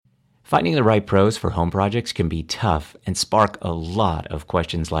Finding the right pros for home projects can be tough and spark a lot of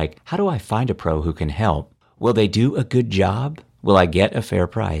questions like, how do I find a pro who can help? Will they do a good job? Will I get a fair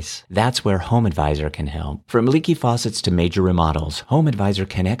price? That's where HomeAdvisor can help. From leaky faucets to major remodels, HomeAdvisor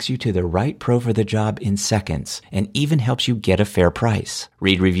connects you to the right pro for the job in seconds and even helps you get a fair price.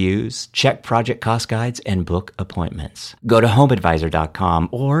 Read reviews, check project cost guides, and book appointments. Go to HomeAdvisor.com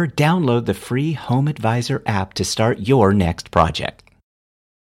or download the free HomeAdvisor app to start your next project.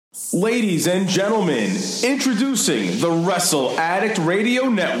 Ladies and gentlemen, introducing the Wrestle Addict Radio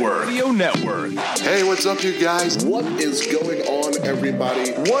Network. Hey, what's up, you guys? What is going on,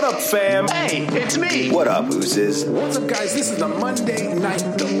 everybody? What up, fam? Hey, it's me. What up, Oozes? What's up, guys? This is the Monday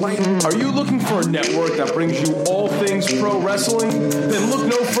Night Delight. Are you looking for a network that brings you all things pro wrestling? Then look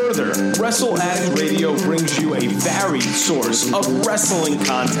no further. Wrestle Addict Radio brings you a varied source of wrestling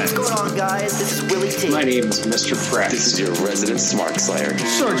content. What's going on, guys? This is Willie T. My name is Mr. Fresh. This is your resident Smart Slayer.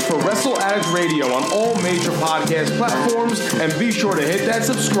 Search for Wrestle Addict Radio on all major podcast platforms and be sure to hit that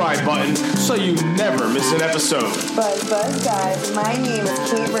subscribe button so you never miss an episode. Buzz, guys. My name is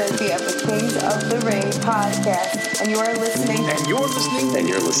Kate Murphy of the Kings of the Ring podcast, and you are listening. And you're listening. And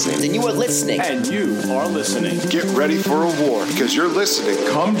you're listening. And you are listening. And you are listening. Get ready for a war, because you're listening.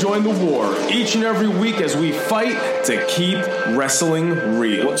 Come join the war each and every week as we fight to keep wrestling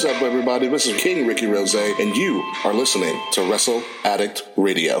real. What's up, everybody? This is King Ricky Rose, and you are listening to Wrestle Addict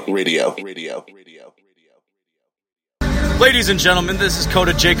Radio. Ladies and gentlemen, this is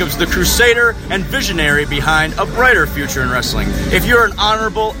Coda Jacobs, the Crusader and visionary behind a brighter future in wrestling. If you're an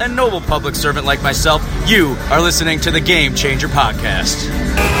honorable and noble public servant like myself, you are listening to the Game Changer Podcast.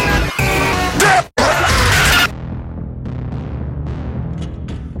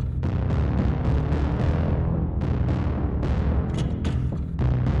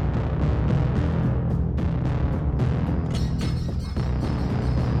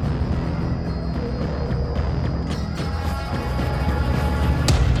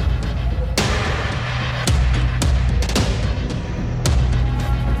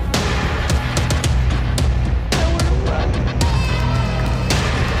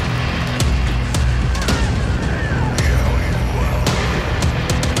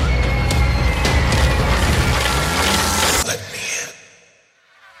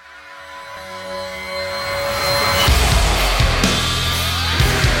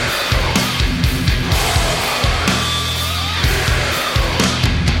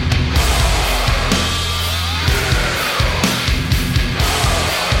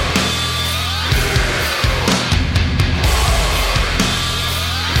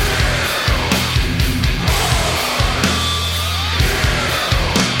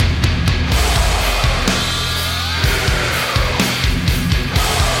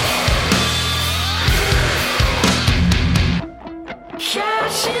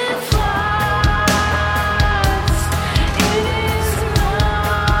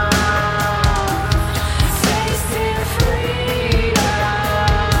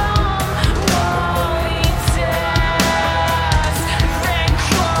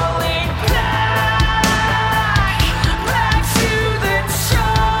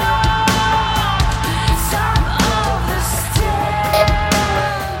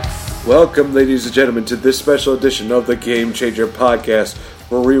 Welcome, ladies and gentlemen, to this special edition of the Game Changer Podcast,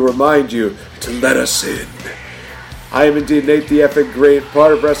 where we remind you to let us in. I am indeed Nate the Epic Great,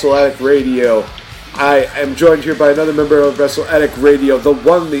 part of Wrestle Addict Radio. I am joined here by another member of Wrestle Addict Radio, the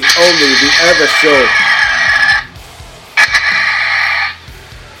one, the only, the ever so...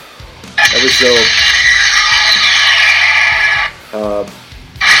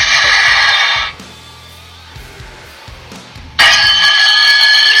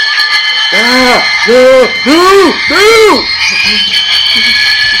 No!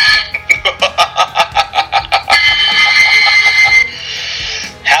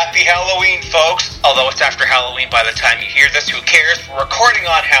 Happy Halloween, folks. Although it's after Halloween by the time you hear this, who cares? We're recording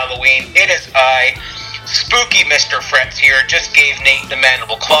on Halloween. It is I, Spooky Mr. Fretz here, just gave Nate the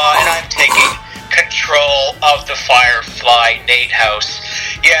mandible claw, and I'm taking control of the Firefly Nate House.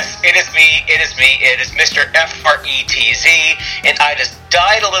 Yes, it is me, it is Mr. F-R-E-T-Z, and I just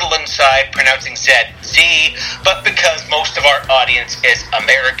died a little inside pronouncing Z, but because most of our audience is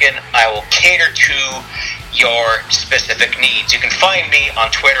American, I will cater to your specific needs. You can find me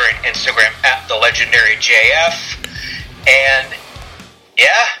on Twitter and Instagram at the legendary JF, and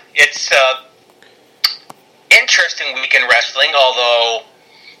yeah, it's interesting week in wrestling, although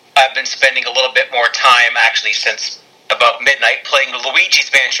I've been spending a little bit more time, actually, since about midnight, playing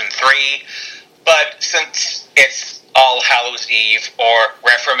Luigi's Mansion 3, but since it's All Hallows Eve, or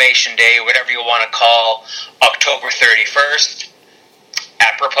Reformation Day, whatever you want to call October 31st,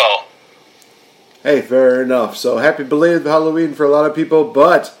 apropos, Hey, fair enough. So happy belated Halloween for a lot of people,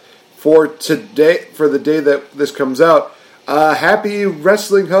 but for today, for the day that this comes out, happy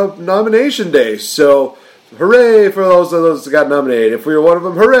Wrestling Hub nomination day. So hooray for those that got nominated. If we were one of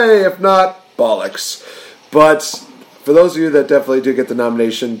them, hooray. If not, bollocks. But for those of you that definitely did get the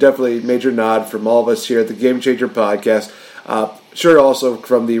nomination, definitely major nod from all of us here at the Game Changer Podcast. Sure, also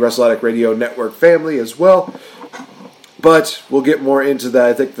from the Wrestle Addict Radio Network family as well. But we'll get more into that,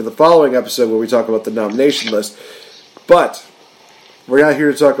 I think, for the following episode where we talk about the nomination list. But we're not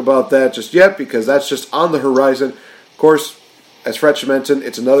here to talk about that just yet because that's just on the horizon. Of course, as Fretch mentioned,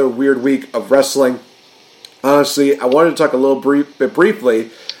 it's another weird week of wrestling. Honestly, I wanted to talk a little bit briefly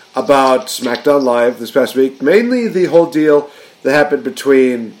about SmackDown Live this past week. Mainly the whole deal that happened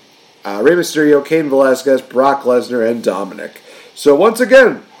between Rey Mysterio, Cain Velasquez, Brock Lesnar, and Dominic. So once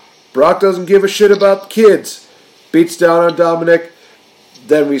again, Brock doesn't give a shit about the kids. Beats down on Dominic.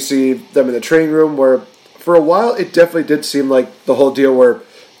 Then we see them in the training room where, for a while, it definitely did seem like the whole deal where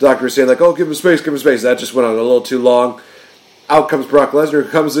the doctor was saying, like, oh, give him space. That just went on a little too long. Out comes Brock Lesnar, who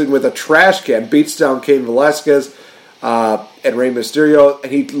comes in with a trash can, beats down Cain Velasquez and Rey Mysterio,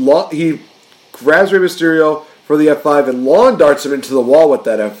 and he grabs Rey Mysterio for the F5 and long darts him into the wall with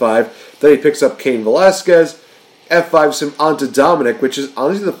that F5. Then he picks up Cain Velasquez, F5s him onto Dominic, which is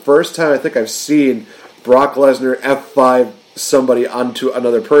honestly the first time I think I've seen Brock Lesnar F5 somebody onto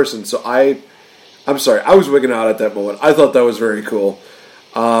another person. So I'm sorry, I was wigging out at that moment. I thought that was very cool.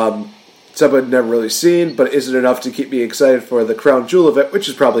 Something I'd never really seen, but isn't enough to keep me excited for the Crown Jewel event, which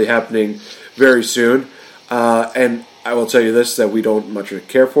is probably happening very soon. And I will tell you this, that we don't much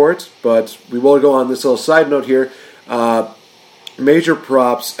care for it, but we will go on this little side note here. Major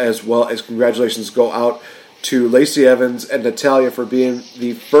props as well as congratulations go out to Lacey Evans and Natalya for being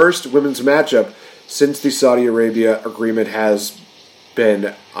the first women's matchup since the Saudi Arabia agreement has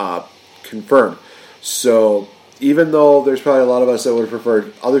been confirmed. So even though there's probably a lot of us that would have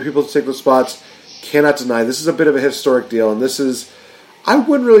preferred other people to take those spots, cannot deny this is a bit of a historic deal, and this is, I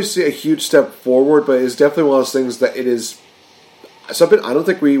wouldn't really see a huge step forward, but it's definitely one of those things that it is something I don't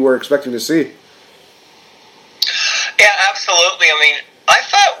think we were expecting to see. Yeah, absolutely. I mean, I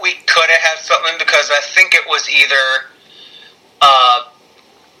thought we could have had something because I think it was either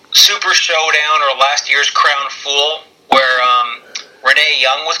Super Showdown or last year's Crown Fool where Renee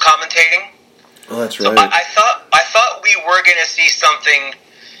Young was commentating. Oh, that's right. So I thought we were going to see something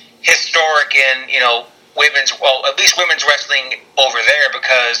historic in, at least women's wrestling over there,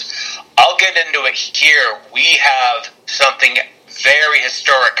 because I'll get into it here. We have something very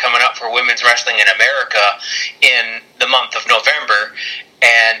historic coming up for women's wrestling in America in the month of November,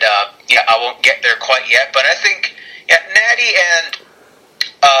 and I won't get there quite yet, but I think Natty and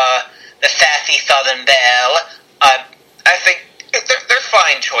the sassy Southern Belle, I think they're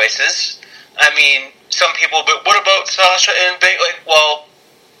fine choices. I mean, some people, but what about Sasha and Bayley? Well,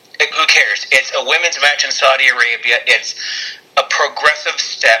 who cares? It's a women's match in Saudi Arabia. It's a progressive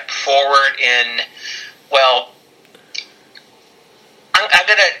step forward in, well, I'm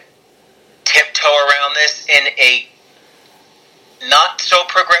going to tiptoe around this in a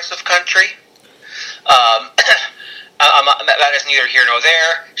not-so-progressive country. That is neither here nor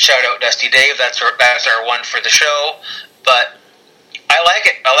there. Shout out Dusty Dave. That's our one for the show. But I like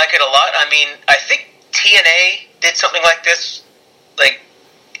it. I like it a lot. I mean, I think TNA did something like this, like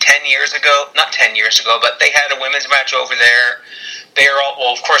 10 years ago. Not 10 years ago, but they had a women's match over there. They are all,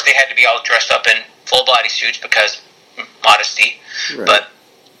 well, of course, they had to be all dressed up in full-body suits because modesty. Right. But,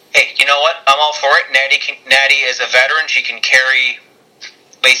 hey, you know what? I'm all for it. Natty is a veteran. She can carry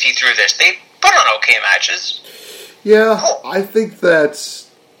Lacey through this. They put on okay matches. Yeah, I think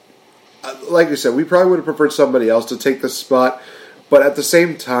that's, like you said, we probably would have preferred somebody else to take the spot, but at the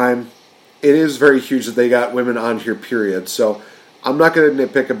same time, it is very huge that they got women on here, period. So I'm not going to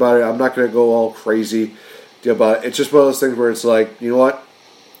nitpick about it. I'm not going to go all crazy about it. It's just one of those things where it's like, you know what?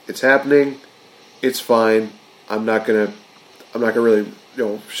 It's happening. It's fine. I'm not going to really,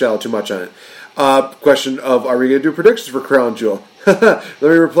 shell out too much on it. Question of, are we going to do predictions for Crown Jewel? Let me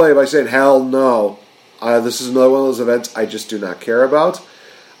replay by saying, hell no. This is another one of those events I just do not care about.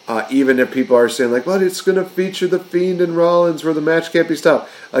 Even if people are saying, like, well, it's going to feature The Fiend and Rollins where the match can't be stopped.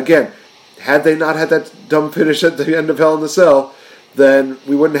 Again, had they not had that dumb finish at the end of Hell in the Cell, then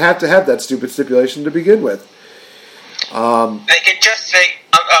we wouldn't have to have that stupid stipulation to begin with. They could just say,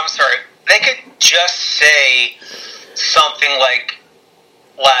 I'm sorry, they could just say something like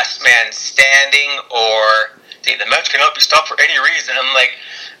Last Man Standing or the match cannot be stopped for any reason. I'm like,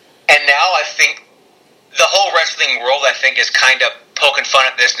 and now I think the whole wrestling world, I think, is kind of poking fun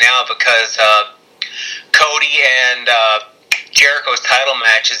at this now because Cody and Jericho's title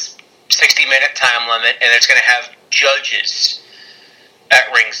match is 60-minute time limit, and it's going to have judges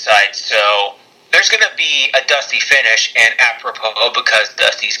at ringside. So there's going to be a Dusty finish, and apropos because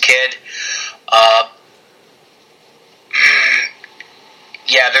Dusty's kid,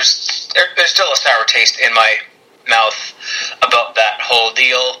 yeah, there's still a sour taste in my mouth about that whole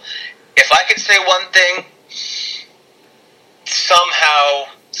deal. If I could say one thing, somehow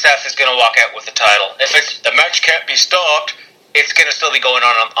Seth is going to walk out with the title. If the match can't be stopped, it's going to still be going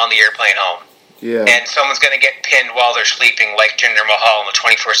on the airplane home. Yeah. And someone's going to get pinned while they're sleeping, like Jinder Mahal in the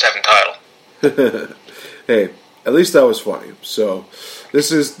 24/7 title. Hey, at least that was funny. So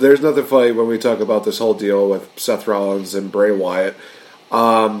there's nothing funny when we talk about this whole deal with Seth Rollins and Bray Wyatt.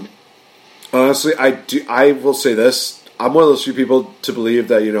 Honestly, I will say this. I'm one of those few people to believe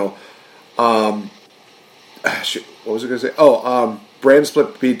that, what was I going to say? Brand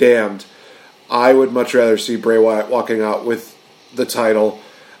split be damned. I would much rather see Bray Wyatt walking out with the title,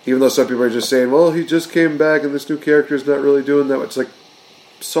 even though some people are just saying, well, he just came back and this new character is not really doing that. It's like,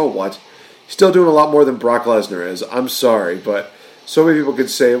 so what? He's still doing a lot more than Brock Lesnar is. I'm sorry, but so many people could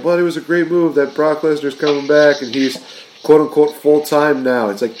say, well, it was a great move that Brock Lesnar's coming back and he's quote-unquote full-time now.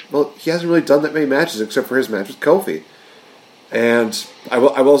 It's like, well, he hasn't really done that many matches except for his match with Kofi. And I will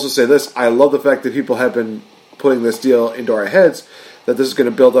also say this. I love the fact that people have been putting this deal into our heads that this is going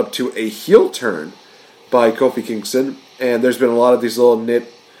to build up to a heel turn by Kofi Kingston. And there's been a lot of these little nit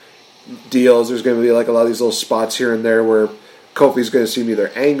deals. There's going to be like a lot of these little spots here and there where Kofi's going to seem either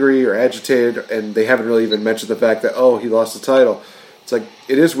angry or agitated, and they haven't really even mentioned the fact that, he lost the title. It's like,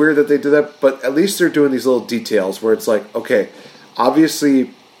 it is weird that they did that, but at least they're doing these little details where it's like, okay,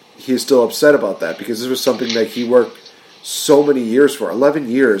 obviously he's still upset about that because this was something that he worked so many years for, 11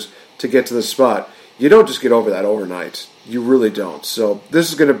 years to get to this spot. You don't just get over that overnight. You really don't. So this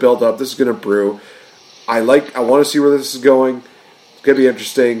is going to build up. This is going to brew. I want to see where this is going. It's going to be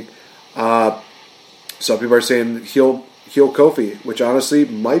interesting. Some people are saying heel Kofi, which honestly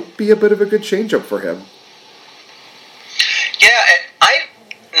might be a bit of a good change-up for him. Yeah, I'm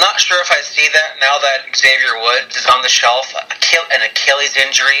not sure if I see that now that Xavier Woods is on the shelf. An Achilles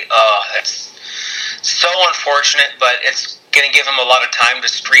injury, that's so unfortunate, but it's going to give him a lot of time to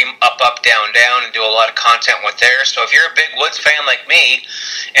stream up, down, down, and do a lot of content with there. So if you're a big Woods fan like me,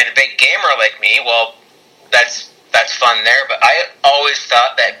 and a big gamer like me, well, that's fun there. But I always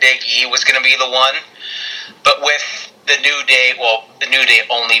thought that Big E was going to be the one. But with the New Day, the New Day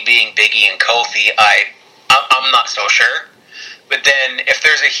only being Big E and Kofi, I'm not so sure. But then if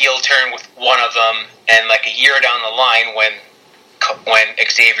there's a heel turn with one of them, and like a year down the line when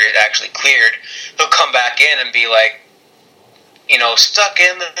Xavier is actually cleared, he'll come back in and be like, stuck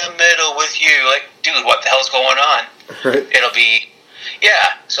in the middle with you. Like, dude, what the hell's going on? Right. It'll be,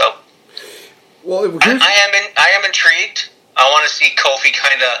 yeah. So, well, I am intrigued. I want to see Kofi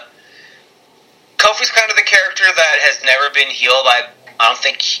Kofi's kind of the character that has never been healed. I don't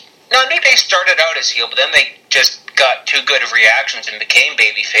think. New Day started out as heel, but then they just got too good of reactions and became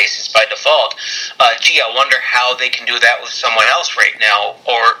baby faces by default. I wonder how they can do that with someone else right now,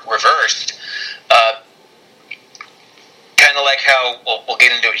 or reversed. Kind of like how, we'll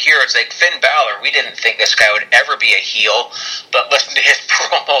get into it here, it's like Finn Balor, we didn't think this guy would ever be a heel, but listen to his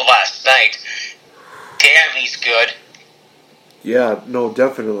promo last night. Damn, he's good. Yeah, no,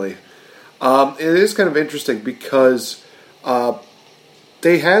 definitely. It is kind of interesting because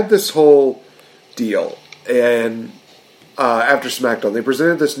they had this whole deal, and after SmackDown, they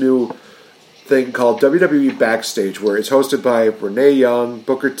presented this new thing called WWE Backstage, where it's hosted by Renee Young,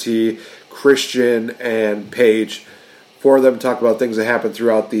 Booker T, Christian, and Paige. Four of them talk about things that happened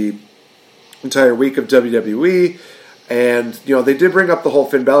throughout the entire week of WWE. And, they did bring up the whole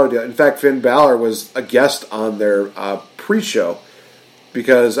Finn Balor deal. In fact, Finn Balor was a guest on their pre-show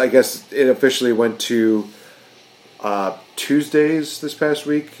because I guess it officially went to Tuesdays this past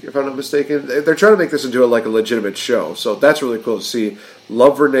week, if I'm not mistaken. They're trying to make this into a legitimate show. So that's really cool to see.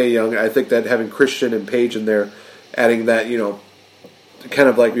 Love Renee Young. I think that having Christian and Paige in there, adding that, kind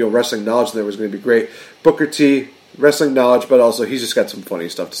of wrestling knowledge in there was going to be great. Booker T, wrestling knowledge, but also he's just got some funny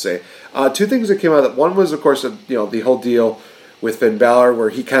stuff to say. Two things that came out of that. One was, of course, the whole deal with Finn Balor, where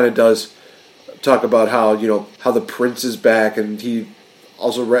he kind of does talk about how how the Prince is back, and he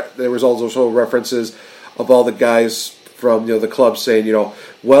also there was also references of all the guys from the club saying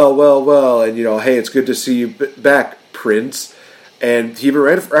well, and hey, it's good to see you back, Prince. And he even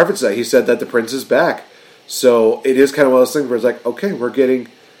referenced that. He said that the Prince is back. So it is kind of one of those things where it's like, okay, we're getting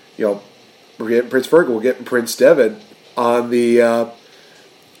Prince Fergal, we're getting Prince Devitt on the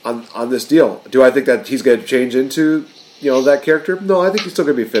on this deal. Do I think that he's going to change into that character? No, I think he's still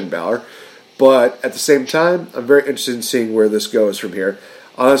going to be Finn Balor. But at the same time, I'm very interested in seeing where this goes from here.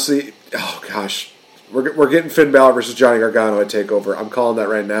 honestly, oh gosh, we're getting Finn Balor versus Johnny Gargano at TakeOver. I'm calling that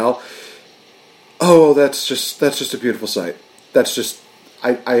right now. Oh, that's just a beautiful sight. That's just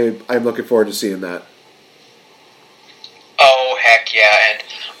I'm looking forward to seeing that. Oh heck yeah! And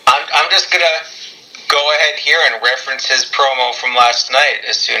I'm just gonna go ahead here and reference his promo from last night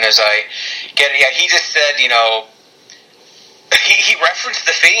as soon as I get it. Yeah, he just said, he referenced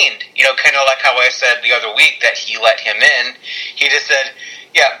The Fiend, kind of like how I said the other week that he let him in. He just said,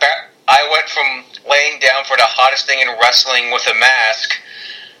 yeah, I went from laying down for the hottest thing in wrestling with a mask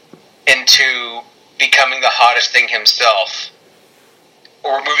into becoming the hottest thing himself.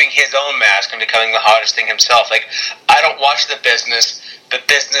 Or removing his own mask and becoming the hottest thing himself. Like, I don't watch the business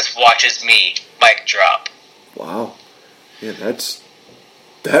watches me. Mic drop. Wow. Yeah,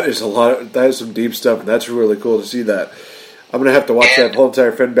 that is some deep stuff, and that's really cool to see that. I'm going to have to watch that whole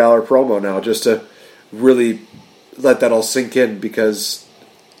entire Finn Balor promo now just to really let that all sink in because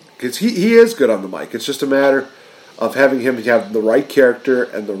he is good on the mic. It's just a matter of having him have the right character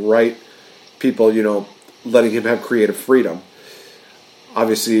and the right people, letting him have creative freedom.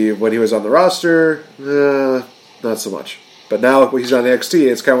 Obviously, when he was on the roster, not so much. But now when he's on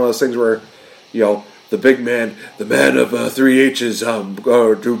NXT, it's kind of one of those things where, the big man, the man of 3 H's, I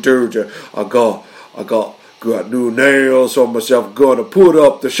got new nails on myself, gonna put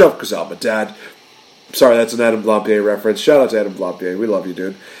up the shelf because I'm a dad. Sorry, that's an Adam Blampier reference. Shout out to Adam Blampier. We love you,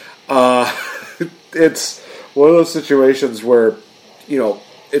 dude. It's one of those situations where,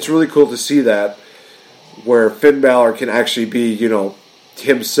 it's really cool to see that, where Finn Balor can actually be,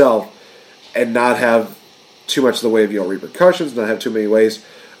 himself and not have too much in the way of repercussions, not have too many ways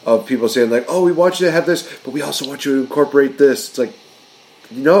of people saying like, oh, we want you to have this, but we also want you to incorporate this. It's like,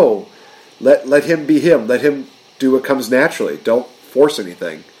 no, let him be him. Let him do what comes naturally. Don't force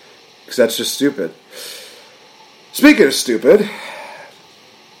anything because that's just stupid. Speaking of stupid,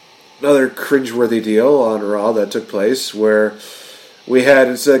 another cringeworthy deal on Raw that took place where we had,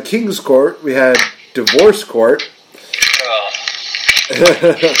 instead of King's Court, we had Divorce Court.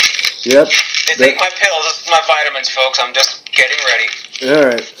 Yep. Take my pills. This is my vitamins, folks. I'm just getting ready.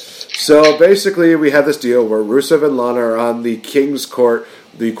 Alright. So basically, we have this deal where Rusev and Lana are on the King's Court,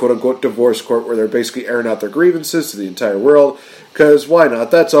 the quote-unquote divorce court, where they're basically airing out their grievances to the entire world. Because why not?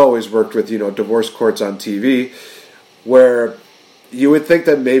 That's always worked with, divorce courts on TV, where you would think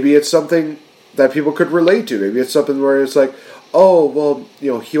that maybe it's something that people could relate to. Maybe it's something where it's like, oh, well,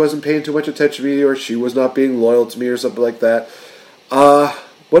 he wasn't paying too much attention to me, or she was not being loyal to me, or something like that.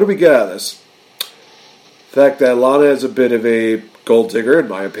 What do we get out of this? The fact that Lana is a bit of a gold digger, in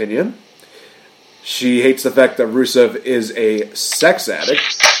my opinion. She hates the fact that Rusev is a sex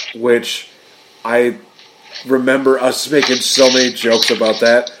addict, which I remember us making so many jokes about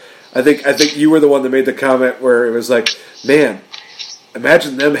that. I think you were the one that made the comment where it was like, man,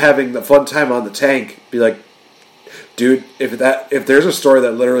 imagine them having the fun time on the tank. Be like, dude, if there's a story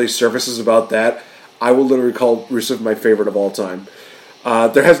that literally surfaces about that, I will literally call Rusev my favorite of all time.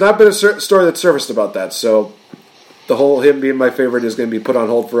 There has not been a story that surfaced about that, so the whole him being my favorite is going to be put on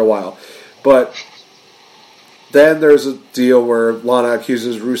hold for a while. But then there's a deal where Lana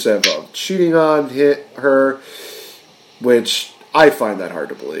accuses Rusev of cheating on her, which I find that hard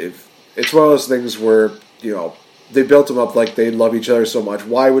to believe. It's one of those things where, they built him up like they love each other so much.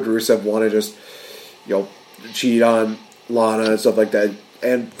 Why would Rusev want to just, cheat on Lana and stuff like that?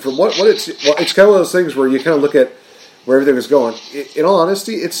 And from what it's kind of one of those things where you kind of look at where everything was going. In all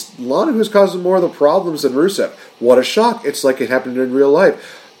honesty, it's Lana who's causing more of the problems than Rusev. What a shock. It's like it happened in real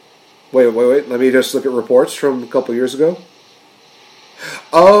life. Wait. Let me just look at reports from a couple years ago.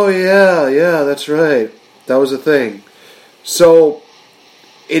 Oh, yeah, that's right. That was a thing. So,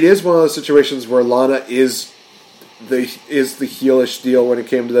 it is one of those situations where Lana is the heelish deal when it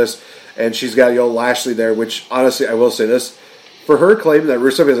came to this, and she's got Lashley there, which, honestly, I will say this. For her claiming that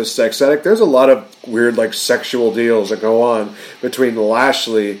Rusev is a sex addict, there's a lot of weird, sexual deals that go on between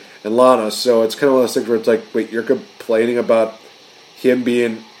Lashley and Lana. So it's kind of one of those things where it's like, wait, you're complaining about him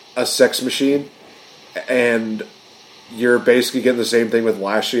being a sex machine, and you're basically getting the same thing with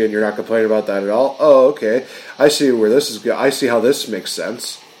Lashley, and you're not complaining about that at all? Oh, okay. I see where this is going. I see how this makes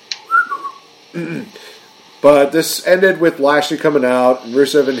sense. But this ended with Lashley coming out, and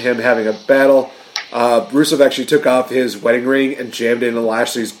Rusev and him having a battle. Rusev actually took off his wedding ring and jammed it into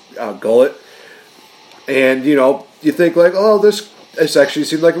Lashley's gullet. And, you think like, oh, this actually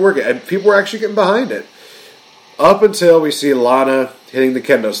seemed like it working. And people were actually getting behind it. Up until we see Lana hitting the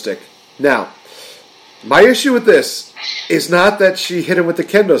kendo stick. Now, my issue with this is not that she hit him with the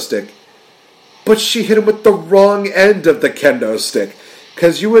kendo stick, but she hit him with the wrong end of the kendo stick.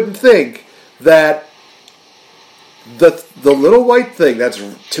 Because you wouldn't think that the little white thing that's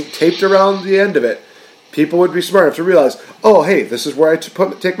taped around the end of it, people would be smart enough to realize, oh, hey, this is where I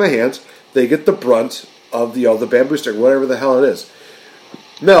take my hands. They get the brunt of the bamboo stick, whatever the hell it is.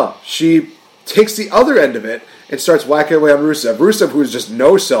 No, she takes the other end of it and starts whacking away on Rusev. Rusev, who's just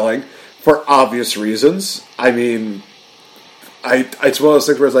no-selling for obvious reasons. I mean, it's one of those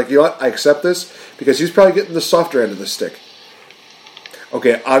things where it's like, you know what, I accept this because he's probably getting the softer end of the stick.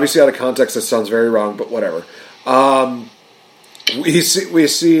 Okay, obviously out of context, this sounds very wrong, but whatever. We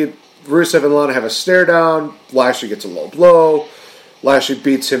see Rusev and Lana have a stare down. Lashley gets a low blow. Lashley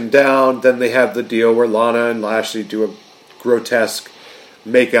beats him down. Then they have the deal where Lana and Lashley do a grotesque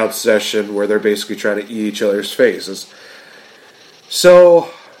makeout session where they're basically trying to eat each other's faces. So,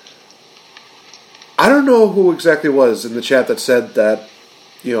 I don't know who exactly was in the chat that said that,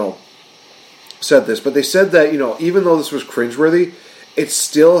 said this, but they said that, even though this was cringeworthy, it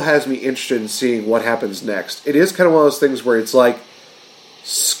still has me interested in seeing what happens next. It is kind of one of those things where it's like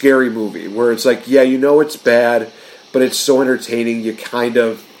scary movie, where it's like, yeah, it's bad, but it's so entertaining, you kind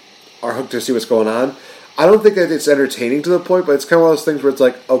of are hooked to see what's going on. I don't think that it's entertaining to the point, but it's kind of one of those things where it's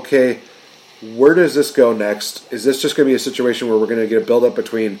like, okay, where does this go next? Is this just going to be a situation where we're going to get a build-up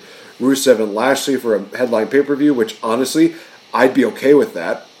between Rusev and Lashley for a headline pay-per-view, which honestly, I'd be okay with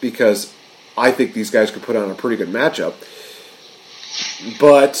that, because I think these guys could put on a pretty good matchup.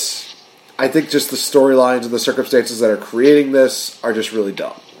 But I think just the storylines and the circumstances that are creating this are just really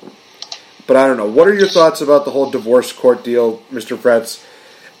dumb. But I don't know. What are your thoughts about the whole divorce court deal, Mr. Fretz?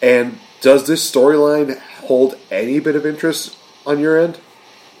 And does this storyline hold any bit of interest on your end?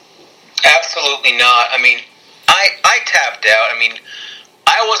 Absolutely not. I mean, I tapped out. I mean,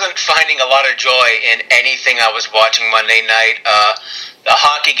 I wasn't finding a lot of joy in anything I was watching Monday night. The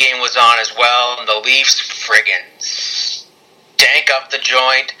hockey game was on as well, and the Leafs friggin' stank up the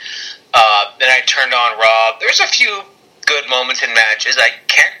joint. Then I turned on Raw. There's a few good moments in matches. I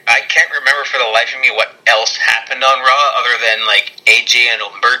can't remember for the life of me what else happened on Raw other than like AJ and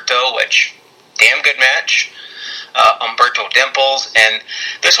Humberto, which damn good match. Humberto Dimples and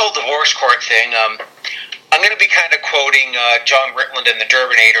this whole divorce court thing. I'm going to be kind of quoting John Ritland and the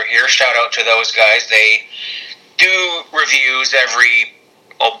Durbinator here. Shout out to those guys. They do reviews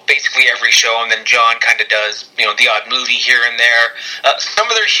basically every show, and then John kind of does, the odd movie here and there. Some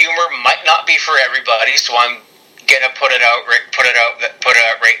of their humor might not be for everybody, so I'm gonna put it out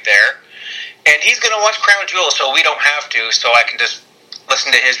right there. And he's gonna watch Crown Jewel, so we don't have to. So I can just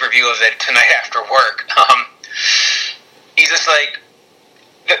listen to his review of it tonight after work. He's just like,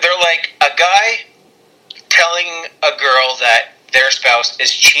 they're like a guy telling a girl that their spouse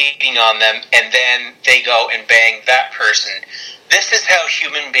is cheating on them, and then they go and bang that person. This is how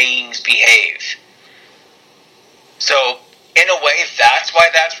human beings behave. So, in a way, that's why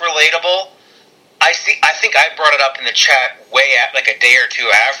that's relatable. I think I brought it up in the chat like a day or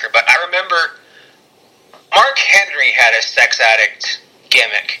two after, but I remember Mark Henry had a sex addict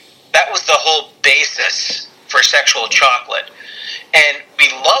gimmick. That was the whole basis for Sexual Chocolate. And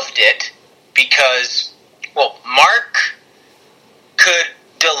we loved it because, Mark could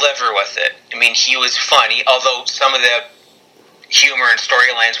deliver with it. I mean, he was funny, although some of the humor and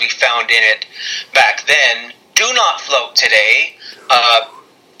storylines we found in it back then do not float today.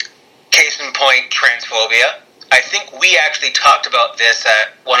 Case in point, transphobia. I think we actually talked about this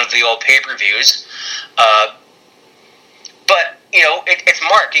at one of the old pay-per-views. But, it's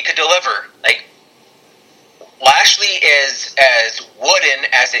Mark. He could deliver. Like, Lashley is as wooden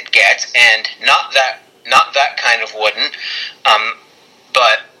as it gets, and not that kind of wooden.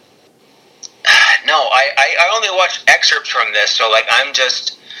 But no, I only watched excerpts from this, so like I'm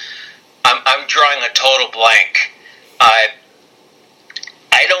drawing a total blank. I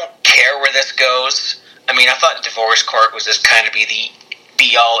don't care where this goes. I mean, I thought divorce court was just kind of be the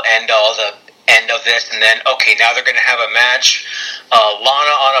be all end all, the end of this, and then okay, now they're going to have a match.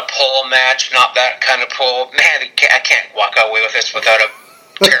 Lana on a pole match, not that kind of pole. Man, I can't walk away with this without a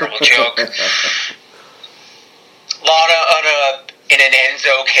terrible joke. Lana in an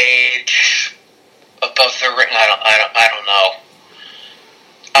Enzo cage above the ring. I don't know.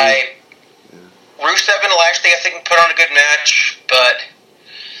 Rusev and Lashley, I think, put on a good match, but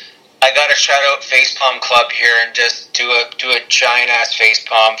I got to shout out Facepalm Club here and just do a giant ass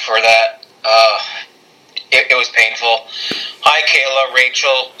facepalm for that. It was painful. Hi, Kayla,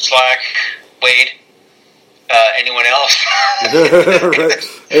 Rachel, Slack, Wade. Anyone else? Right.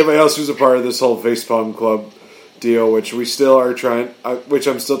 Anybody else who's a part of this whole Facepalm Club deal, which we still are which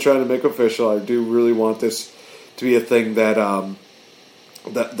I'm still trying to make official. I do really want this to be a thing that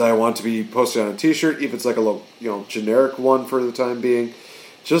that I want to be posted on a T-shirt, even if it's like a little, generic one for the time being,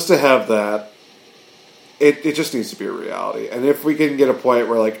 just to have that it just needs to be a reality. And if we can get a point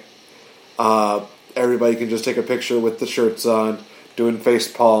where, like, everybody can just take a picture with the shirts on, doing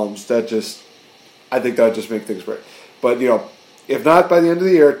face palms, I think that would just make things great. But, if not by the end of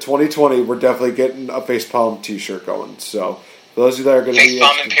the year, 2020, we're definitely getting a face palm t-shirt going. So, for those of you that are going to be... Face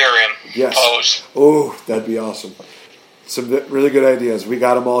palm Imperium. Yes. Pose. Oh, that'd be awesome. Some really good ideas. We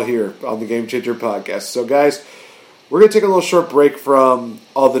got them all here on the Game Changer podcast. So, guys, we're going to take a little short break from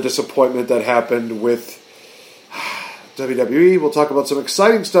all the disappointment that happened with WWE. We'll talk about some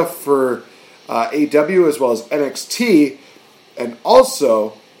exciting stuff for AEW as well as NXT. And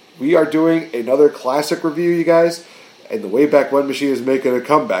also, we are doing another classic review, you guys. And the Way Back When Machine is making a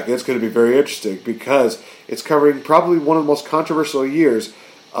comeback. It's going to be very interesting because it's covering probably one of the most controversial years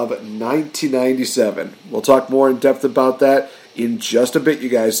of 1997. We'll talk more in depth about that in just a bit, you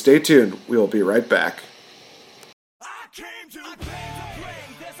guys. Stay tuned. We will be right back.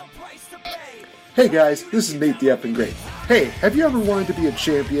 Hey guys, this is Nate the Effing Great. Hey, have you ever wanted to be a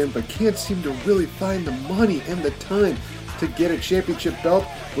champion but can't seem to really find the money and the time to get a championship belt?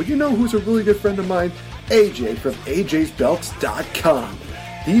 Well, you know who's a really good friend of mine? AJ from AJsBelts.com.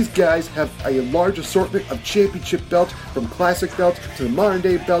 These guys have a large assortment of championship belts, from classic belts to the modern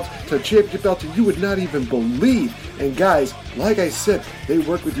day belts to championship belts you would not even believe. And guys, like I said, they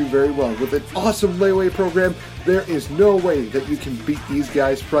work with you very well. With an awesome layaway program, there is no way that you can beat these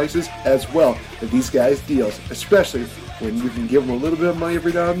guys' prices as well as these guys' deals, especially when you can give them a little bit of money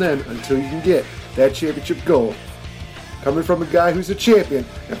every now and then until you can get that championship gold. Coming from a guy who's a champion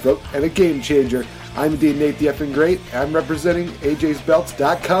and a game changer, I'm indeed Nate the Effing Great. I'm representing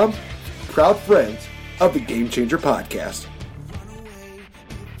AJsBelts.com, proud friends of the Game Changer podcast.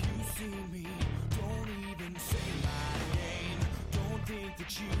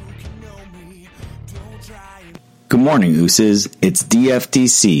 Good morning, Ooses. It's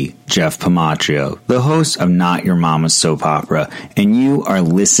DFDC, Jeff Pamatrio, the host of Not Your Mama's Soap Opera, and you are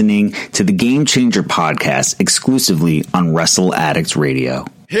listening to the Game Changer podcast exclusively on Wrestle Addicts Radio.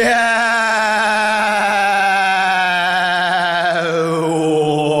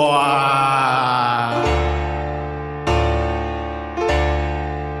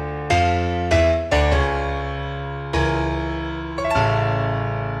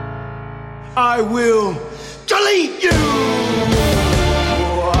 I will delete you!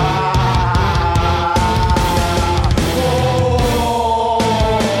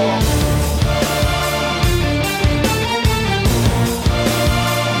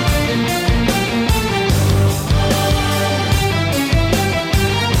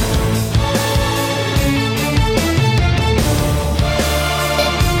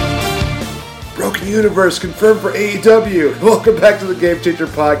 Broken Universe confirmed for AEW. Welcome back to the Game Changer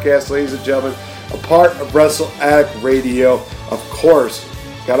podcast, ladies and gentlemen. A part of Wrestle Addict Radio. Of course,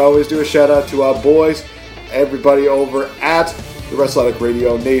 gotta always do a shout out to our boys, everybody over at the Wrestle Addict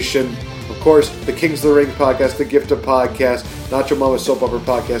Radio Nation. Of course, the Kings of the Ring podcast, the Gift of Podcast, Not Your Mama's Soap Opera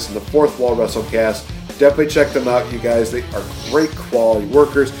podcast, and the Fourth Wall WrestleCast. Definitely check them out, you guys. They are great quality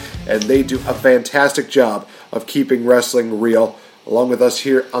workers, and they do a fantastic job of keeping wrestling real, along with us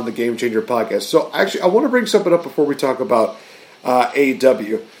here on the Game Changer podcast. So, actually, I want to bring something up before we talk about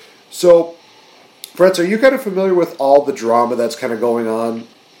AEW. So, Fretz, are you kind of familiar with all the drama that's kind of going on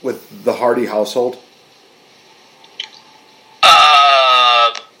with the Hardy household?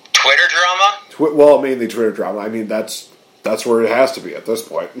 Twitter drama? Well, mainly Twitter drama. I mean, that's where it has to be at this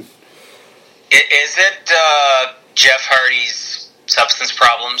point. Is it Jeff Hardy's substance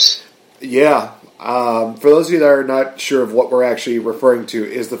problems? Yeah. For those of you that are not sure of what we're actually referring to,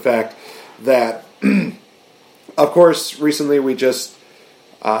 is the fact that, of course, recently we just...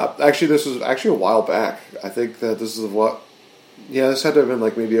 actually, this was actually a while back. I think that this is this had to have been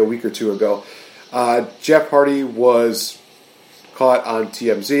like maybe a week or two ago. Jeff Hardy was caught on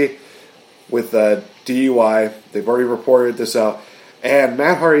TMZ with a DUI. They've already reported this out. And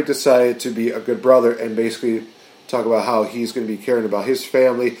Matt Hardy decided to be a good brother and basically talk about how he's going to be caring about his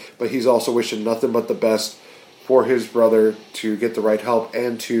family, but he's also wishing nothing but the best for his brother to get the right help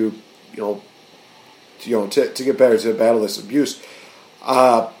and to get better, to battle this abuse.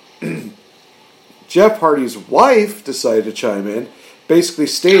 Jeff Hardy's wife decided to chime in, basically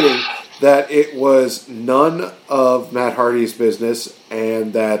stating that it was none of Matt Hardy's business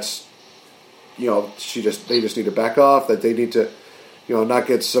and that they just need to back off, that they need to not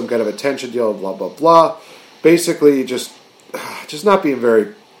get some kind of attention deal, blah blah blah. Basically, just not being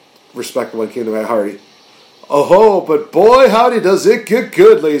very respectful when it came to Matt Hardy. Oh, but boy, howdy does it get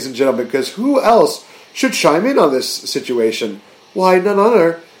good, ladies and gentlemen, because who else should chime in on this situation? Why, none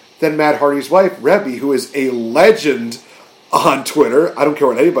other than Matt Hardy's wife, Rebby, who is a legend on Twitter. I don't care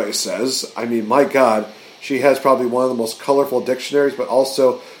what anybody says. I mean, my God, She has probably one of the most colorful dictionaries, but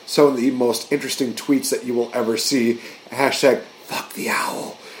also some of the most interesting tweets that you will ever see. Hashtag fuck the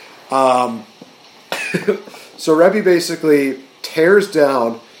owl. So Rebby basically tears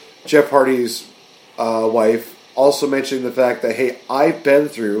down Jeff Hardy's wife, also mentioning the fact that, hey, I've been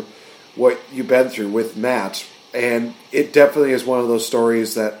through what you've been through with Matt, and it definitely is one of those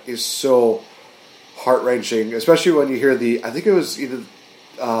stories that is so heart-wrenching, especially when you hear I think it was either,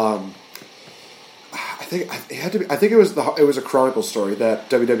 I think it was a Chronicle story that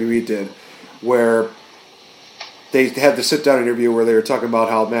WWE did, where they had the sit-down interview where they were talking about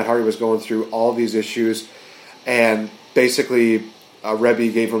how Matt Hardy was going through all these issues, and basically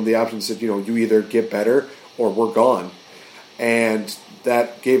Rebby gave him the option and said, you either get better or we're gone. And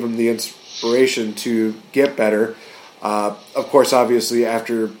that gave him the inspiration to get better. Of course, obviously,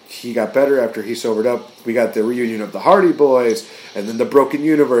 after he got better, after he sobered up, we got the reunion of the Hardy Boys, and then the Broken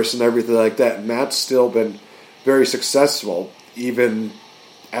Universe and everything like that. And Matt's still been very successful, even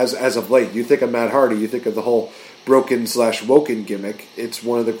as of late. You think of Matt Hardy, you think of the whole Broken/Woken gimmick. It's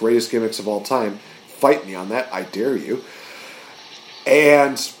one of the greatest gimmicks of all time. Fight me on that, I dare you.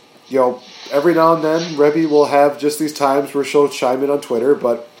 And, every now and then, Rebby will have just these times where she'll chime in on Twitter,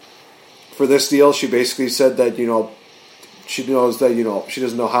 but for this deal, she basically said that, she knows that, she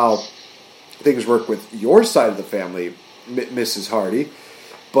doesn't know how things work with your side of the family, Mrs. Hardy,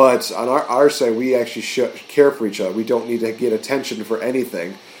 but on our side, we actually care for each other. We don't need to get attention for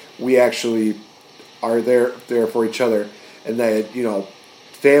anything. We actually are there for each other, and that,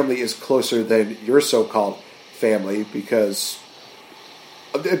 family is closer than your so-called family, because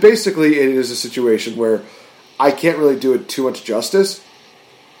basically it is a situation where I can't really do it too much justice,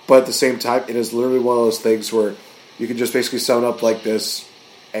 but at the same time, it is literally one of those things where you can just basically sum it up like this,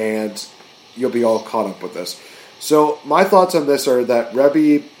 and you'll be all caught up with this. So my thoughts on this are that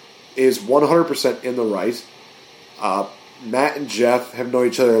Rebby is 100% in the right. Matt and Jeff have known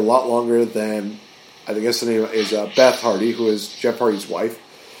each other a lot longer than, I guess the name is Beth Hardy, who is Jeff Hardy's wife.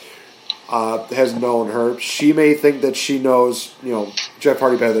 Has known her. She may think that she knows, Jeff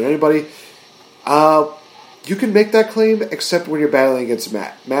Hardy better than anybody. You can make that claim, except when you're battling against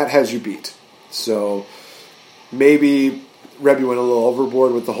Matt. Matt has you beat. So maybe Rebby went a little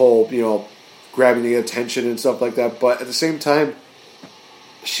overboard with the whole, grabbing the attention and stuff like that. But at the same time,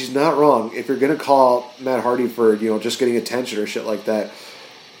 she's not wrong. If you're going to call Matt Hardy for, just getting attention or shit like that,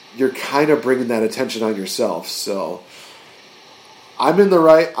 you're kind of bringing that attention on yourself. So I'm in the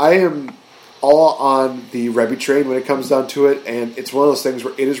right. I am all on the Rebby train when it comes down to it, and it's one of those things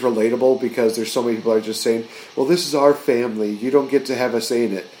where it is relatable because there's so many people that are just saying, well, this is our family. You don't get to have a say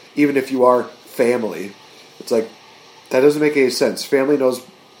in it, even if you are family. It's like, that doesn't make any sense. Family knows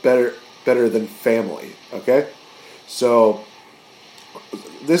better than family, okay? So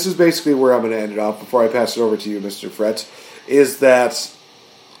this is basically where I'm going to end it off before I pass it over to you, Mr. Fretz, is that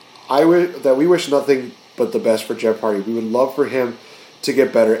we wish nothing but the best for Jeff Hardy. We would love for him to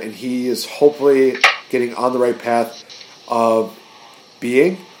get better, and he is hopefully getting on the right path of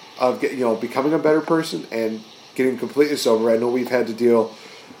becoming a better person and getting completely sober. I know we've had to deal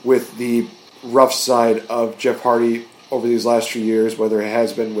with the rough side of Jeff Hardy over these last few years, whether it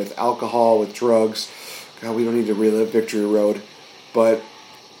has been with alcohol, with drugs. God, we don't need to relive Victory Road, but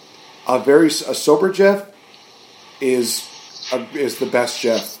a sober Jeff is the best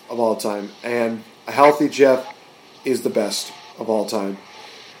Jeff of all time, and a healthy Jeff is the best of all time.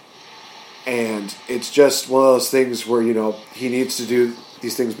 And it's just one of those things where, he needs to do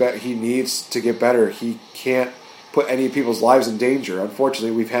these things better. He needs to get better. He can't put any people's lives in danger.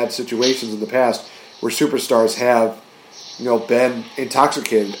 Unfortunately, we've had situations in the past where superstars have, been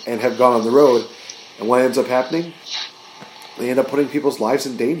intoxicated and have gone on the road. And what ends up happening? They end up putting people's lives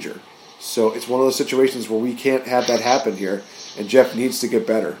in danger. So it's one of those situations where we can't have that happen here. And Jeff needs to get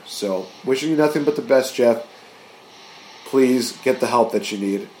better. So wishing you nothing but the best, Jeff. Please get the help that you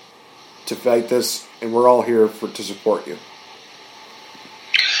need to fight this, and we're all here to support you.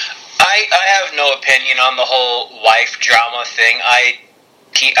 I have no opinion on the whole wife drama thing. I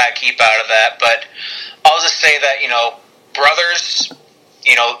keep out of that, but I'll just say that, brothers,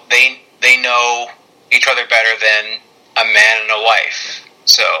 they know each other better than a man and a wife.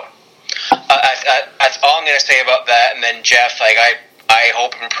 So that's all I'm going to say about that. And then Jeff, I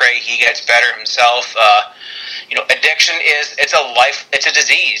hope and pray he gets better himself. Addiction it's a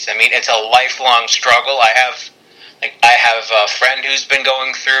disease. I mean, it's a lifelong struggle. I have a friend who's been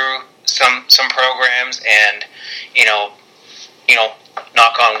going through some programs, and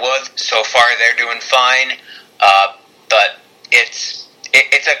knock on wood, so far they're doing fine. But it's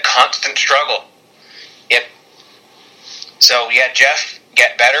a constant struggle. So yeah, Jeff,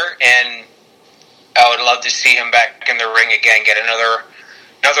 get better, and I would love to see him back in the ring again, get another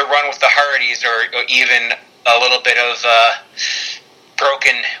run with the Hardys, or even a little bit of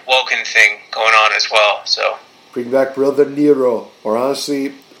broken Woken thing going on as well. So bring back Brother Nero, or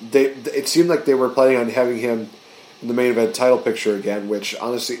honestly, it seemed like they were planning on having him in the main event title picture again, which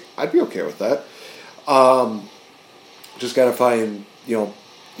honestly I'd be okay with that. Just gotta find,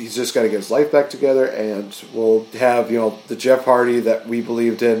 he's just gotta get his life back together, and we'll have the Jeff Hardy that we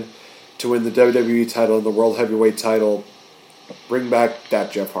believed in to win the WWE title and the World Heavyweight title. Bring back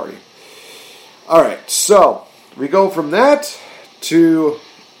that Jeff Hardy. All right, so we go from that to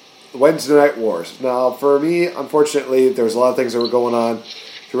Wednesday Night Wars. Now, for me, unfortunately, there was a lot of things that were going on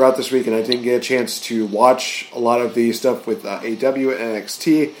throughout this week, and I didn't get a chance to watch a lot of the stuff with AEW and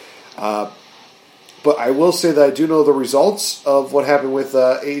NXT. But I will say that I do know the results of what happened with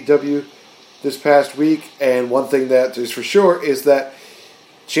AEW this past week, and one thing that is for sure is that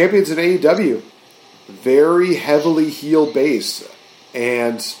champions in AEW, very heavily heel-based,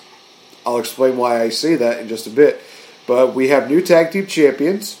 and I'll explain why I say that in just a bit. But we have new tag team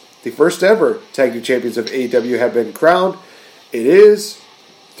champions. The first ever tag team champions of AEW have been crowned. It is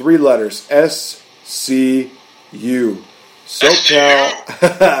 3 letters, SCU.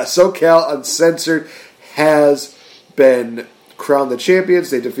 SoCal Uncensored has been crowned the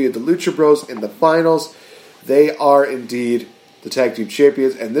champions. They defeated the Lucha Bros in the finals. They are indeed the tag team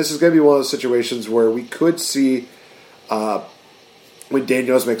champions, and this is going to be one of those situations where we could see, when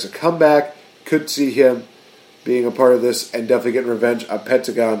Daniels makes a comeback, could see him being a part of this and definitely getting revenge on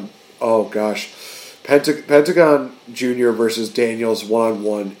Pentagon. Oh gosh, Pentagon Jr. versus Daniels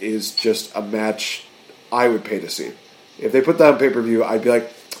one-on-one is just a match I would pay to see. If they put that on pay-per-view, I'd be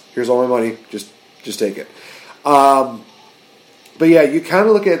like, here's all my money, just take it. But yeah, you kind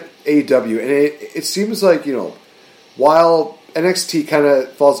of look at AEW, and it seems like, while NXT kind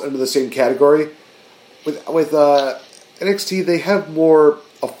of falls under the same category, with NXT, they have more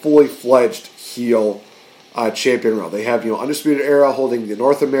a fully fledged heel champion role. They have, Undisputed Era holding the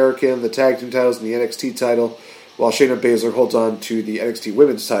North American, the tag team titles, and the NXT title, while Shayna Baszler holds on to the NXT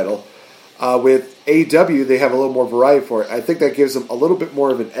women's title. With AEW, they have a little more variety for it. I think that gives them a little bit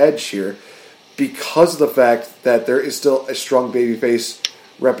more of an edge here because of the fact that there is still a strong babyface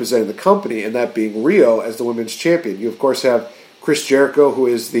representing the company, and that being Rio as the women's champion. You, of course, have Chris Jericho, who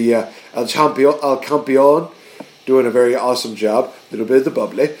is the El Campeon, doing a very awesome job. A little bit of the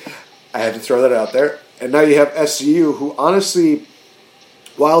bubbly. I had to throw that out there. And now you have SCU, who honestly,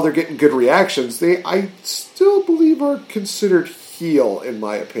 while they're getting good reactions, I still believe are considered heel, in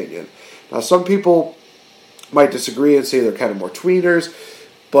my opinion. Now, some people might disagree and say they're kind of more tweeners,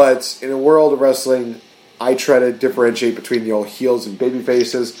 but in a world of wrestling, I try to differentiate between heels and baby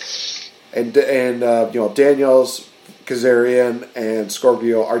faces, and Daniels, Kazarian, and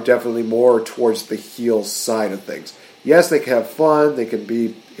Scorpio are definitely more towards the heel side of things. Yes, they can have fun, they can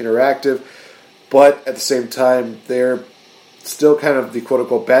be interactive, but at the same time, they're still kind of the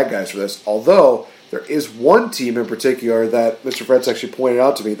quote-unquote bad guys for this. Although there is one team in particular that Mr. Fretz actually pointed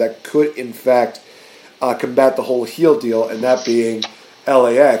out to me that could, in fact, combat the whole heel deal, and that being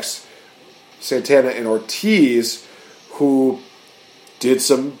LAX, Santana and Ortiz, who did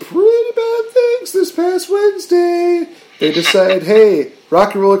some pretty bad things this past Wednesday. They decided, hey,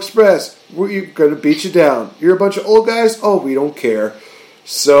 Rock and Roll Express, we're going to beat you down. You're a bunch of old guys? Oh, we don't care.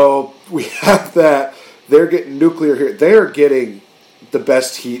 So we have that. They're getting nuclear here. They are getting the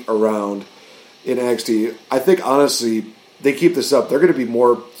best heat around in NXT. I think, honestly, they keep this up, they're going to be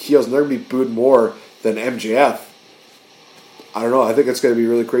more heels, and they're going to be booed more than MJF. I don't know. I think it's going to be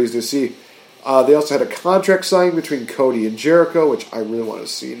really crazy to see. They also had a contract signing between Cody and Jericho, which I really want to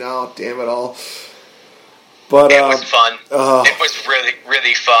see now. Damn it all. But it was fun. It was really,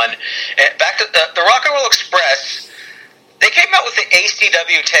 really fun. And back to the Rock and Roll Express, they came out with the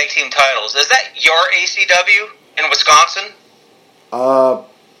ACW tag team titles. Is that your ACW in Wisconsin? Well,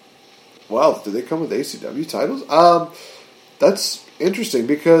 do they come with ACW titles? That's interesting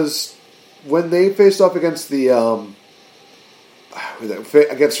because when they faced off against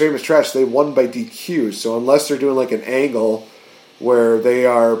against Famous Trash, they won by DQ. So unless they're doing like an angle where they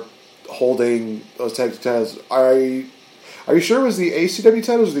are holding those tag titles, are you sure it was the ACW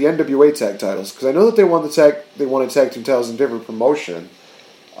titles or the NWA tag titles? Because I know that they wanted tag team titles in different promotion.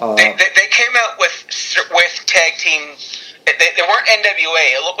 They came out with tag team. They weren't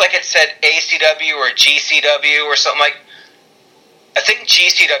NWA. It looked like it said ACW or GCW or something like. I think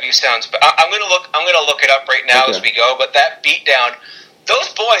GCW sounds, but I'm gonna look it up right now as we go. But that beatdown, those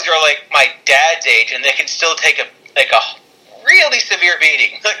boys are like my dad's age, and they can still take a really severe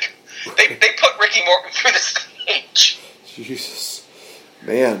beating. Like they put Ricky Morton through the stage. Jesus,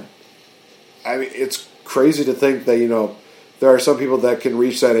 man, I mean, it's crazy to think that, there are some people that can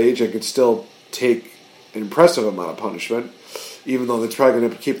reach that age and can still take an impressive amount of punishment, even though it's probably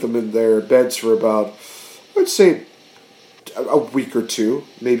going to keep them in their beds for about, let's say, a week or two,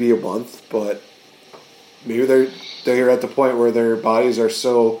 maybe a month, but maybe they're at the point where their bodies are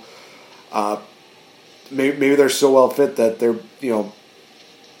so, maybe they're so well fit that they're,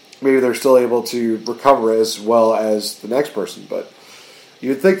 maybe they're still able to recover as well as the next person. But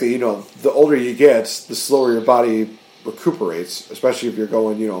you'd think that, the older you get, the slower your body recuperates, especially if you're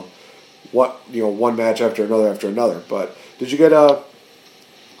going, one match after another. But did you get a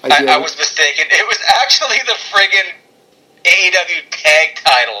idea? I was mistaken. It was actually the friggin' AEW tag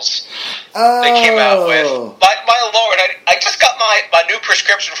titles they came out with. My lord, I just got my new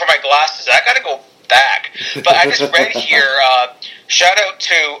prescription for my glasses. I gotta go back. But I just read here, shout out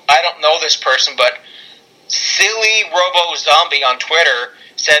to, I don't know this person, but Silly Robo Zombie on Twitter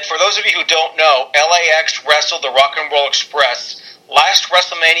said, for those of you who don't know, LAX wrestled the Rock and Roll Express last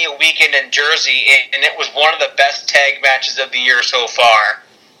WrestleMania weekend in Jersey, and it was one of the best tag matches of the year so far.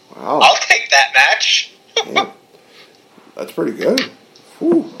 Wow. I'll take that match. Yeah. That's pretty good.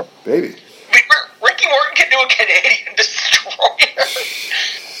 Whew, baby. Ricky Morton can do a Canadian Destroyer.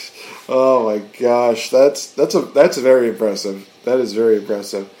 Oh my gosh, that's very impressive. That is very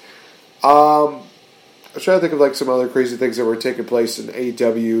impressive. I was trying to think of some other crazy things that were taking place in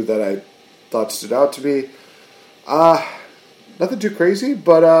AEW that I thought stood out to me. Nothing too crazy,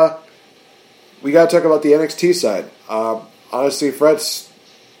 but we got to talk about the NXT side. Honestly, Fretz,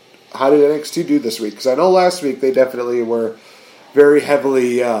 how did NXT do this week? Because I know last week they definitely were very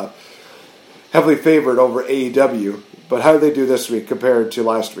heavily favored over AEW. But how did they do this week compared to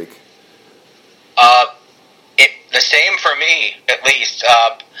last week? The same for me, at least.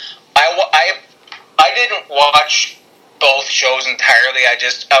 I didn't watch both shows entirely. I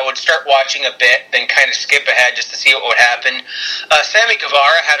would start watching a bit, then kind of skip ahead just to see what would happen. Sammy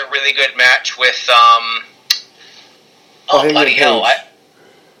Guevara had a really good match with bloody hell!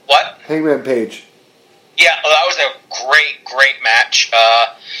 What? Hangman Page. Yeah, well, that was a great match.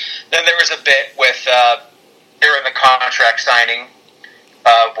 Then there was a bit with during the contract signing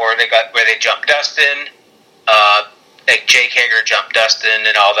where they jumped Dustin. Like Jake Hager jumped Dustin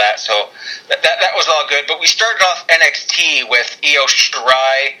and all that, so that was all good. But we started off NXT with Io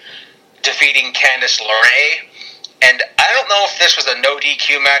Shirai defeating Candice LeRae, and I don't know if this was a no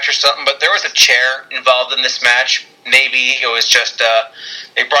DQ match or something, but there was a chair involved in this match. Maybe it was just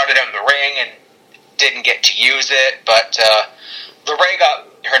they brought it in the ring and didn't get to use it, but LeRae got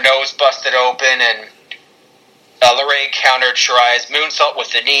her nose busted open, and LeRae countered Shirai's moonsault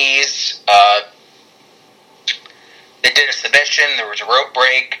with the knees. They did a submission. There was a rope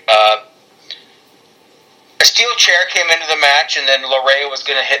break. A steel chair came into the match, and then LeRae was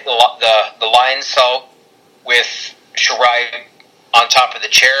going to hit the lion salt with Shirai on top of the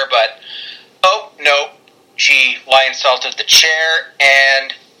chair, but no, she lion salted the chair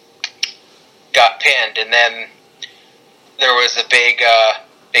and got pinned. And then there was a big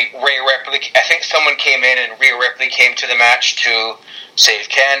Rhea Ripley. I think someone came in, and Rhea Ripley came to the match to save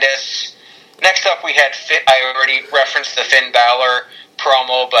Candice. Next up, we had I already referenced the Finn Balor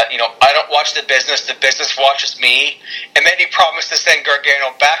promo, but I don't watch the business watches me. And then he promised to send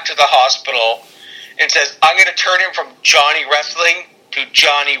Gargano back to the hospital and says, I'm going to turn him from Johnny Wrestling to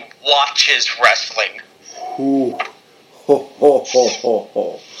Johnny Watches Wrestling. Ooh. Ho, ho, ho, ho,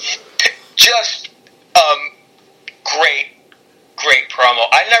 ho. Just great promo.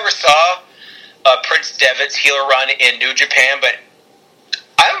 I never saw Prince Devitt's heel run in New Japan, but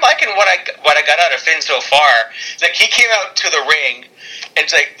I'm liking what I got out of Finn so far. It's like he came out to the ring, and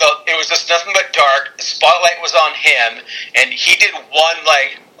it's like it was just nothing but dark. The spotlight was on him, and he did one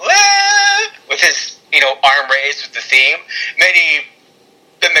with his arm raised with the theme.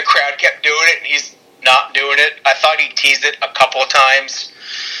 Then the crowd kept doing it, and he's not doing it. I thought he teased it a couple of times,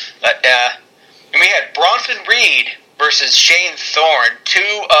 but and we had Bronson Reed versus Shane Thorne,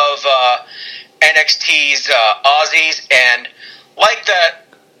 two of NXT's Aussies, and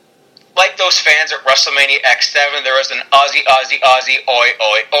like those fans at WrestleMania X7, there was an Aussie, Aussie, Aussie, oi,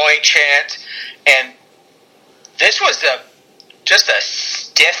 oi, oi chant, and this was just a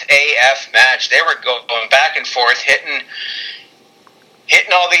stiff AF match. They were going back and forth, hitting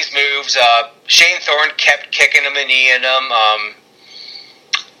all these moves. Shane Thorne kept kicking him and kneeing him.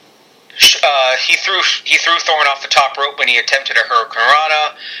 He threw Thorne off the top rope when he attempted a Hurricane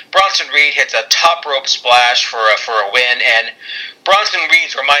Rana. Bronson Reed hits a top rope splash for a win, and Bronson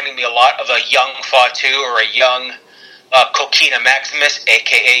Reed's reminding me a lot of a young Fatu or a young Kokina Maximus,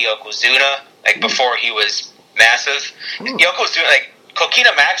 a.k.a. Yokozuna, before he was massive. Yokozuna,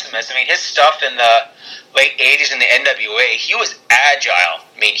 Coquina Maximus, I mean, his stuff in the late 80s in the NWA, he was agile.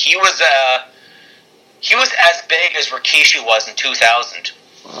 I mean, he was as big as Rikishi was in 2000.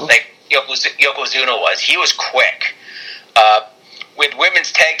 Wow. Like Yokozuna was. He was quick. With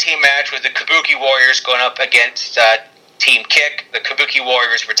women's tag team match with the Kabuki Warriors going up against Team Kick, the Kabuki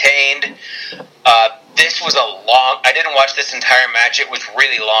Warriors retained. This was I didn't watch this entire match. It was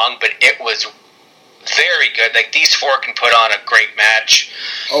really long, but it was very good. Like, these four can put on a great match.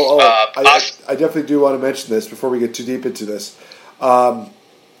 I definitely do want to mention this before we get too deep into this.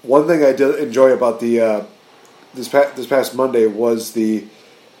 One thing I did enjoy about the this past Monday was the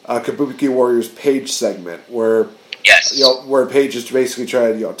Kabuki Warriors Page segment, where where Page is basically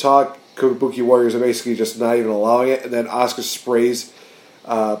trying to talk. Kabuki Warriors are basically just not even allowing it, and then Asuka sprays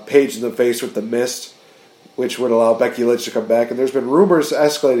Page in the face with the mist, which would allow Becky Lynch to come back. And there's been rumors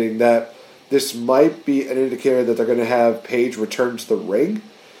escalating that this might be an indicator that they're going to have Paige return to the ring.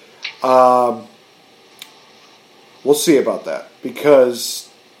 We'll see about that, because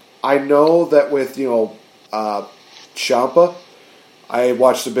I know that with Ciampa, I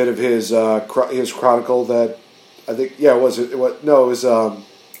watched a bit of his chronicle that I think it was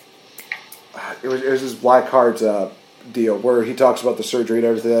his Black Heart deal where he talks about the surgery and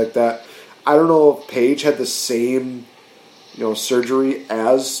everything like that. I don't know if Paige had the same surgery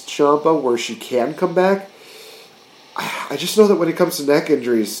as Ciampa where she can come back. I just know that when it comes to neck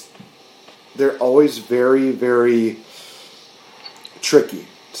injuries, they're always very, very tricky,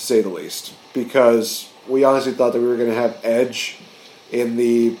 to say the least, because we honestly thought that we were going to have Edge in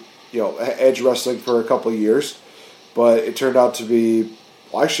the Edge wrestling for a couple of years, but it turned out to be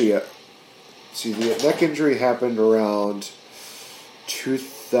the neck injury happened around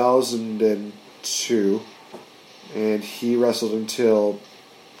 2002, and he wrestled until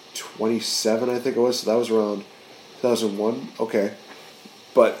 27, I think it was. So that was around 2001. Okay,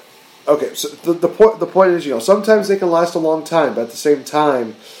 so the point is, sometimes they can last a long time, but at the same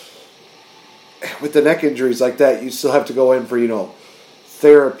time, with the neck injuries like that, you still have to go in for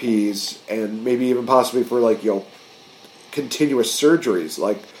therapies and maybe even possibly for continuous surgeries.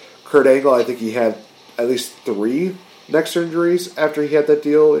 Like Kurt Angle, I think he had at least 3 neck surgeries after he had that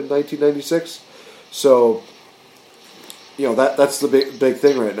deal in 1996. So that's the big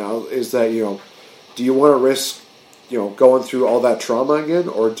thing right now, is that do you want to risk going through all that trauma again,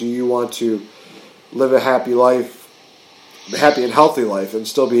 or do you want to live a happy and healthy life, and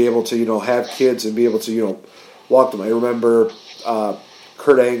still be able to have kids and be able to walk them? I remember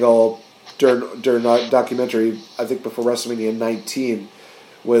Kurt Angle during a documentary, I think before WrestleMania 19,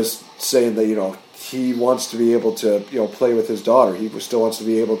 was saying that he wants to be able to play with his daughter. He still wants to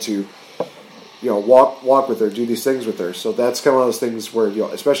be able to walk with her, do these things with her. So that's kind of one of those things where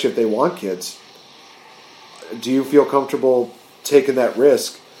especially if they want kids, do you feel comfortable taking that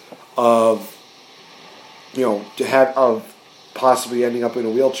risk of possibly ending up in a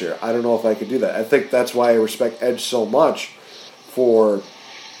wheelchair? I don't know if I could do that. I think that's why I respect Edge so much for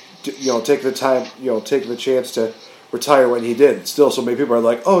taking the time, taking the chance to retire when he did. Still, so many people are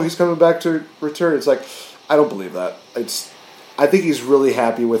like, "Oh, he's coming back to return." It's like, I don't believe that. I think he's really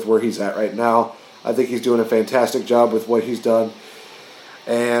happy with where he's at right now. I think he's doing a fantastic job with what he's done,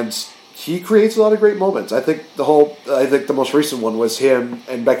 and he creates a lot of great moments. I think the most recent one was him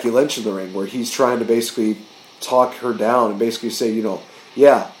and Becky Lynch in the ring, where he's trying to basically talk her down and basically say,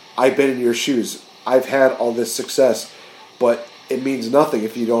 yeah, I've been in your shoes. I've had all this success, but it means nothing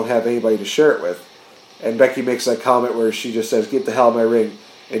if you don't have anybody to share it with. And Becky makes that comment where she just says, "Get the hell out of my ring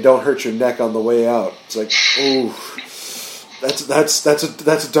and don't hurt your neck on the way out." It's like, ooh,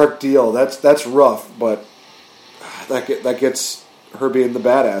 that's a dark deal. That's rough, but that gets her being the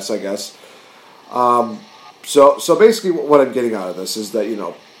badass, I guess. So basically, what I'm getting out of this is that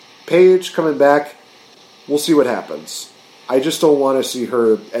Paige coming back, we'll see what happens. I just don't want to see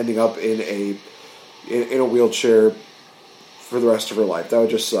her ending up in a wheelchair for the rest of her life. That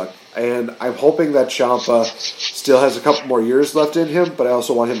would just suck. And I'm hoping that Ciampa still has a couple more years left in him, but I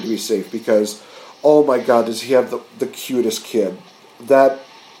also want him to be safe, because, oh my God, does he have the cutest kid? That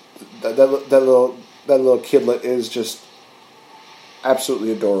little kidlet is just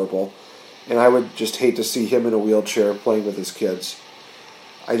absolutely adorable, and I would just hate to see him in a wheelchair playing with his kids.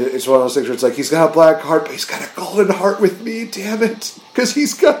 It's one of those things where it's like, he's got a black heart, but he's got a golden heart with me, damn it, because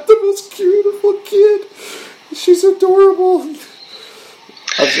he's got the most beautiful kid. She's adorable.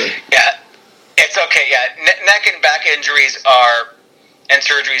 I'm sorry. Yeah, it's okay. Yeah, neck and back injuries and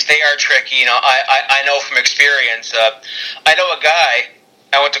surgeries, they are tricky. I know from experience. I know a guy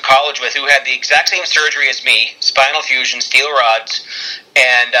I went to college with who had the exact same surgery as me, spinal fusion, steel rods,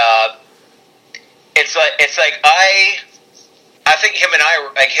 and it's like I I think him and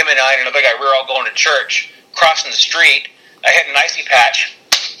I and another guy, we were all going to church, crossing the street. I hit an icy patch.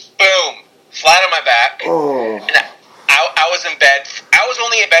 Boom. Flat on my back. Oh. And I was in bed. I was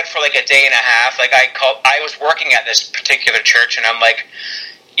only in bed for like a day and a half. Like I was working at this particular church, and I'm like,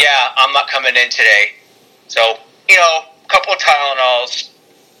 yeah, I'm not coming in today. So, you know, a couple of Tylenols,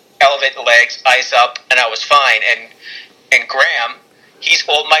 elevate the legs, ice up, and I was fine. And Graham, he's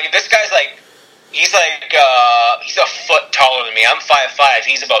old. This guy's like, he's a foot taller than me. I'm 5'5".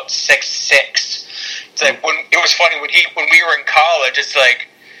 He's about 6'6". It's like it was funny when we were in college. It's like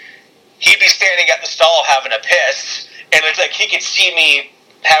he'd be standing at the stall having a piss, and it's like he could see me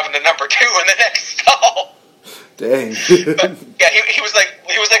having the number 2 in the next stall. Dang. But yeah, he was like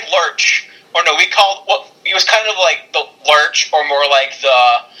Lurch, or no, he was kind of like the Lurch, or more like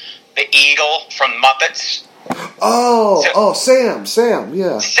the Eagle from Muppets. Sam,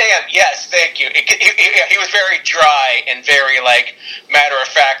 yeah. Sam, yes, thank you. He was very dry and very, like,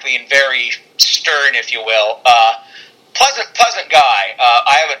 matter-of-factly and very stern, if you will. Pleasant guy.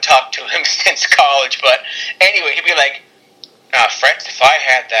 I haven't talked to him since college, but anyway, he'd be like, Fred, if I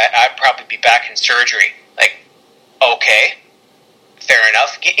had that, I'd probably be back in surgery. Like, okay, fair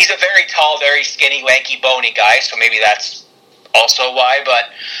enough. He's a very tall, very skinny, lanky, bony guy, so maybe that's also why,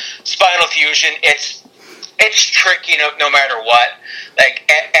 but spinal fusion, it's tricky no matter what.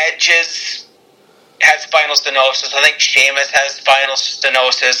 Like, Edges has spinal stenosis. I think Sheamus has spinal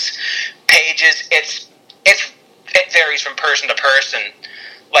stenosis. Pages, it varies from person to person.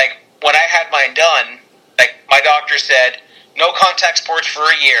 Like, when I had mine done, like, my doctor said, no contact sports for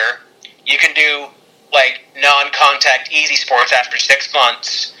a year. You can do, like, non-contact easy sports after 6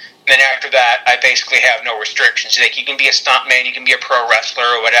 months. And then after that, I basically have no restrictions. Like, you can be a stuntman, you can be a pro wrestler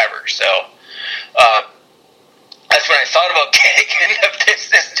or whatever. So, that's when I thought about getting into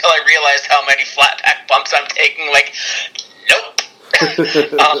business until I realized how many flat back bumps I'm taking. Like, nope.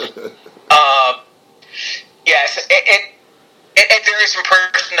 Yes, it varies from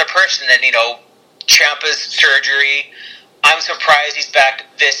person to person. And, you know, Ciampa's surgery, I'm surprised he's back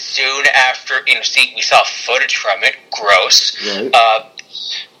this soon after, you know, we saw footage from it. Gross. Right.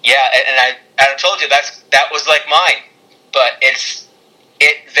 Yeah, and I told you that was like mine. But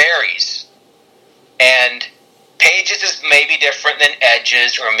it varies. And Page's is maybe different than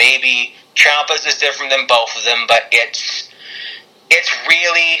Edge's, or maybe Ciampa's is different than both of them, but it's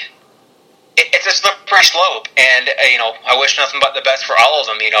really... It's a slippery slope, and, you know, I wish nothing but the best for all of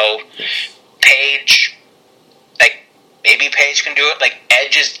them. You know, Page, like, maybe Page can do it. Like,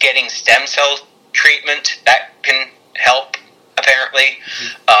 Edge is getting stem cell treatment. That can help, apparently.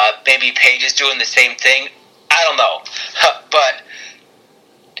 Maybe Page is doing the same thing. I don't know. But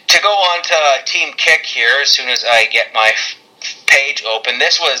to go on to Team Kick here, as soon as I get my page open,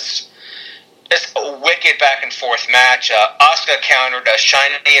 this was... It's a wicked back and forth match. Asuka countered a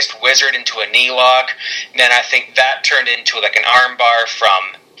Shiniest Wizard into a knee lock. And then I think that turned into like an armbar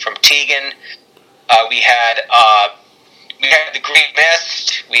from Tegan. We had the Green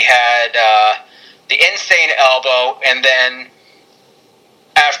Mist. We had the Insane Elbow, and then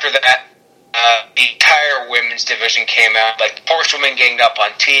after that, the entire women's division came out. Like, the Horsewomen ganged up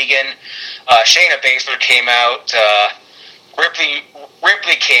on Tegan. Shayna Baszler came out.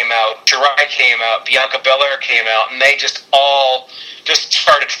 Ripley came out, Shirai came out, Bianca Belair came out, and they just all just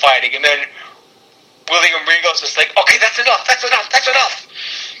started fighting. And then William Regal's just like, okay, that's enough.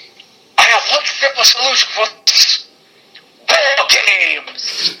 I have one simple solution for this. War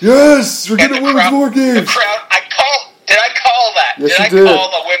Games! Yes! We're getting women's War Games! The crowd, did I call that? Yes, did I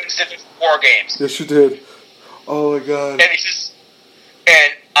call the women's division War Games? Yes, you did. Oh, my God. And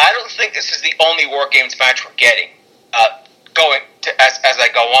and I don't think this is the only War Games match we're getting. Going to, as I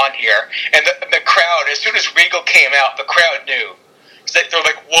go on here, and the crowd, as soon as Regal came out, the crowd knew. They're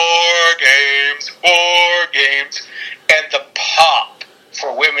like, War Games, and the pop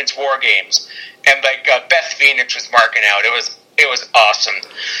for women's War Games, and like Beth Phoenix was marking out. It was awesome.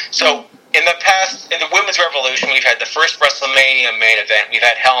 So in the Women's Revolution, we've had the first WrestleMania main event. We've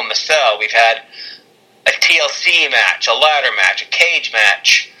had Hell in the Cell. We've had a TLC match, a ladder match, a cage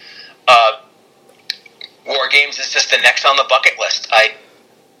match. War Games is just the next on the bucket list. I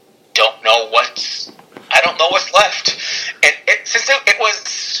don't know what's left. And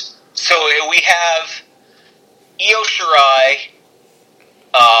we have Io Shirai,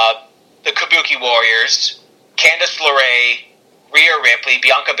 the Kabuki Warriors, Candice LeRae, Rhea Ripley,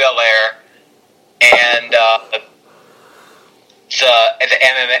 Bianca Belair, and the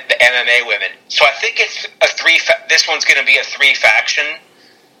MMA women. So I think it's this one's going to be a 3-faction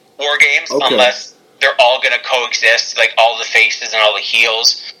War Games, okay, unless they're all going to coexist, like all the faces and all the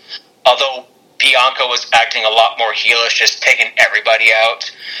heels. Although Bianca was acting a lot more heelish, just taking everybody out.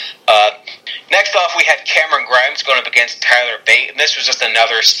 Next off, we had Cameron Grimes going up against Tyler Bate, and this was just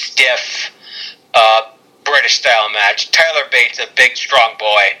another stiff British-style match. Tyler Bate's a big, strong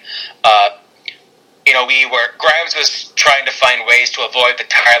boy. Grimes was trying to find ways to avoid the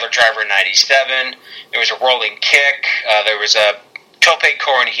Tyler Driver 97. There was a rolling kick. There was a tope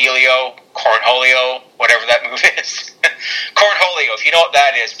cornholio, whatever that move is. Cornholio, if you know what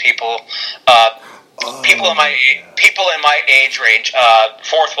that is, people. People in my age range,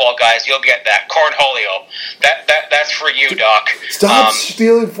 fourth wall guys, you'll get that. Cornholio. That's for you, Doc. Stop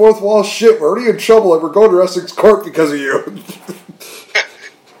stealing fourth wall shit. We're already in trouble and we're going to wrestling's court because of you.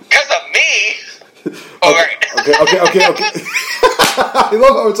 Because of me? All right. Okay. I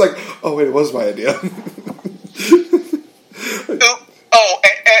love how it's like, oh wait, it was my idea.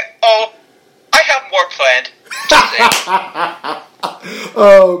 I have more planned.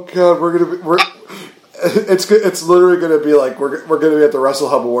 Oh god, it's literally gonna be like we're gonna be at the Wrestle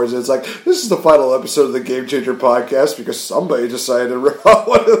Hub Awards, and it's like this is the final episode of the Game Changer podcast because somebody decided to rip out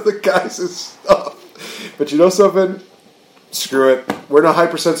one of the guys' stuff. But you know something? Screw it. We're in a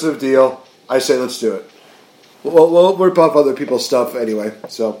hypersensitive deal. I say let's do it. We'll rip off other people's stuff anyway,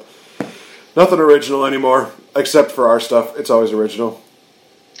 so nothing original anymore except for our stuff. It's always original.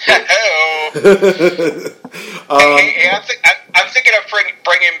 I'm thinking of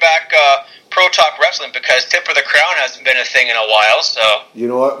bringing back Pro Talk Wrestling because Tip of the Crown hasn't been a thing in a while. So you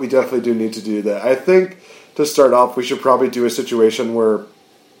know what? We definitely do need to do that. I think to start off, we should probably do a situation where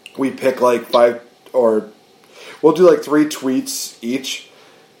we pick like 5 or we'll do like 3 tweets each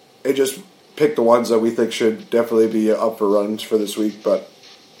and just pick the ones that we think should definitely be up for runs for this week. But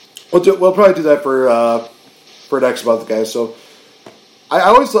we'll probably do that for next month, guys. So. I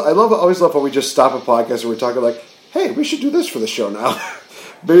always love when we just stop a podcast and we're talking like, hey, we should do this for the show now.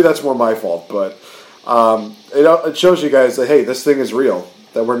 Maybe that's more my fault, but it shows you guys that hey, this thing is real.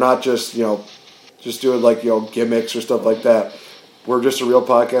 That we're not just doing like gimmicks or stuff like that. We're just a real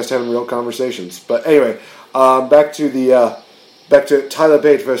podcast having real conversations. But anyway, back to Tyler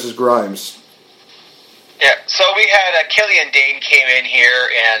Bate versus Grimes. Yeah, so we had Killian Dane came in here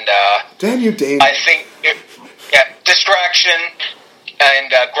and damn you, Dane. I think distraction.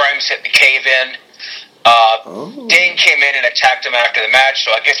 And Grimes hit the cave-in. Dane came in and attacked him after the match,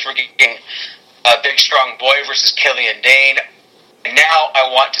 so I guess we're getting a big, strong boy versus Killian Dane. Now I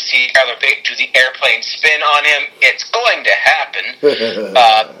want to see Tyler Bate do the airplane spin on him. It's going to happen.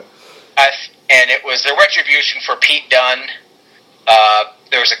 And it was the retribution for Pete Dunne.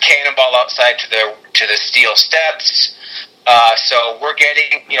 There was a cannonball outside to the steel steps. So we're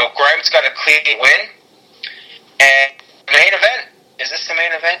getting, Grimes got a clean win. And the main event. Is this the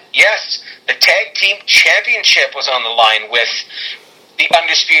main event? Yes. The Tag Team Championship was on the line with the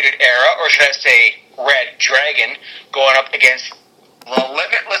Undisputed Era, or should I say Red Dragon, going up against the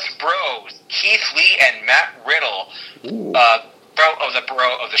Limitless Bros, Keith Lee and Matt Riddle. Bro of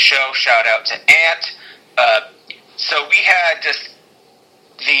the show. Shout out to Ant. So we had just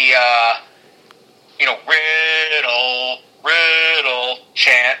the Riddle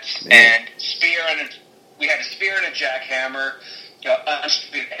chants and we had a spear and a jackhammer.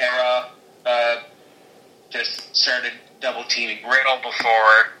 Undisputed Era just started double teaming Riddle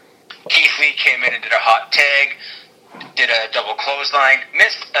before Keith Lee came in and did a hot tag, did a double clothesline,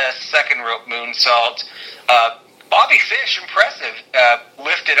 missed a second rope moonsault. Bobby Fish, impressive,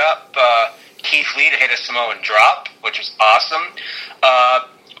 lifted up Keith Lee to hit a Samoan drop, which was awesome.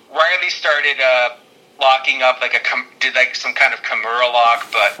 Riley started locking up did some kind of Kimura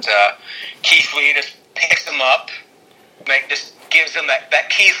lock, but Keith Lee just picks him up, just gives him that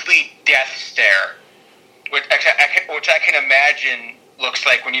Keith Lee death stare, which I can imagine looks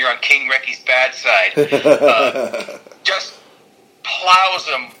like when you're on King Ricky's bad side. Just plows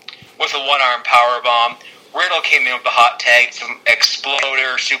him with a one-arm powerbomb. Riddle came in with a hot tag, some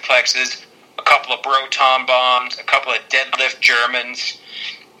exploder suplexes, a couple of Broton bombs, a couple of deadlift Germans.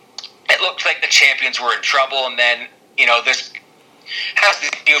 It looked like the champions were in trouble, and then, this has the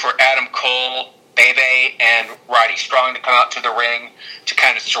deal for Adam Cole, Bebe, and Roddy Strong to come out to the ring to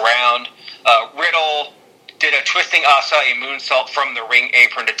kind of surround. Riddle did a twisting Asai moonsault from the ring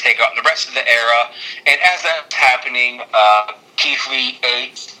apron to take out the rest of the Era, and as that's happening, Keith Lee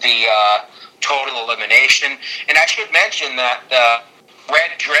ate the total elimination. And I should mention that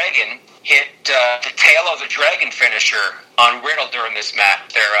Red Dragon hit the tail of the Dragon finisher on Riddle during this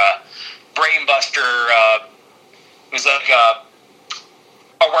match. Their Brainbuster was like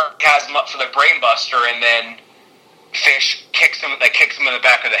has him up for the Brainbuster, and then Fish kicks him in the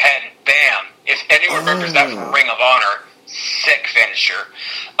back of the head, and bam! If anyone remembers that from Ring of Honor, sick finisher.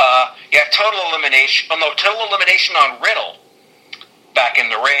 You have total elimination on Riddle back in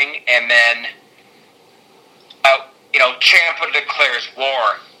the ring, and then Ciampa declares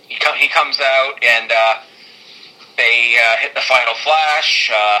war. He comes out and they hit the final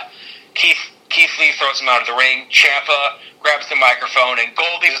flash. Keith Lee throws him out of the ring. Ciampa grabs the microphone, and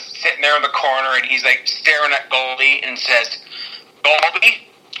Goldie's sitting there in the corner, and he's like staring at Goldie and says, "Goldie,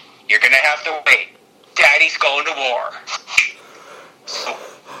 you're gonna have to wait. Daddy's going to war." So,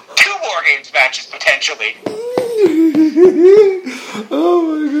 2 War Games matches potentially. Oh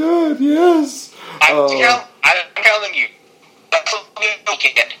my God! Yes. I'm telling you, that's what we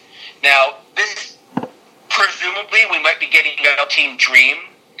get. Now, this presumably we might be getting Team Dream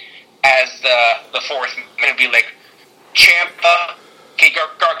as the fourth. Going to be like Ciampa. Okay,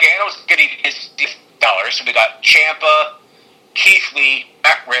 Gargano's getting his $50. So we got Ciampa, Keith Lee,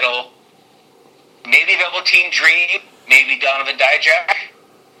 Matt Riddle, maybe Velveteen Dream, maybe Donovan Dijak.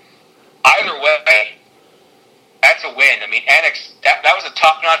 Either way, that's a win. I mean, that was a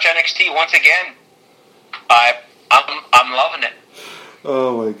top-notch NXT once again. I'm loving it.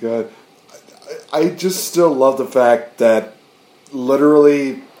 Oh my God. I just still love the fact that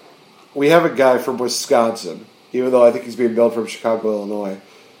literally we have a guy from Wisconsin, even though I think he's being billed from Chicago, Illinois.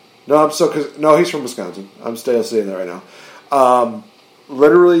 No, he's from Wisconsin. I'm still saying that right now.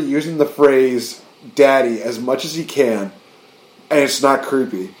 Literally using the phrase "daddy" as much as he can, and it's not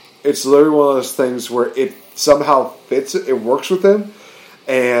creepy. It's literally one of those things where it somehow fits. It works with him,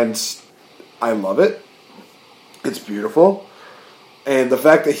 and I love it. It's beautiful. And the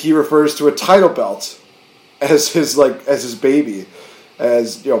fact that he refers to a title belt as his baby,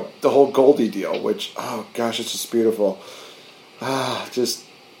 as the whole Goldie deal, which, oh gosh, it's just beautiful. I'm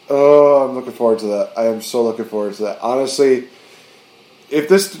looking forward to that. I am so looking forward to that. Honestly, if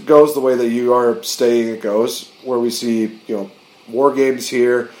this goes the way that you are saying it goes, where we see War Games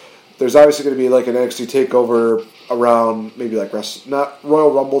here, there's obviously going to be like an NXT takeover around maybe like not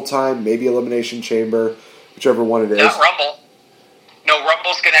Royal Rumble time, maybe Elimination Chamber, whichever one it is. Not Rumble. No,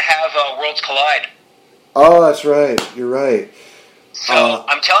 Rumble's going to have Worlds Collide. Oh, that's right. You're right. So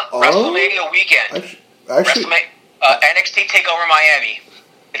I'm telling WrestleMania weekend. Actually, NXT Takeover Miami.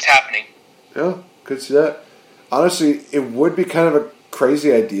 It's happening. Yeah, could see that. Honestly, it would be kind of a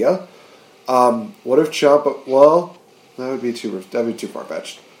crazy idea. What if Ciampa? Well, that'd be too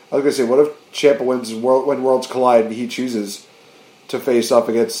far-fetched. I was gonna say, what if Ciampa wins when Worlds Collide and he chooses to face off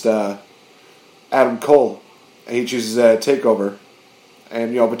against Adam Cole, and he chooses a takeover,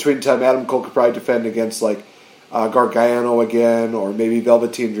 and between time Adam Cole could probably defend against like Gargano again, or maybe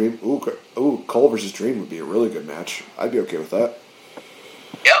Velveteen Dream. Ooh, Cole versus Dream would be a really good match. I'd be okay with that.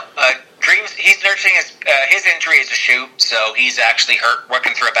 Yep, Dream's he's nursing his injury is a shoot, so he's actually hurt,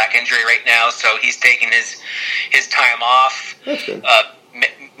 working through a back injury right now. So he's taking his time off. That's good.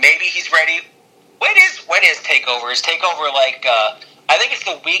 Maybe he's ready. When is Takeover? Is Takeover like? I think it's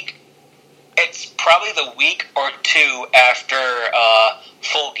the week. It's probably the week or two after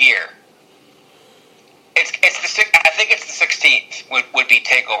Full Gear. I think it's the 16th would be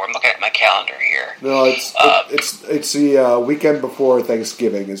Takeover. I'm looking at my calendar here. No, it's the weekend before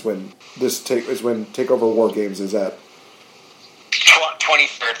Thanksgiving is when Takeover War Games is at.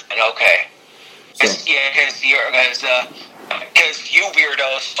 23rd. Okay. Because you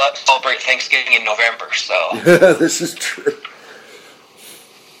weirdos celebrate Thanksgiving in November, so. This is true.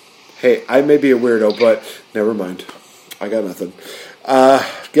 Hey, I may be a weirdo, but never mind. I got nothing.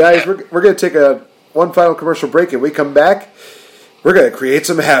 Guys, we're going to take one final commercial break, and we come back, we're going to create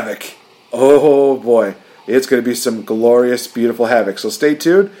some havoc. Oh, boy. It's going to be some glorious, beautiful havoc. So stay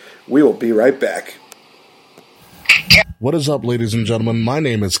tuned. We will be right back. What is up, ladies and gentlemen? My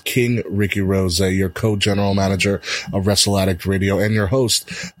name is King Ricky Rose, your co-general manager of Wrestle Addict Radio and your host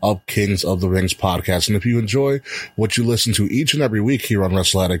of Kings of the Rings podcast. And if you enjoy what you listen to each and every week here on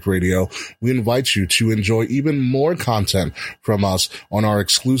Wrestle Addict Radio, we invite you to enjoy even more content from us on our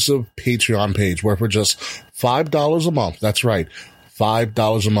exclusive Patreon page, where for just $5 a month, that's right,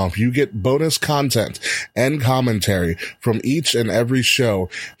 $5 a month, you get bonus content and commentary from each and every show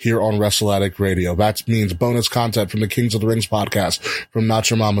here on Wrestle Addict Radio. That means bonus content from the Kings of the Rings podcast, from Not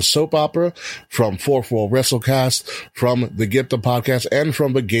Your Mama's Soap Opera, from Fourth World WrestleCast, from the Get the Podcast, and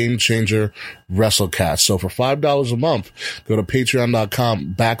from the Game Changer WrestleCast. So for $5 a month, go to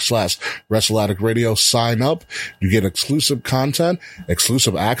patreon.com/Wrestle Addict Radio, sign up. You get exclusive content,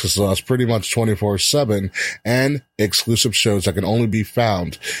 exclusive access to us pretty much 24/7, and exclusive shows that can only be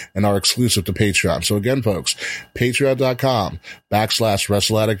found and are exclusive to Patreon. So again, folks,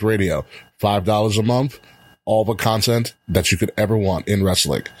 patreon.com/Wrestle Addict Radio, $5 a month, all the content that you could ever want in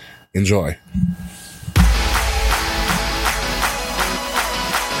wrestling. Enjoy.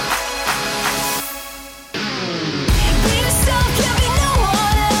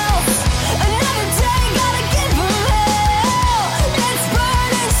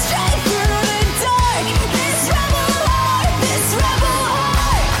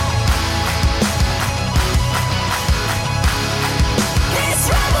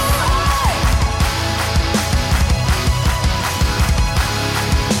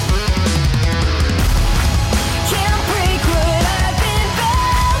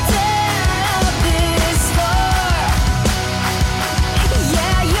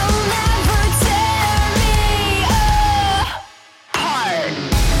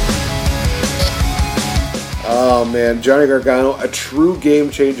 Oh, man. Johnny Gargano, a true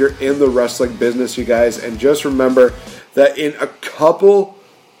game changer in the wrestling business, you guys. And just remember that in a couple...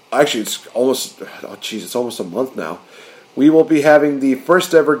 Actually, it's almost a month now. We will be having the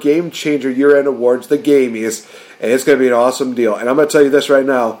first ever Game Changer year-end awards, the Gamies, and it's going to be an awesome deal. And I'm going to tell you this right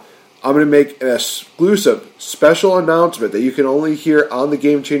now. I'm going to make an exclusive special announcement that you can only hear on the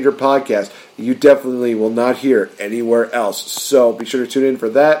Game Changer podcast. You definitely will not hear anywhere else. So be sure to tune in for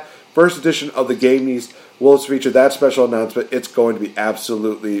that. First edition of the Gamies will feature that special announcement. It's going to be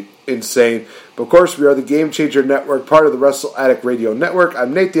absolutely insane. But of course, we are the Game Changer Network, part of the Wrestle Addict Radio Network.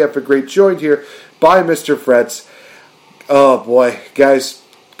 I'm Nate the Epic Great, joined here by Mr. Fretz. Oh boy, guys,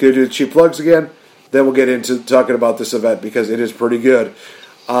 gonna do the cheap plugs again. Then we'll get into talking about this event because it is pretty good.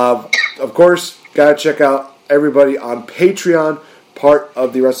 Of course, gotta check out everybody on Patreon, part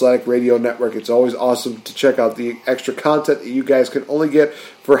of the Wrestle Addict Radio Network. It's always awesome to check out the extra content that you guys can only get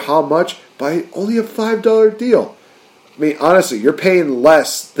for how much? By only a $5 deal. I mean, honestly, you're paying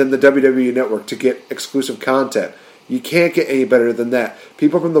less than the WWE Network to get exclusive content. You can't get any better than that.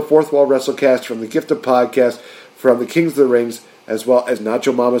 People from the Fourth Wall WrestleCast, from the Gift of Podcast, from the Kings of the Rings, as well as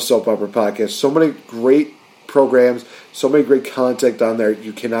Nacho Mama's Soap Opera Podcast. So many great programs, so many great content on there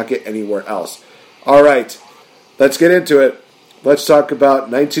you cannot get anywhere else. All right, let's get into it. Let's talk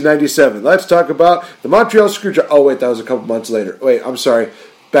about 1997. Let's talk about the Montreal Screwjob. Oh, wait, that was a couple months later. Wait, I'm sorry.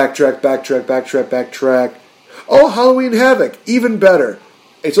 Backtrack. Oh, Halloween Havoc. Even better.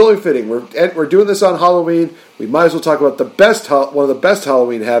 It's only fitting. We're doing this on Halloween. We might as well talk about one of the best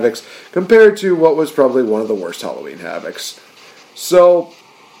Halloween Havocs compared to what was probably one of the worst Halloween Havocs. So,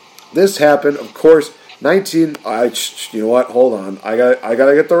 this happened, of course, you know what? Hold on. I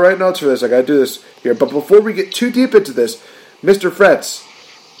gotta get the right notes for this. I gotta do this here. But before we get too deep into this, Mr. Fretz,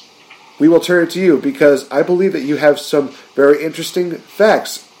 we will turn it to you because I believe that you have some very interesting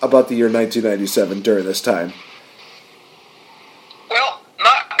facts about the year 1997 during this time. Well,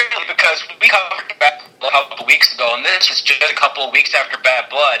 not really, because we covered Bad Blood a couple of weeks ago, and this is just a couple of weeks after Bad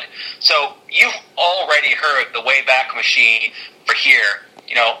Blood. So you've already heard the Wayback Machine for here.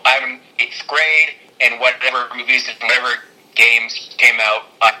 You know, I'm in 8th grade, and whatever movies and whatever games came out,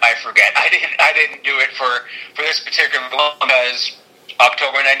 I forget. I didn't do it for this particular one because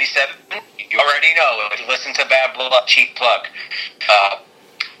October 97, you already know. If you listen to Bad Blood, cheap plug.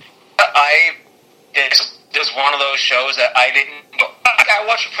 It was one of those shows that I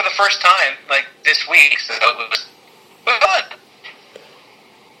watched it for the first time, like, this week, so it was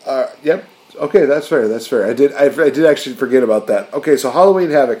fun. Yep. Okay, that's fair. I did actually forget about that. Okay, so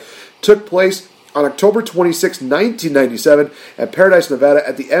Halloween Havoc took place on October 26, 1997, at Paradise, Nevada,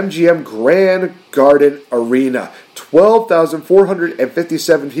 at the MGM Grand Garden Arena.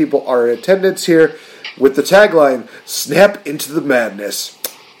 12,457 people are in attendance here, with the tagline, "Snap into the Madness."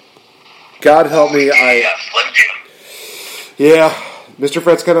 God help me, Yeah, Mr.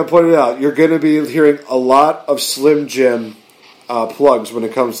 Fretz kind of pointed out, you're going to be hearing a lot of Slim Jim plugs when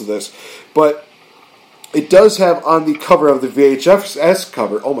it comes to this. But it does have on the cover of the VHS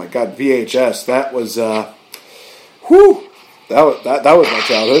cover, oh my God, VHS, that was, that was my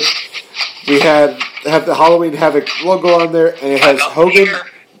childhood. We have the Halloween Havoc logo on there, and it has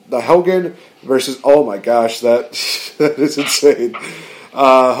Hogan versus, oh my gosh, that is insane.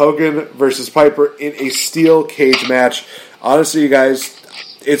 Hogan versus Piper in a steel cage match. Honestly, you guys,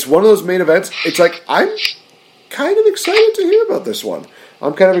 it's one of those main events. It's like, I'm kind of excited to hear about this one.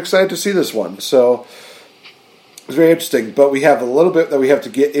 I'm kind of excited to see this one. So, it's very interesting. But we have a little bit that we have to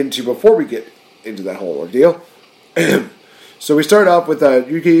get into before we get into that whole ordeal. So we start off with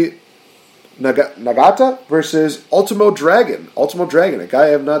Yuki Nagata versus Ultimo Dragon. Ultimo Dragon, a guy I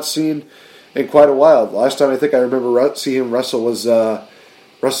have not seen in quite a while. The last time I think I remember seeing him wrestle was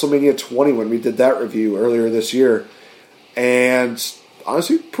WrestleMania 20 when we did that review earlier this year. And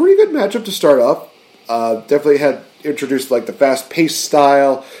honestly, pretty good matchup to start off. Definitely had introduced like the fast-paced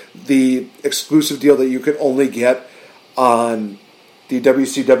style, the exclusive deal that you could only get on the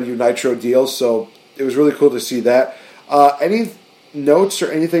WCW Nitro deal. So it was really cool to see that. Any notes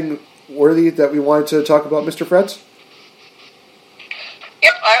or anything worthy that we wanted to talk about, Mr. Fretz?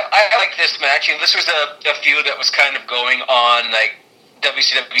 Yep, I like this match. And this was a feud that was kind of going on like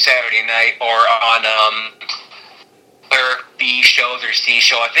WCW Saturday Night or on their B show, their C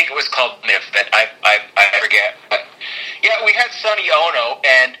show. I think it was called Myth, that I forget. But yeah, we had Sonny Ono,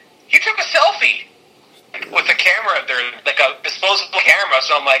 and he took a selfie with a camera there, like a disposable camera.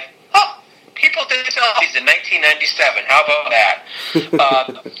 So I'm like, oh, people did selfies in 1997. How about that?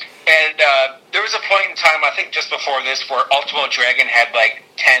 And there was a point in time, I think just before this, where Ultimo Dragon had like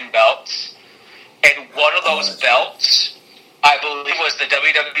 10 belts. And one of those belts I believe was the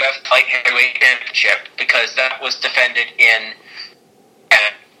WWF Light Heavyweight Championship, because that was defended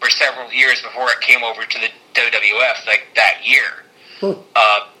for several years before it came over to the WWF, like that year. And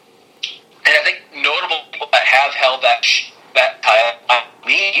I think notable people that have held that title, I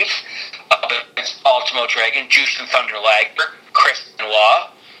believe, Ultimo Dragon, Jushin Thunder Liger, Chris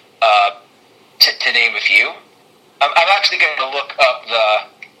Benoit, to name a few. I'm actually going to look up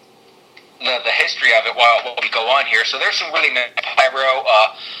the history of it while we go on here. So there's some really nice pyro.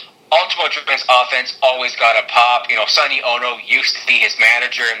 Ultimo Dragon's offense always got a pop. You know, Sonny Ono used to be his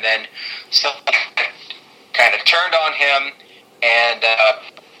manager, and then kind of turned on him and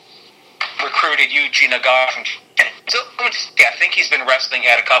recruited Yuji Nagata from Japan. So I think he's been wrestling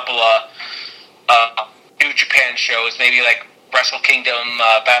at a couple of New Japan shows, maybe like Wrestle Kingdom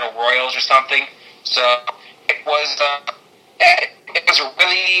Battle Royals or something. So it was a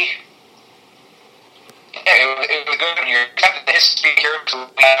really it was a good one here. The history here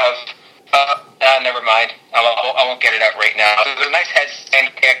have never mind. I won't get it out right now. It was a nice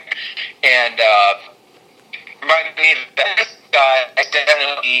headstand kick, and reminded me that this guy is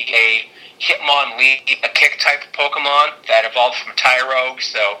definitely a Hitmonlee, a kick type Pokemon that evolved from Tyrogue,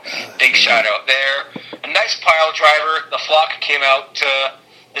 so big shout out there. A nice pile driver. The Flock came out to,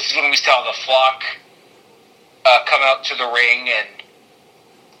 this is when we saw the Flock come out to the ring,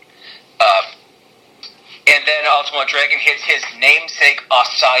 and then Ultimo Dragon hits his namesake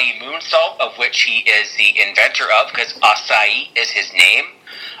Acai Moonsault, of which he is the inventor of, because Acai is his name.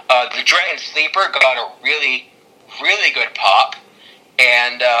 The Dragon Sleeper got a really, really good pop,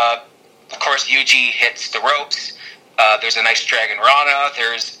 and of course Yuji hits the ropes. There's a nice Dragon Rana.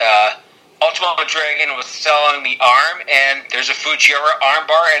 There's Ultimo Dragon was selling the arm, and there's a Fujiwara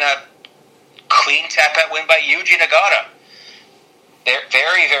armbar and a clean tap-out win by Yuji Nagata.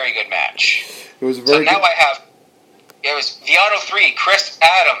 Very, very good match. It was very now I have, it was Viano 3, Chris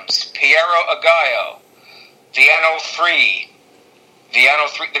Adams, Piero Aguayo, Viano 3,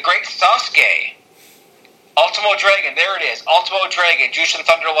 the Great Sasuke, Ultimo Dragon, there it is, Ultimo Dragon, Jushin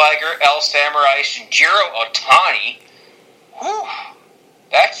Thunder Liger, El Samurai, Shinjiro Otani. Whew,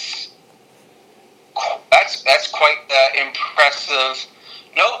 that's quite impressive.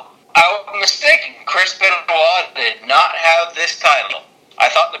 No, I was mistaken. Chris Benoit did not have this title. I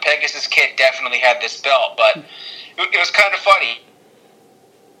thought the Pegasus Kid definitely had this belt, but it was kind of funny.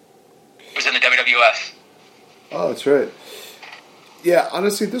 It was in the WWF. Oh, that's right. Yeah,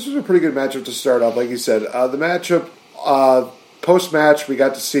 honestly, this was a pretty good matchup to start off. Like you said, the matchup, post-match, we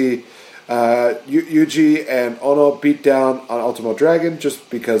got to see Yuji and Ono beat down on Ultimo Dragon, just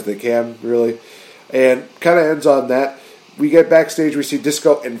because they can, really. And kind of ends on that. We get backstage, we see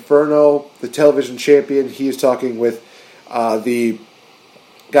Disco Inferno, the television champion. He is talking with the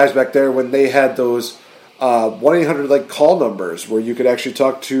guys back there when they had those 1-800 like call numbers where you could actually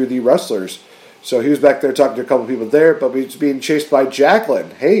talk to the wrestlers. So he was back there talking to a couple people there, but he was being chased by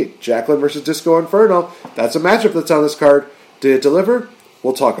Jacqueline. Hey, Jacqueline versus Disco Inferno. That's a matchup that's on this card. Did it deliver?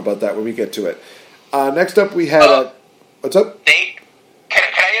 We'll talk about that when we get to it. Next up, we had what's up? Nate, can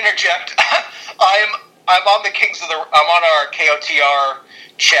I interject? I'm on the I'm on our KOTR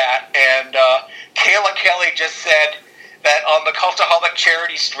chat, and Kayla Kelly just said that on the Cultaholic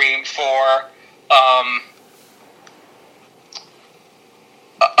charity stream for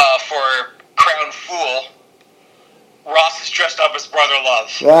Crown Fool, Ross is dressed up as Brother Love.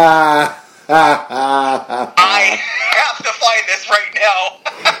 I have to find this right now.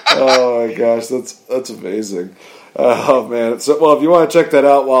 Oh my gosh, that's amazing. Oh man. So, well, if you want to check that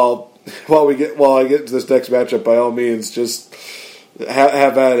out while I get into this next matchup, by all means, just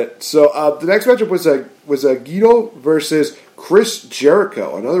have at it. So the next matchup was a Guido versus Chris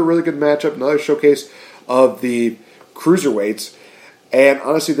Jericho. Another really good matchup, another showcase of the cruiserweights. And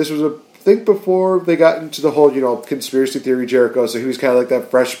honestly, this was a thing before they got into the whole, conspiracy theory Jericho. So he was kind of like that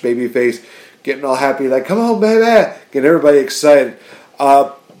fresh baby face, getting all happy, like, come on, baby, getting everybody excited.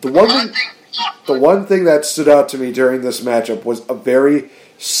 The one thing that stood out to me during this matchup was a very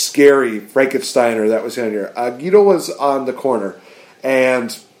scary Frankensteiner that was in here. Guido was on the corner,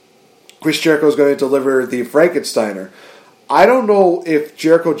 and Chris Jericho was going to deliver the Frankensteiner. I don't know if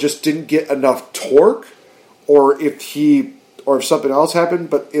Jericho just didn't get enough torque, or if something else happened,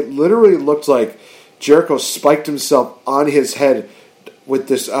 but it literally looked like Jericho spiked himself on his head with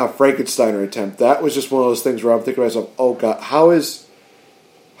this Frankensteiner attempt. That was just one of those things where I'm thinking to myself, oh God, how does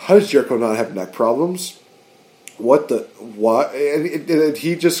Jericho not have neck problems? What? And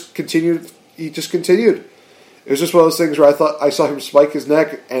he just continued. It was just one of those things where I thought I saw him spike his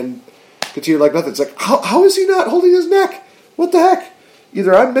neck and continue like nothing. It's like, how is he not holding his neck? What the heck?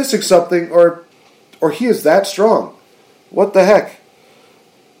 Either I'm missing something or he is that strong. what the heck?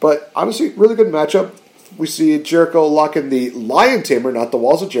 But honestly, really good matchup. We see Jericho locking the Lion Tamer, not the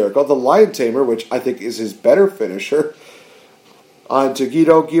Walls of Jericho, the Lion Tamer, which I think is his better finisher, onto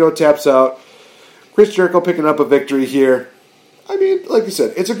Guido. Guido taps out. Chris Jericho picking up a victory here. I mean, like you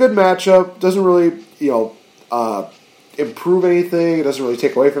said, it's a good matchup. Doesn't really, improve anything. It doesn't really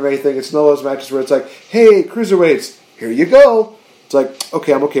take away from anything. It's one of those matches where it's like, hey, cruiserweights, here you go. It's like,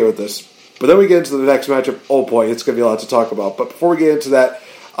 okay, I'm okay with this. But then we get into the next matchup. Oh boy, it's going to be a lot to talk about. But before we get into that,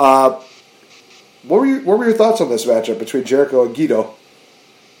 what were your thoughts on this matchup between Jericho and Guido?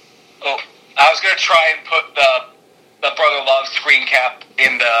 Oh, I was going to try and put the Brother Love screen cap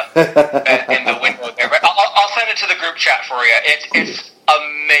in the window there. But I'll send it to the group chat for you. It's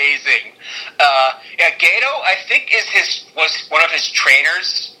amazing. Gato, I think was one of his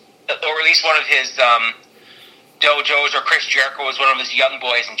trainers, or at least one of his dojos, or Chris Jericho was one of his young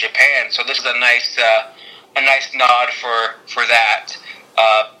boys in Japan. So this is a nice nod for that.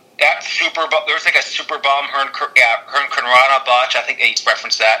 That there was like a super bomb Hurricanrana botch. I think they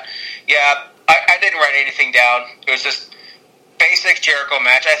referenced that. Yeah, I didn't write anything down. It was just basic Jericho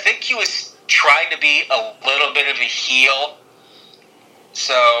match. I think he was trying to be a little bit of a heel.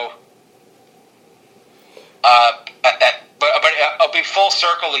 So, but I'll be full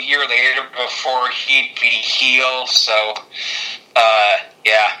circle a year later before he'd be heel. So,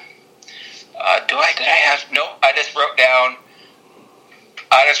 yeah. Did I have? No, I just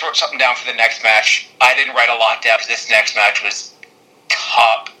wrote something down for the next match. I didn't write a lot down because this next match was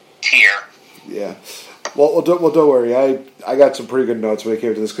top tier. Yeah. Well, don't worry. I got some pretty good notes when it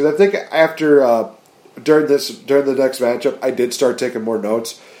came to this because I think after during the next matchup, I did start taking more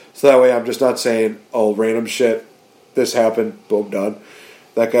notes, so that way I'm just not saying, oh, random shit, this happened, boom, done,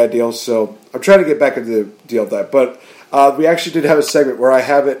 that kind of deal. So I'm trying to get back into the deal of that. But we actually did have a segment where I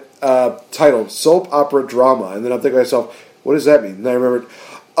have it titled Soap Opera Drama, and then I'm thinking to myself, what does that mean? And I remembered,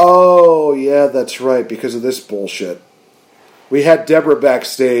 oh, yeah, that's right, because of this bullshit. We had Deborah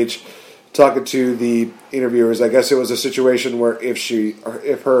backstage talking to the interviewers. I guess it was a situation where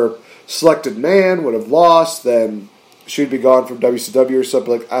if her selected man would have lost, then she'd be gone from WCW or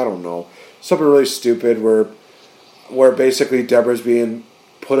something like, I don't know. Something really stupid where basically Deborah's being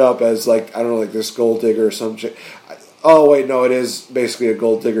put up as like, I don't know, like this gold digger or some shit. Oh, wait, no, it is basically a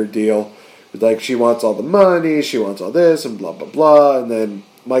gold digger deal. Like, she wants all the money, she wants all this, and blah, blah, blah. And then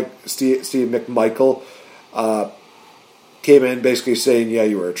Steve McMichael came in basically saying, yeah,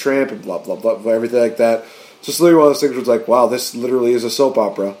 you were a tramp, and blah, blah, blah, blah, everything like that. So it's literally one of those things where it's like, wow, this literally is a soap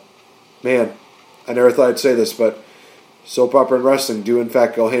opera. Man, I never thought I'd say this, but soap opera and wrestling do in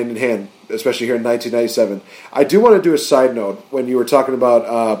fact go hand in hand, especially here in 1997. I do want to do a side note when you were talking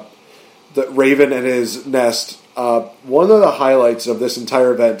about the Raven and his nest. One of the highlights of this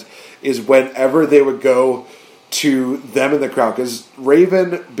entire event is whenever they would go to them in the crowd, because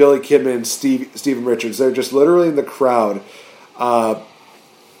Raven, Billy Kidman, and Steven Richards, they're just literally in the crowd.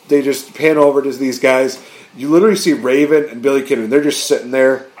 They just pan over to these guys. You literally see Raven and Billy Kidman. They're just sitting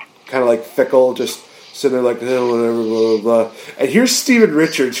there, kind of like fickle, just sitting there like, oh, whatever, blah, blah, blah. And here's Steven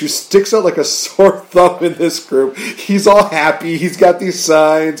Richards, who sticks out like a sore thumb in this group. He's all happy. He's got these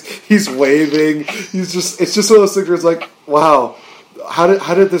signs. He's waving. It's just one of those things where it's like, wow, how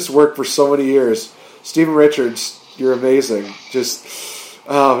did this work for so many years? Steven Richards, you're amazing.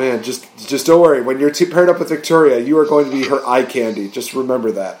 Oh man, just don't worry. When you're paired up with Victoria, you are going to be her eye candy. Just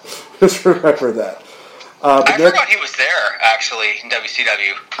remember that. Just remember that. I forgot he was there, actually, in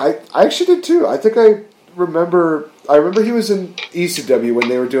WCW. I actually did too. I think I remember he was in ECW when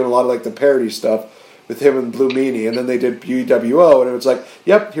they were doing a lot of like the parody stuff with him and Blue Meanie, and then they did UWO, and it was like,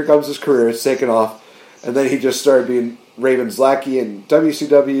 yep, here comes his career. It's taken off. And then he just started being Raven's lackey in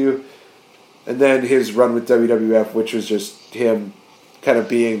WCW, and then his run with WWF, which was just him kind of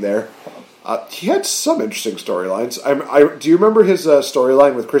being there. He had some interesting storylines. Do you remember his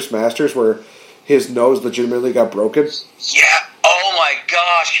storyline with Chris Masters where his nose legitimately got broken? Yeah. Oh my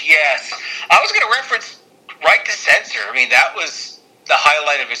gosh, yes. I was going to reference Right to Censor. I mean, that was the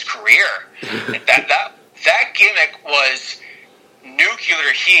highlight of his career. that gimmick was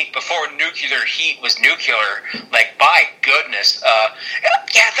nuclear heat before nuclear heat was nuclear. Like, by goodness.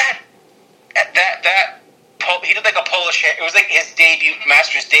 He did like a Polish. It was like his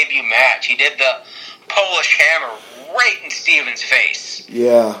Masters debut match. He did the Polish Hammer right in Steven's face.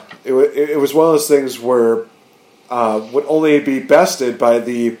 Yeah, it was one of those things where would only be bested by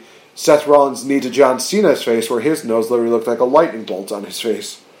the Seth Rollins knee to John Cena's face, where his nose literally looked like a lightning bolt on his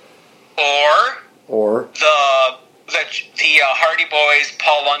face. Or the Hardy Boys,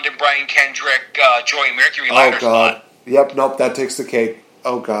 Paul London, Brian Kendrick, Joey Mercury ladder spot. Yep, nope, that takes the cake.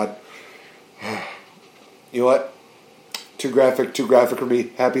 Oh God. You know what? Too graphic for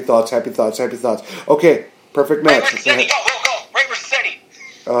me. Happy thoughts. Okay, perfect match. Ray versus Eddie, go. Ray versus Eddie.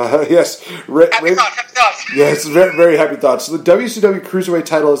 Yes. Happy thoughts. Yes, very, very happy thoughts. So the WCW Cruiserweight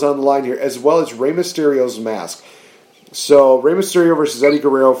title is on the line here, as well as Rey Mysterio's mask. So, Rey Mysterio versus Eddie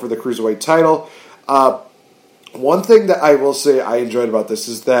Guerrero for the Cruiserweight title. One thing that I will say I enjoyed about this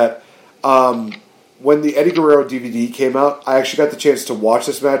is that when the Eddie Guerrero DVD came out, I actually got the chance to watch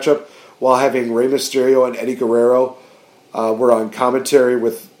this matchup while having Rey Mysterio and Eddie Guerrero were on commentary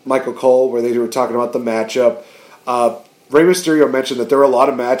with Michael Cole, where they were talking about the matchup. Rey Mysterio mentioned that there were a lot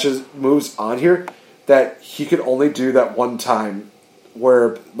of moves on here that he could only do that one time,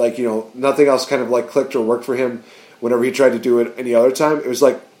 where nothing else kind of clicked or worked for him. Whenever he tried to do it any other time, it was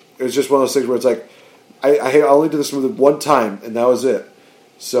just one of those things where it's like, I only did this move one time, and that was it.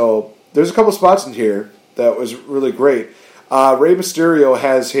 So there's a couple spots in here that was really great. Rey Mysterio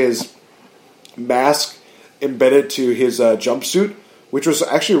has his mask embedded to his jumpsuit, which was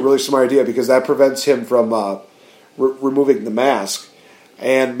actually a really smart idea because that prevents him from removing the mask.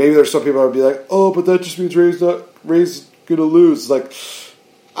 And maybe there's some people that would be like, oh, but that just means Rey's going to lose. Like,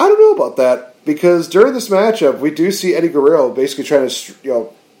 I don't know about that. Because during this matchup, we do see Eddie Guerrero basically trying to,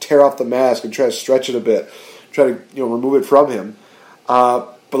 tear off the mask and try to stretch it a bit, try to, remove it from him.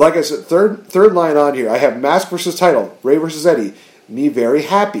 But like I said, third line on here, I have mask versus title, Rey versus Eddie. Me very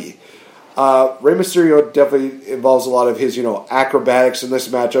happy. Rey Mysterio definitely involves a lot of his, acrobatics in this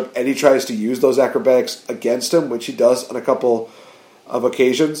matchup. Eddie tries to use those acrobatics against him, which he does on a couple of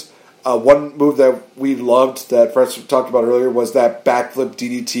occasions. One move that we loved that Fred talked about earlier was that backflip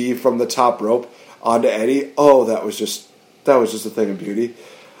DDT from the top rope onto Eddie. Oh, that was just a thing of beauty.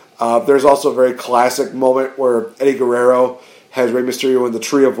 There's also a very classic moment where Eddie Guerrero has Rey Mysterio in the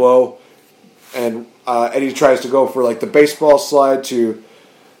Tree of Woe, and Eddie tries to go for the baseball slide to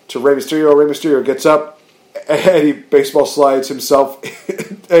Rey Mysterio. Rey Mysterio gets up. Eddie baseball slides himself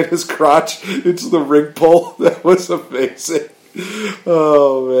and his crotch into the ring pole. That was amazing.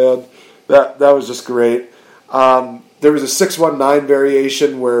 Oh man, that was just great. There was a 619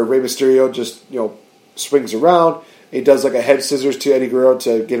 variation where Rey Mysterio just swings around. He does a head scissors to Eddie Guerrero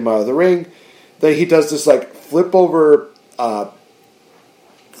to get him out of the ring. Then he does this flip over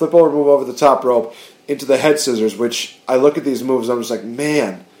move over the top rope into the head scissors. Which I look at these moves, and I'm just like,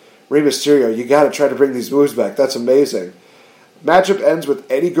 man, Rey Mysterio, you got to try to bring these moves back. That's amazing. Matchup ends with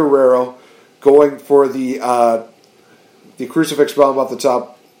Eddie Guerrero going for the crucifix bomb off the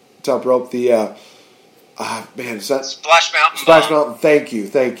top rope. The is that Splash Mountain? Splash Mountain. Thank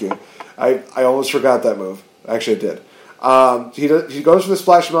you. I almost forgot that move. Actually, I did. He goes for the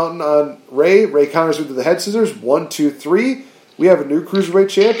Splash Mountain on Rey. Rey counters with the head scissors. 1, 2, 3. We have a new Cruiserweight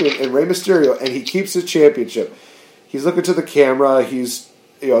champion in Rey Mysterio, and he keeps his championship. He's looking to the camera. He's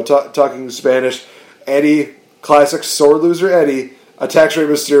talking Spanish. Eddie, classic sore loser Eddie, attacks Rey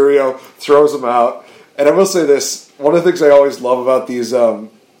Mysterio, throws him out. And I will say this, one of the things I always love about these of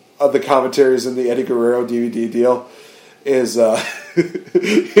the commentaries in the Eddie Guerrero DVD deal is some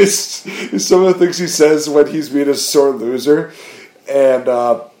of the things he says when he's being a sore loser. And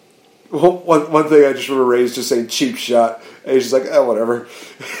one thing I just remember Rey's just saying cheap shot, and he's just like, oh, whatever.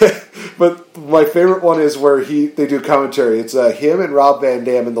 But my favorite one is where they do commentary. It's him and Rob Van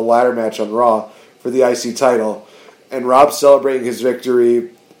Dam in the ladder match on Raw for the IC title, and Rob celebrating his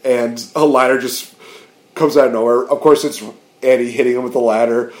victory, and a ladder just comes out of nowhere. Of course, it's Eddie hitting him with the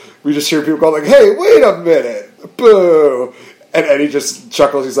ladder. We just hear people go like, hey, wait a minute. Boo. And Eddie just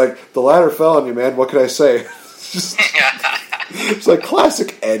chuckles. He's like, the ladder fell on you, man. What can I say? It's like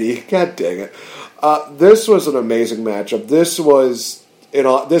classic Eddie. God dang it. This was an amazing matchup. This was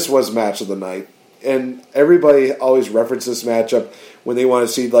match of the night. And everybody always references this matchup when they want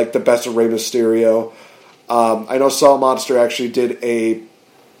to see the best of Rey Mysterio. I know Saul Monster actually did a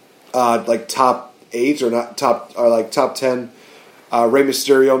top 8 or not top 10 Rey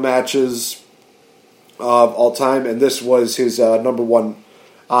Mysterio matches of all time, and this was his number one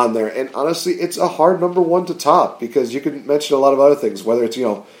on there. And honestly, it's a hard number one to top because you can mention a lot of other things, whether it's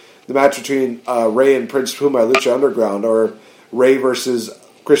the match between Rey and Prince Puma at Lucha Underground, or Rey versus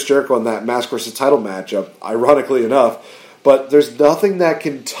Chris Jericho in that mask versus title matchup. Ironically enough, but there's nothing that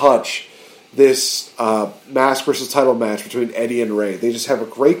can touch this mask versus title match between Eddie and Rey. They just have a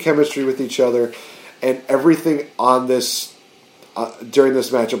great chemistry with each other, and everything on this during this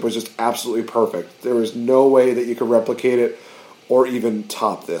matchup was just absolutely perfect. There was no way that you could replicate it or even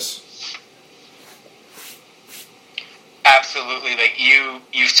top this. Absolutely,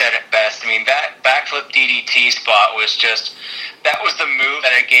 you said it best. I mean, that backflip DDT spot was that was the move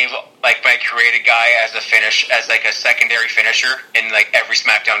that I gave my creative guy as a finish, as a secondary finisher in every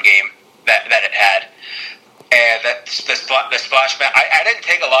SmackDown game that it had. And the splash match. I didn't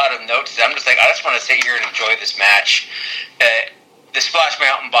take a lot of notes. I'm just like, I just want to sit here and enjoy this match. The Splash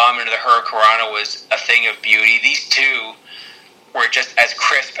Mountain Bomb into the Hurricanrana was a thing of beauty. These two were just as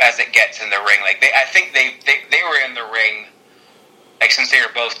crisp as it gets in the ring. Like I think they were in the ring like since they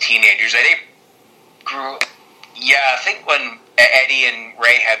were both teenagers. They grew. Yeah, I think when Eddie and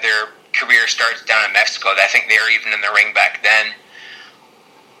Ray had their career starts down in Mexico, I think they were even in the ring back then.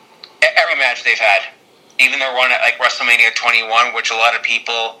 Every match they've had, even their one at like WrestleMania 21, which a lot of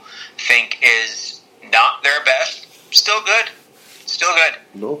people think is not their best, still good. Still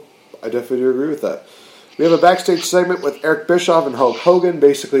good. No, I definitely agree with that. We have a backstage segment with Eric Bischoff and Hulk Hogan.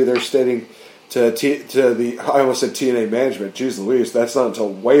 Basically, they're stating to the, I almost said TNA management. Jeez Louise, that's not until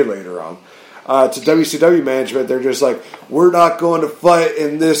way later on. To WCW management, they're just like, we're not going to fight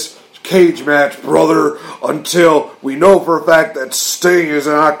in this cage match, brother, until we know for a fact that Sting is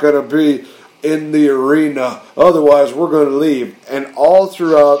not going to be in the arena. Otherwise, we're going to leave. And all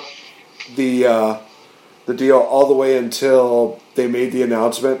throughout the deal, all the way until they made the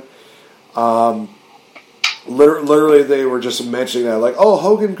announcement, literally they were just mentioning that, like, oh,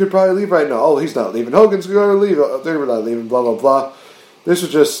 Hogan could probably leave right now. Oh, he's not leaving. Hogan's going to leave. They're not leaving, blah, blah, blah. This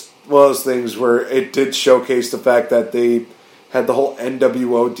was just one of those things where it did showcase the fact that they had the whole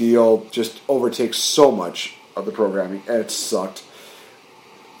NWO deal just overtake so much of the programming, and it sucked.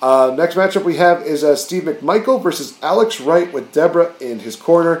 Next matchup we have is Steve McMichael versus Alex Wright with Deborah in his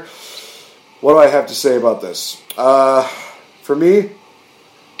corner. What do I have to say about this? For me,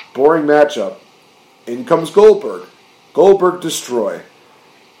 boring matchup. In comes Goldberg. Goldberg destroy.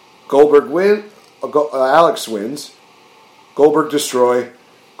 Goldberg win. Alex wins. Goldberg destroy.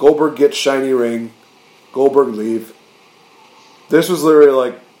 Goldberg gets shiny ring. Goldberg leave. This was literally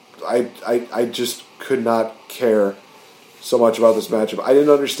like, I just could not care so much about this matchup. I didn't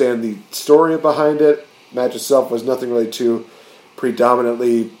understand the story behind it. Match itself was nothing really too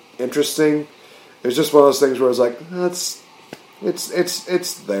predominantly interesting. It was just one of those things where I was like,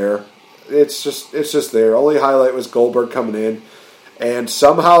 it's there. It's just there. Only highlight was Goldberg coming in, and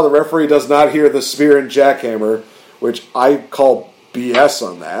somehow the referee does not hear the spear and jackhammer, which I call BS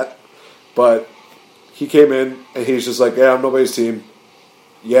on that. But he came in and he's just like, yeah, I'm nobody's team.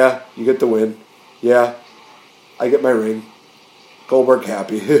 Yeah, you get the win. Yeah, I get my ring. Goldberg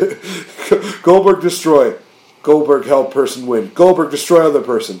happy. Goldberg destroy. Goldberg help person win. Goldberg destroy other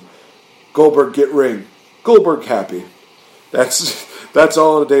person. Goldberg get ring. Goldberg happy. That's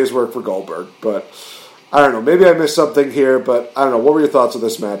all in a day's work for Goldberg. But I don't know. Maybe I missed something here, but I don't know. What were your thoughts on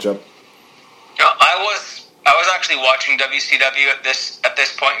this matchup? I was actually watching WCW at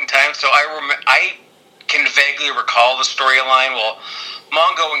this point in time, so I can vaguely recall the storyline. Well,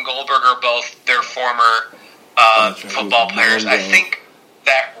 Mongo and Goldberg are both their former football players. I think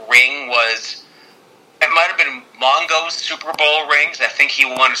that ring was, it might have been Mongo's Super Bowl rings. I think he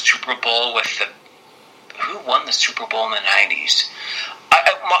won a Super Bowl with who won the Super Bowl in the 90s?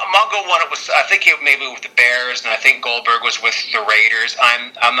 Mongo won it with, I think maybe with the Bears, and I think Goldberg was with the Raiders.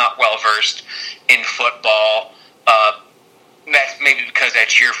 I'm not well versed in football. That's maybe because I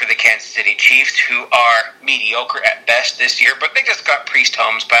cheer for the Kansas City Chiefs, who are mediocre at best this year, but they just got Priest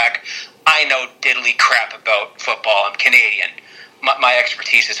Holmes back. I know diddly crap about football. I'm Canadian. My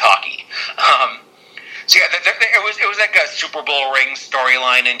expertise is hockey. So yeah, it was like a Super Bowl ring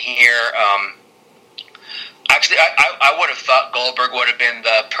storyline in here. Actually, I would have thought Goldberg would have been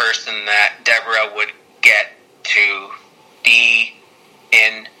the person that Deborah would get to be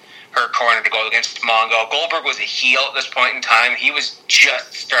in her corner to go against Mongo. Goldberg was a heel at this point in time. He was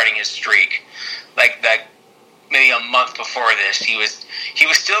just starting his streak. Like maybe a month before this, he was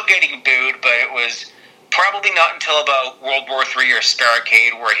still getting booed, but it was probably not until about World War III or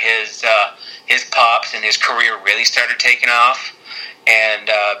Starrcade where his pops and his career really started taking off. And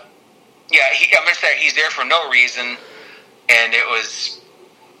yeah, I'm gonna say he's there for no reason, and it was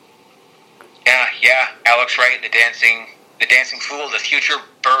yeah, Alex Wright, the dancing fool, the future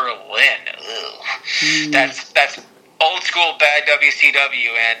Berlin. That's old school bad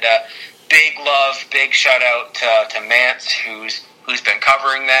WCW, and big love, big shout out to Mance, who's been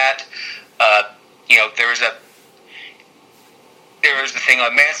covering that. There was the thing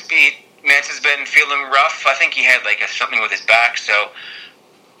on Mance has been feeling rough. I think he had something with his back, so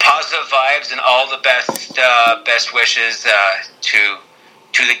positive vibes and all the best wishes to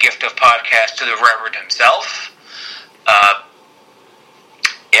the gift of podcast, to the Reverend himself.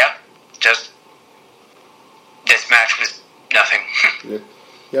 Just this match was nothing.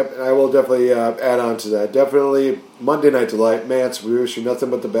 Yep, and I will definitely add on to that. Definitely Monday Night Delight. Mance, we wish you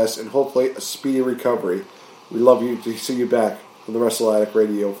nothing but the best and hopefully a speedy recovery. We love you to see you back from the Wrestle Addict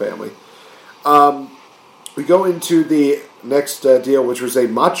Radio family. we go into the next deal, which was a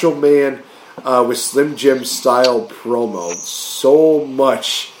Macho Man with Slim Jim style promo. So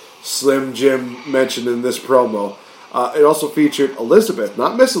much Slim Jim mentioned in this promo. It also featured Elizabeth,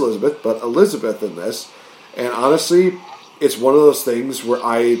 not Miss Elizabeth, but Elizabeth in this. And honestly, it's one of those things where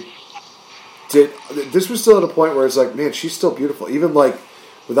this was still at a point where it's like, man, she's still beautiful. Even like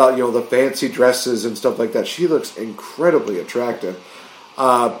without, the fancy dresses and stuff like that, she looks incredibly attractive.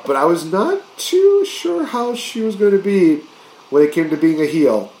 But I was not too sure how she was going to be when it came to being a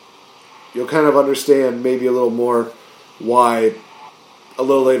heel. You'll kind of understand maybe a little more why a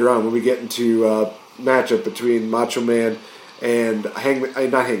little later on when we get into matchup between Macho Man and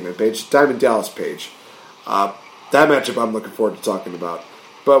Diamond Dallas Page. That matchup I'm looking forward to talking about.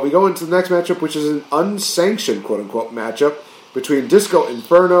 But we go into the next matchup, which is an unsanctioned, quote-unquote, matchup between Disco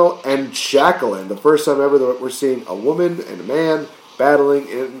Inferno and Jacqueline. The first time ever that we're seeing a woman and a man battling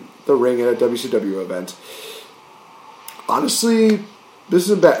in the ring at a WCW event. Honestly, this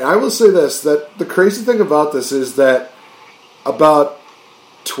isn't bad. And I will say this, that the crazy thing about this is that about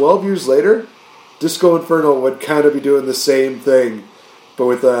 12 years later, Disco Inferno would kind of be doing the same thing, but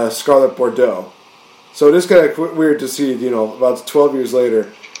with Scarlett Bordeaux. So it is kind of weird to see, about 12 years later,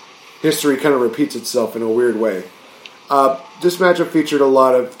 history kind of repeats itself in a weird way. This matchup featured a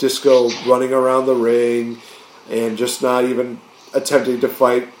lot of Disco running around the ring and just not even attempting to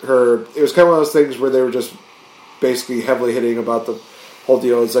fight her. It was kind of one of those things where they were just basically heavily hitting about the whole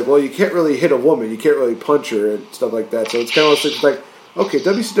deal. It's like, well, you can't really hit a woman. You can't really punch her and stuff like that. So it's kind of those things like, okay,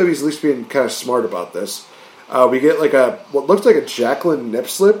 WCW's at least being kind of smart about this. We get like what looks like a Jacqueline nip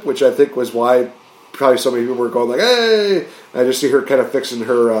slip, which I think was why probably so many people were going like, hey! And I just see her kind of fixing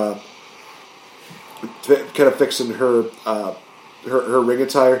her her ring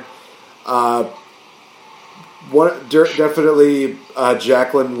attire. Definitely,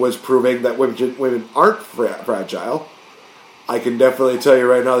 Jacqueline was proving that women aren't fragile. I can definitely tell you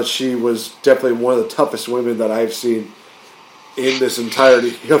right now that she was definitely one of the toughest women that I've seen in this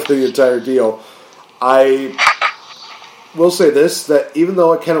entirety of the entire deal. I will say this, that even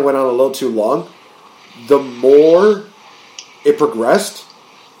though it kind of went on a little too long, the more it progressed,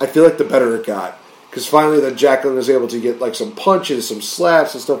 I feel like the better it got. Because finally then Jacqueline was able to get like some punches, some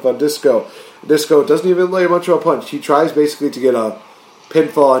slaps and stuff on Disco. Disco doesn't even lay much of a punch. He tries basically to get a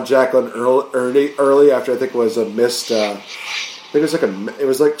pinfall on Jacqueline early after I think it was a missed, it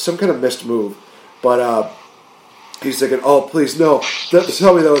was like some kind of missed move. But he's thinking, oh please no,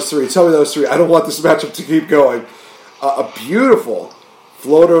 tell me those three. I don't want this matchup to keep going. A beautiful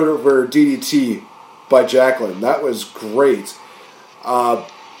float over DDT by Jacqueline. That was great.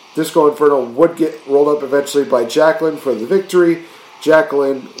 Disco Inferno would get rolled up eventually by Jacqueline for the victory.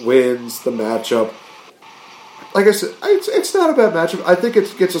 Jacqueline wins the matchup. Like I said, it's not a bad matchup. I think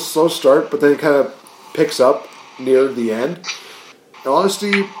it gets a slow start, but then it kind of picks up near the end. And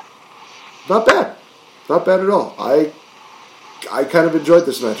honestly, not bad. Not bad at all. I kind of enjoyed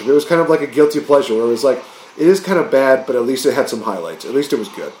this matchup. It was kind of like a guilty pleasure where it was like, it is kind of bad, but at least it had some highlights. At least it was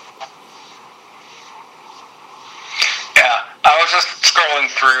good. I was just scrolling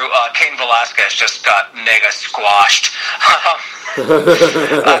through. Cain Velasquez just got mega squashed.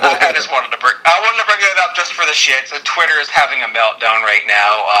 I just wanted to bring it up just for the shits. Twitter is having a meltdown right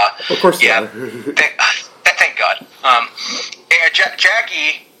now. Of course, yeah. Thank God.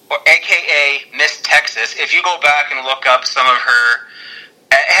 Jackie, or AKA Miss Texas. If you go back and look up some of her.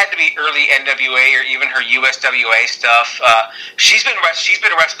 It had to be early NWA or even her USWA stuff. She's been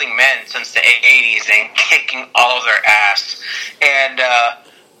wrestling men since the 80s and kicking all of their ass. And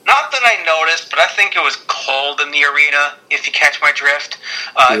not that I noticed, but I think it was cold in the arena, if you catch my drift.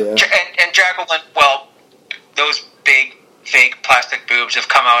 And Jacqueline, well, those big fake plastic boobs have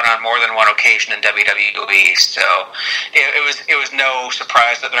come out on more than one occasion in WWE, so it was no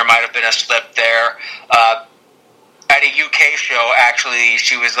surprise that there might have been a slip there. At a UK show, actually,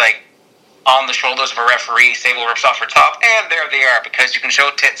 she was like on the shoulders of a referee. Sable rips off her top, and there they are, because you can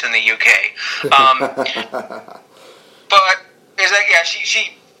show tits in the UK. But it's like, yeah,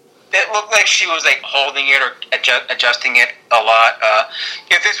 she it looked like she was like holding it or adjusting it a lot.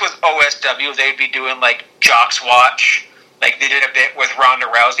 If this was OSW, they'd be doing like Jock's Watch. Like they did a bit with Ronda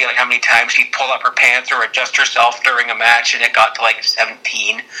Rousey, like how many times she'd pull up her pants or adjust herself during a match, and it got to like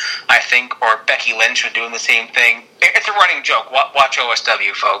 17, I think. Or Becky Lynch was doing the same thing. It's a running joke. Watch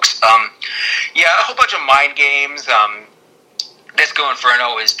OSW, folks. Yeah, a whole bunch of mind games. Disco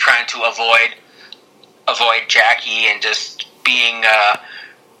Inferno is trying to avoid Jackie and just being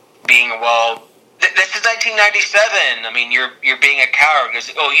well. This is 1997. I mean, you're being a coward. It's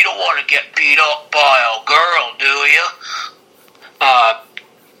like, oh, you don't want to get beat up by a girl, do you?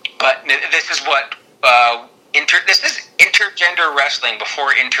 But this is what this is intergender wrestling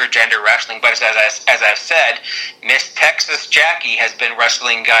before intergender wrestling, but as I've said, Miss Texas Jackie has been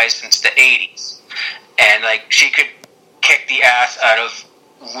wrestling guys since the 80s. And, like, she could kick the ass out of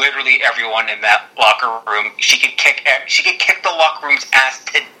literally everyone in that locker room. She could kick the locker room's ass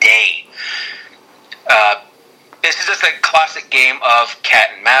today. This is just a classic game of cat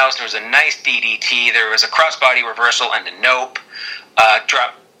and mouse. There was a nice DDT. There was a crossbody reversal and a nope.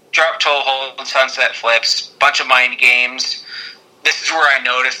 Drop toe hold, sunset flips, bunch of mind games. This is where I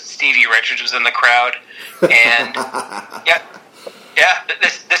noticed Stevie Richards was in the crowd. And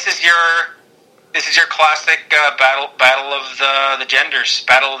this is your classic battle of the genders,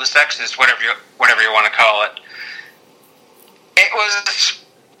 battle of the sexes, whatever you want to call it. It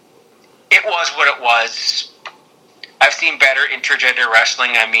was what it was. I've seen better intergender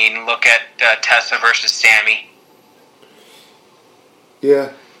wrestling. I mean, look at Tessa versus Sammy.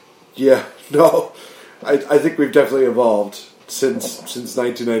 Yeah. No, I think we've definitely evolved since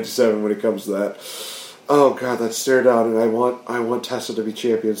 1997 when it comes to that. Oh God, that stare down, and I want Tessa to be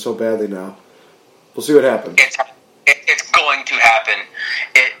champion so badly now. We'll see what happens. It's going to happen.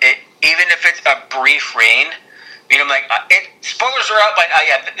 Even if it's a brief reign. I mean, I'm like, spoilers are out, but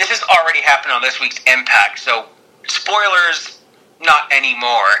this has already happened on this week's Impact, so spoilers, not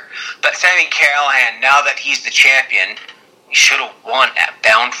anymore. But Sami Callihan, now that he's the champion, he should have won at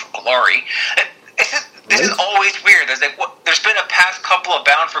Bound for Glory. This is always weird. There's been a past couple of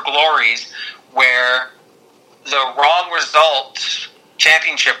Bound for Glories where the wrong result,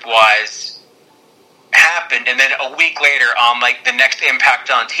 championship-wise, happened, and then a week later, like the next Impact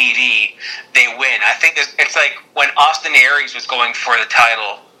on TV, they win. I think it's like when Austin Aries was going for the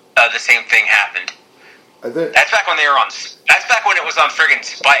title, the same thing happened. That's back when That's back when it was on friggin'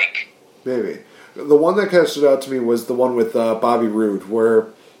 Spike. Maybe the one that kind of stood out to me was the one with Bobby Roode, where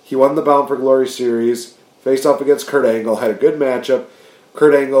he won the Bound for Glory series, faced off against Kurt Angle, had a good matchup.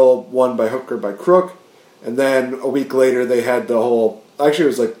 Kurt Angle won by hook or by crook, and then a week later they had the whole. Actually, it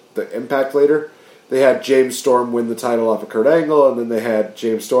was like the Impact later. They had James Storm win the title off of Kurt Angle, and then they had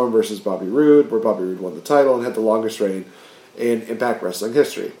James Storm versus Bobby Roode, where Bobby Roode won the title and had the longest reign in Impact Wrestling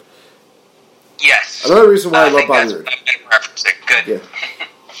history. Yes. Another reason why I love Bobby Roode. Good.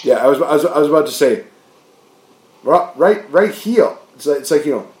 Yeah. I was about to say, right heel. It's like,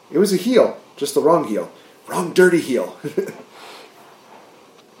 it was a heel, just the wrong heel, wrong dirty heel.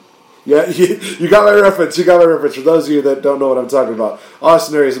 Yeah, you got my reference. For those of you that don't know what I'm talking about,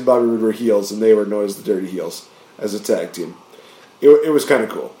 Austin Aries and Bobby Roode were heels, and they were known as the Dirty Heels as a tag team. It was kind of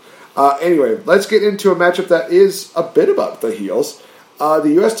cool. Anyway, let's get into a matchup that is a bit about the heels.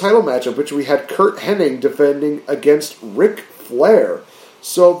 The U.S. title matchup, which we had Curt Hennig defending against Ric Flair.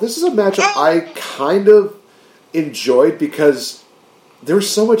 So this is a matchup I kind of enjoyed because there was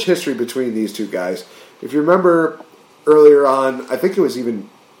so much history between these two guys. If you remember earlier on, I think it was even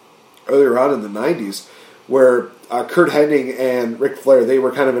earlier on in the 90s, where Curt Hennig and Ric Flair, they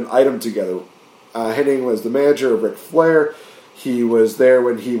were kind of an item together. Hennig was the manager of Ric Flair. He was there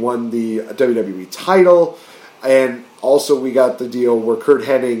when he won the WWE title. And also we got the deal where Curt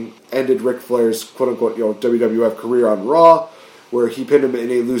Hennig ended Ric Flair's quote-unquote WWF career on Raw, where he pinned him in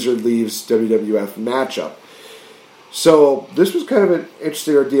a loser leaves WWF matchup. So this was kind of an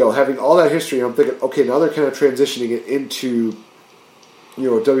interesting ordeal. Having all that history, I'm thinking, okay, now they're kind of transitioning it into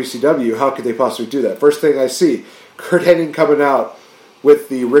WCW. How could they possibly do that? First thing I see, Curt Hennig coming out with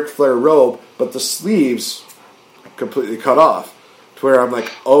the Ric Flair robe, but the sleeves completely cut off. To where I'm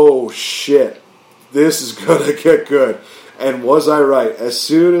like, oh shit, this is going to get good. And was I right? As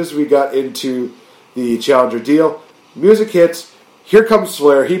soon as we got into the Challenger deal, music hits, here comes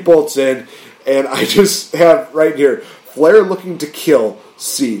Flair, he bolts in, and I just have right here, Flair looking to kill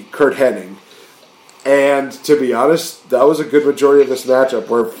Curt Hennig. And to be honest, that was a good majority of this matchup,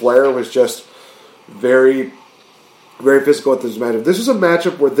 where Flair was just very, very physical with this matchup. This was a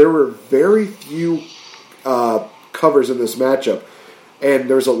matchup where there were very few covers in this matchup, and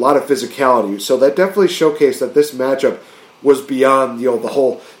there was a lot of physicality. So that definitely showcased that this matchup was beyond the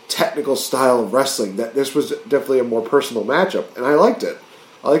whole technical style of wrestling. That this was definitely a more personal matchup, and I liked it.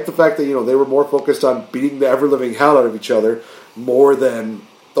 I liked the fact that they were more focused on beating the ever-living hell out of each other more than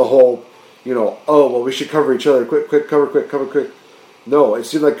the whole. We should cover each other. Quick, cover, quick. No, it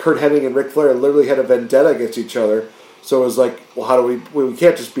seemed like Curt Hennig and Ric Flair literally had a vendetta against each other. So it was like, well, how do we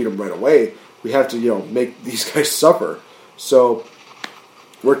can't just beat them right away. We have to, make these guys suffer. So,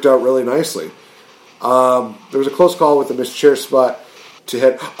 worked out really nicely. There was a close call with the missed chair spot to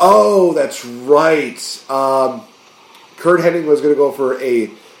hit. Oh, that's right. Curt Hennig was going to go for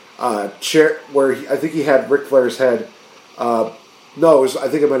a chair where I think he had Ric Flair's head. I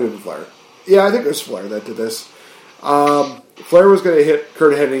think it might have been Flair. Yeah, I think it was Flair that did this. Flair was going to hit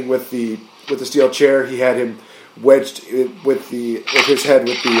Curt Hennig with the steel chair. He had him wedged with his head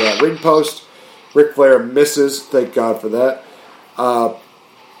with the ring post. Ric Flair misses. Thank God for that.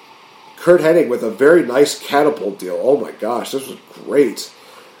 Curt Hennig with a very nice catapult deal. Oh my gosh, this was great.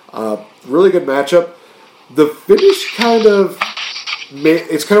 Really good matchup. The finish kind of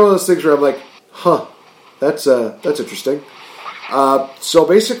it's kind of one of those things where I'm like, huh, that's interesting. So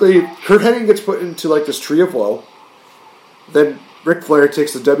basically, Curt Hennig gets put into like this tree of woe. Then Ric Flair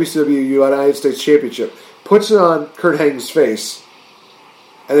takes the WCW United States Championship, puts it on Curt Hennig's face,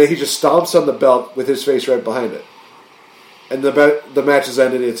 and then he just stomps on the belt with his face right behind it. And the match is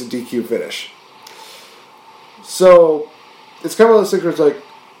ended. It's a DQ finish. So it's kind of one of those things where it's like,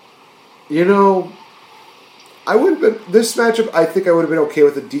 you know, I would have been this matchup. I think I would have been okay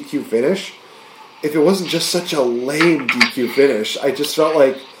with a DQ finish if it wasn't just such a lame DQ finish. I just felt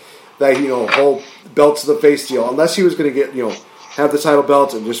like that, you know, whole belt to the face deal. Unless he was going to get, you know, have the title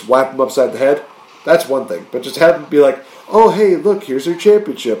belt and just whap him upside the head, that's one thing. But just have him be like, oh, hey, look, here's your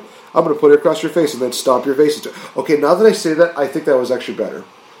championship. I'm going to put it across your face and then stomp your face into it. Okay, now that I say that, I think that was actually better.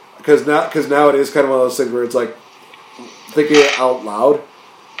 Because now it is kind of one of those things where it's like, thinking it out loud,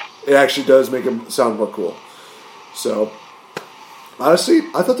 it actually does make him sound more cool. So, honestly,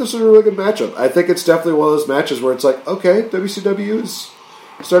 I thought this was a really good matchup. I think it's definitely one of those matches where it's like, okay, WCW is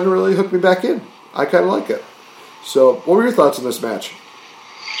starting to really hook me back in. I kind of like it. So, what were your thoughts on this match?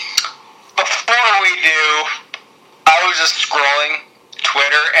 Before we do, I was just scrolling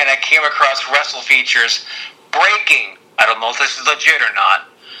Twitter and I came across Wrestle Features breaking. I don't know if this is legit or not,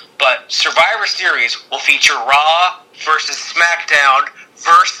 but Survivor Series will feature Raw versus SmackDown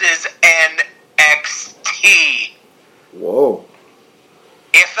versus NXT. Whoa.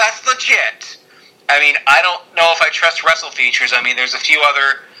 If that's legit, I mean, I don't know if I trust Wrestle Features. I mean, there's a few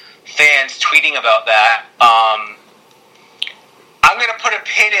other fans tweeting about that. I'm going to put a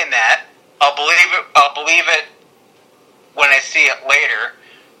pin in that. I'll believe it when I see it later.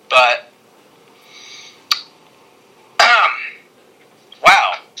 But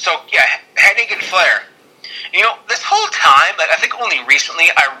wow. So yeah, Hennig and Flair. You know, this whole time, like, I think only recently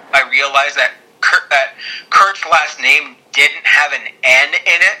I realized that Kurt's last name didn't have an N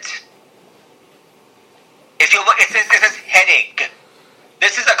in it. If you look, it says Hennig.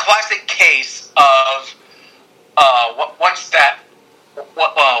 This is a classic case of what's that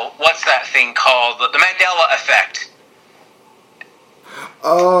thing called? The Mandela effect.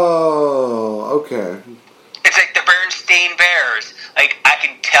 Oh, okay. It's like the Bernstein Bears. Like, I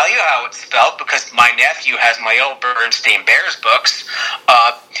can tell you how it's spelled because my nephew has my old Bernstein Bears books.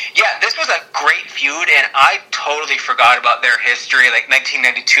 Yeah, this was a great feud, and I totally forgot about their history, like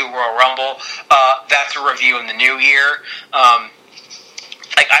 1992 Royal Rumble. That's a review in the new year.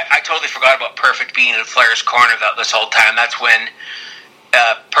 I totally forgot about Perfect being in Flair's corner this whole time. That's when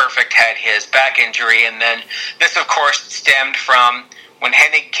Perfect had his back injury, and then this, of course, stemmed from when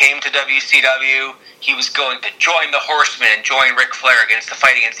Hennig came to WCW. He was going to join the Horsemen and join Ric Flair against the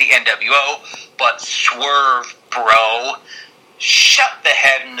fight against the NWO, but Swerve Bro shut the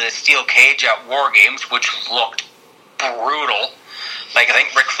head into the steel cage at War Games, which looked brutal. Like, I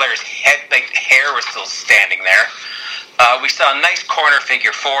think Ric Flair's head, hair was still standing there. We saw a nice corner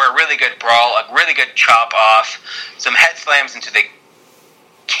figure four, a really good brawl, a really good chop off, some head slams into the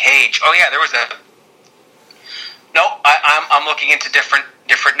cage. Oh yeah, there was a. No, I'm looking into different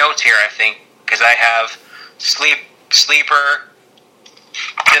notes here. I think because I have sleeper.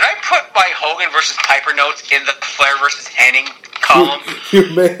 Did I put my Hogan versus Piper notes in the Flair versus Hennig column? You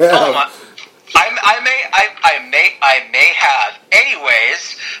may have. I may have.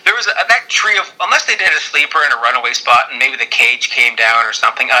 Anyways, there was that tree of, unless they did a sleeper in a runaway spot and maybe the cage came down or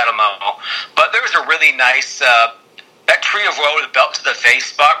something, I don't know. But there was a really nice, that tree of woe with the belt to the face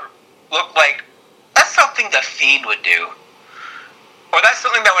spot looked like that's something the Fiend would do. Or that's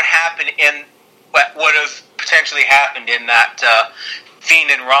something that would happen in, what would have potentially happened in that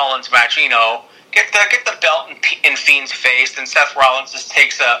Fiend and Rollins match, you know. Get the belt in Fiend's face, and Seth Rollins just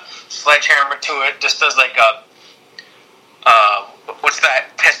takes a sledgehammer to it, just does like a what's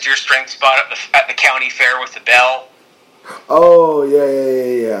that? Test your strength spot at the county fair with the bell. Oh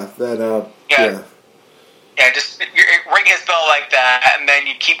yeah. That yeah. Yeah, just ring his bell like that, and then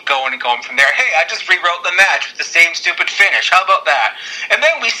you keep going and going from there. Hey, I just rewrote the match with the same stupid finish. How about that? And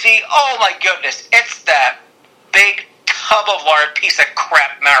then we see, oh my goodness, it's that big tub of lard piece of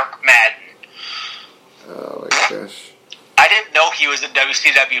crap, Mark Madden. Oh my gosh! I didn't know he was in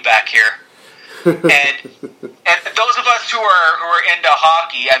WCW back here. and those of us who are into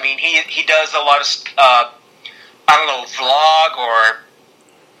hockey, I mean, he does a lot of I don't know, vlog or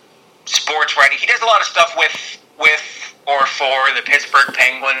sports writing. He does a lot of stuff with or for the Pittsburgh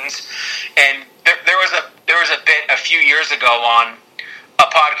Penguins, and there was a bit a few years ago on a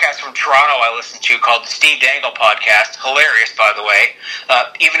podcast from Toronto I listened to called the Steve Dangle Podcast. Hilarious, by the way.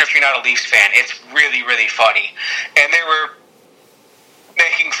 Even if you're not a Leafs fan, it's really, really funny. And they were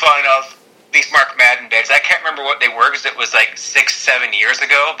making fun of these Mark Madden bits. I can't remember what they were because it was like 6-7 years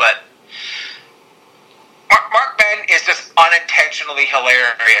ago, but Mark Madden is just unintentionally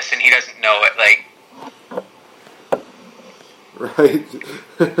hilarious, and he doesn't know it. Like, right.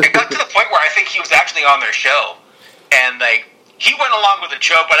 It got to the point where I think he was actually on their show, and like he went along with the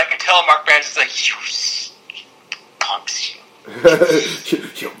joke, but I could tell Mark Madden's just like, you punks,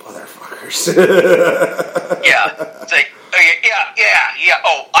 you motherfuckers. Yeah, it's like, yeah.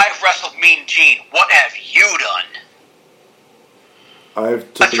 Oh, I've wrestled Mean Gene. What have you done?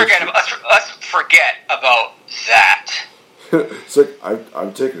 Let's forget about that. It's like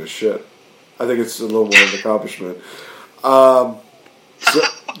I'm taking a shit. I think it's a little more of an accomplishment.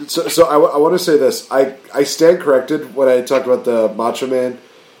 So I want to say this. I stand corrected when I talked about the Macho Man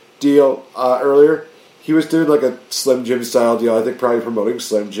deal earlier. He was doing like a Slim Jim style deal. I think probably promoting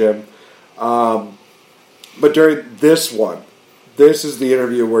Slim Jim. But during this one, this is the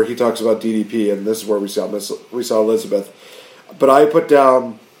interview where he talks about DDP, and this is where we saw Elizabeth. But I put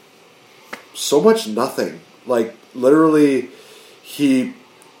down so much nothing. Like literally, he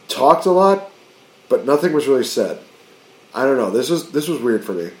talked a lot, but nothing was really said. I don't know. This was weird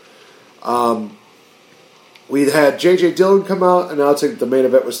for me. We had J.J. Dillon come out announcing the main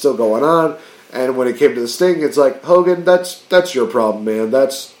event was still going on, and when it came to the Sting, it's like, Hogan, that's your problem, man.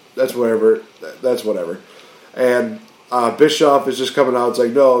 That's whatever. That's whatever. And Bischoff is just coming out. It's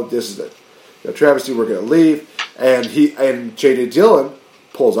like, no, this is it. Travesty, we're going to leave, and J.J. Dillon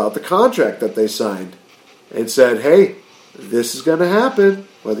pulls out the contract that they signed and said, hey, this is going to happen,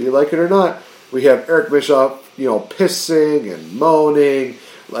 whether you like it or not. We have Eric Bischoff, pissing and moaning,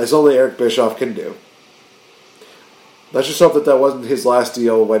 as only Eric Bischoff can do. Let's just hope that wasn't his last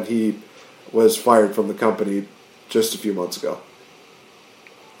deal when he was fired from the company just a few months ago.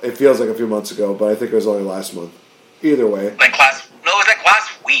 It feels like a few months ago, but I think it was only last month. Either way. It was like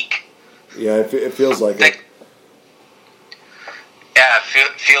last week. Yeah, it feels like it. Yeah,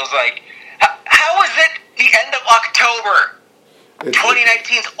 it feels like... How is it the end of October?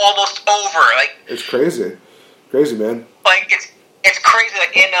 2019's almost over. Like, it's crazy. Crazy, man. Like, it's crazy.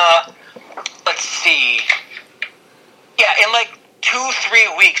 Like, let's see. Yeah, in like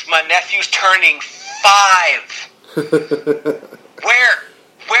 2-3 weeks, my nephew's turning 5.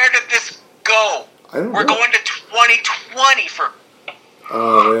 Where did this go? We're going to 2020 for...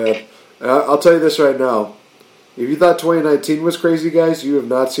 Oh, man. I'll tell you this right now. If you thought 2019 was crazy, guys, you have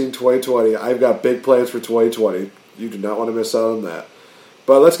not seen 2020. I've got big plans for 2020. You do not want to miss out on that.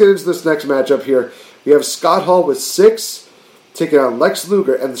 But let's get into this next matchup here. We have Scott Hall with 6 taking on Lex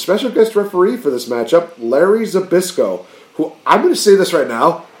Luger, and the special guest referee for this matchup, Larry Zbyszko, who, I'm going to say this right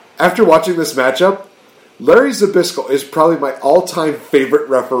now, after watching this matchup, Larry Zbyszko is probably my all-time favorite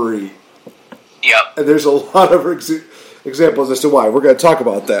referee. Yep. And there's a lot of examples as to why. We're going to talk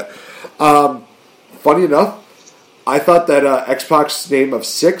about that. Funny enough, I thought that X-Pac's name of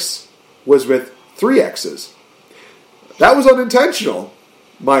 6 was with 3 X's. That was unintentional,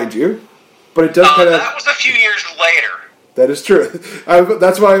 mind you, but it does kind of... That was a few years later. That is true.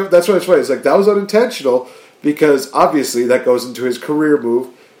 That's why it's funny. It's like, that was unintentional, because obviously that goes into his career move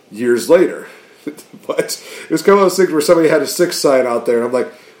years later. But it was kind of those things where somebody had a 6 sign out there, and I'm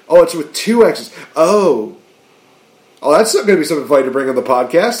like, oh, it's with 2 X's. Oh, that's not going to be something funny to bring on the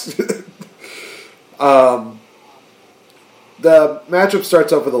podcast. The matchup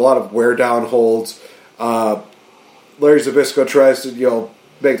starts off with a lot of wear-down holds. Larry Zbyszko tries to,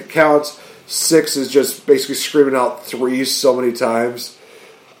 make the counts. 6 is just basically screaming out 3s so many times.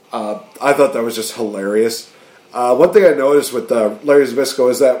 I thought that was just hilarious. One thing I noticed with Larry Zbyszko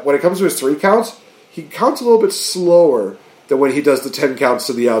is that when it comes to his 3 counts, he counts a little bit slower than when he does the 10 counts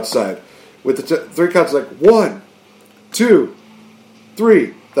to the outside. With the 3 counts, like 1, 2,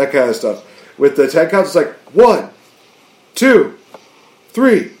 3, that kind of stuff. With the 10 counts, it's like 1, 2,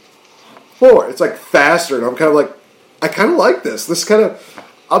 3, 4. It's like faster, and I'm kind of like, I kind of like this. This kind of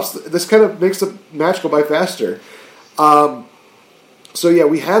makes the match go by faster. So yeah,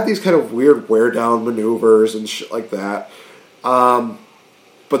 we have these kind of weird wear down maneuvers and shit like that.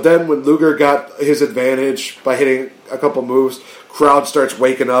 But then when Luger got his advantage by hitting a couple moves, crowd starts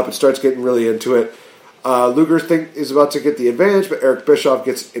waking up and starts getting really into it. Luger is about to get the advantage, but Eric Bischoff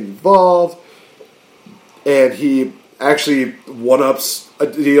gets involved, and he actually one-ups a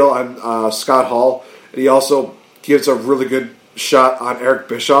deal on Scott Hall, and he also gives a really good shot on Eric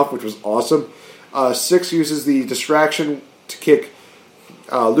Bischoff, which was awesome. Syxx uses the distraction to kick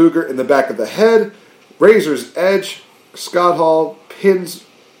Luger in the back of the head. Razor's Edge. Scott Hall pins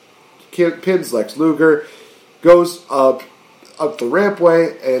Lex Luger. Goes up the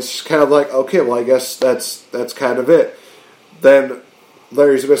rampway, and it's kind of like, okay, well, I guess that's kind of it. Then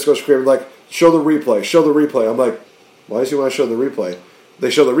Larry Zbyszko screaming like, show the replay. I'm like, why does he want to show the replay? They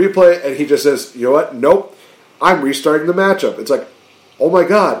show the replay, and he just says, you know what? Nope. I'm restarting the matchup. It's like, oh my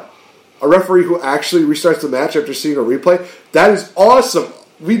god. A referee who actually restarts the match after seeing a replay? That is awesome.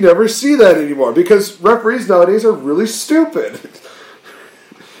 We never see that anymore because referees nowadays are really stupid.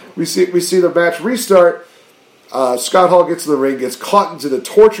 we see the match restart. Scott Hall gets in the ring, gets caught into the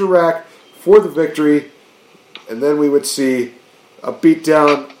torture rack for the victory, and then we would see a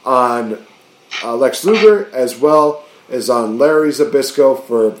beatdown on Lex Luger as well as on Larry Zbyszko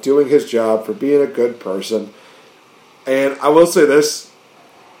for doing his job, for being a good person. And I will say this,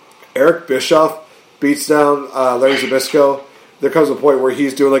 Eric Bischoff beats down Larry Zbyszko. There comes a point where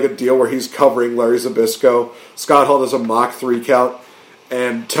he's doing like a deal where he's covering Larry Zbyszko. Scott Hall does a mock 3 count.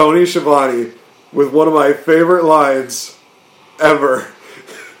 And Tony Schiavone, with one of my favorite lines ever,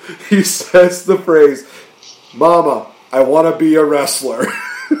 he says the phrase, "Mama, I want to be a wrestler."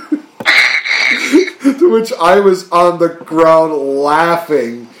 To which I was on the ground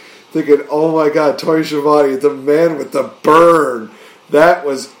laughing, thinking, oh my god, Tony Schiavone, the man with the burn. That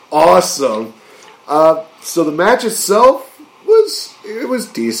was awesome. So the match itself was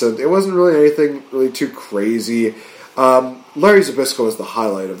decent. It wasn't really anything really too crazy. Larry Zbyszko was the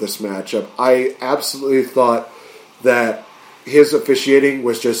highlight of this matchup. I absolutely thought that his officiating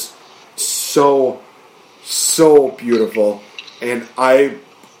was just so beautiful. And I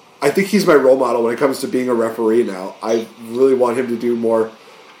think he's my role model when it comes to being a referee now. I really want him to do more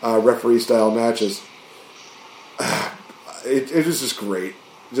referee-style matches. It was just great.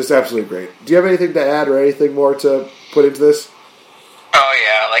 Just absolutely great. Do you have anything to add or anything more to put into this? Oh,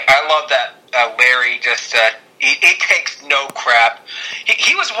 yeah. Like, I love that Larry just... He takes no crap.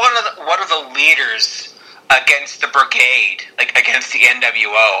 He was one of the leaders against the Brigade, like against the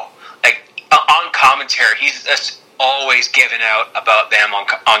NWO. Like on commentary, he's just always giving out about them on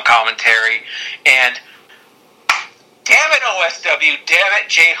commentary. And damn it, OSW, damn it,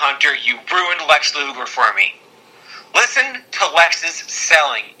 Jay Hunter, you ruined Lex Luger for me. Listen to Lex's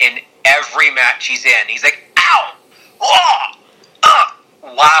selling in every match he's in. He's like, ow,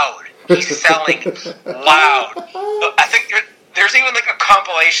 loud. He's selling loud. I think there's even like a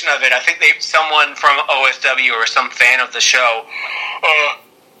compilation of it. I think someone from OSW or some fan of the show.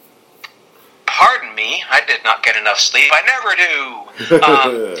 Pardon me, I did not get enough sleep. I never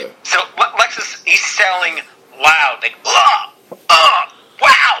do. So Lex he's selling loud, like wow,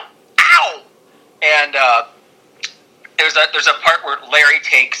 ow, and there's a part where Larry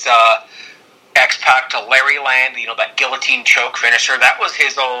takes X-Pac to Larryland. You know, that guillotine choke finisher. That was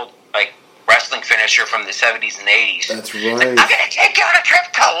his old wrestling finisher from the 70s and 80s. That's right. Like, I'm going to take you on a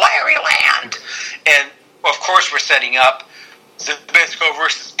trip to Larryland. And, of course, we're setting up Zbyszko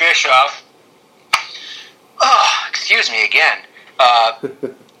versus Bischoff. Oh, excuse me again.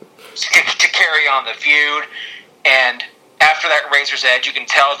 To carry on the feud. And after that Razor's Edge, you can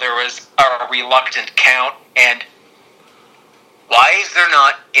tell there was a reluctant count. And why is there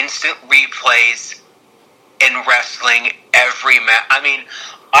not instant replays in wrestling every match? I mean,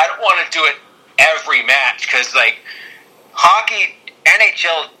 I don't want to do it every match because, hockey,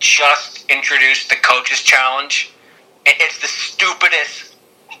 NHL just introduced the Coach's Challenge. It's the stupidest.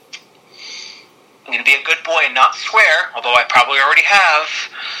 I'm going to be a good boy and not swear, although I probably already have.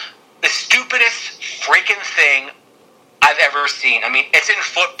 The stupidest freaking thing I've ever seen. I mean, it's in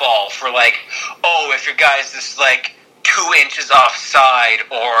football for if your guy's just 2 inches offside,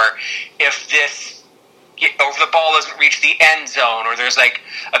 or if the ball doesn't reach the end zone, or there's a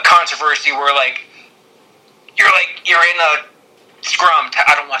controversy where you're in a scrum.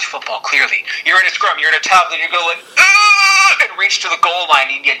 I don't watch football, clearly. You're in a scrum, you're in a tub, then you go and reach to the goal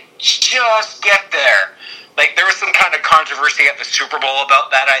line, and you just get there. There was some kind of controversy at the Super Bowl about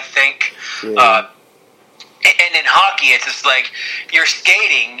that, I think. Yeah. And in hockey, it's just you're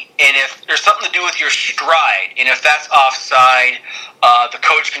skating, and if there's something to do with your stride, and if that's offside, the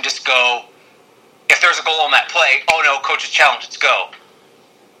coach can just go, if there's a goal on that play, oh no, Coach's Challenge, let's go.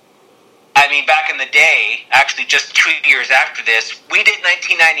 I mean, back in the day, actually just 2 years after this, we did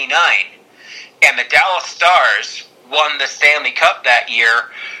 1999, and the Dallas Stars won the Stanley Cup that year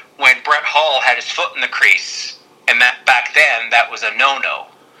when Brett Hull had his foot in the crease, and that back then, that was a no-no.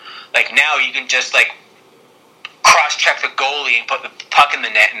 Now you can just, cross-check the goalie and put the puck in the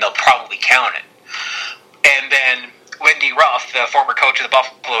net, and they'll probably count it. And then Lindy Ruff, the former coach of the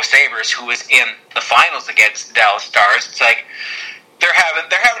Buffalo Sabres, who was in the finals against the Dallas Stars. It's like they're having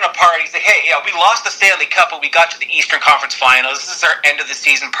a party. It's like, hey, yeah, we lost the Stanley Cup, but we got to the Eastern Conference Finals. This is our end of the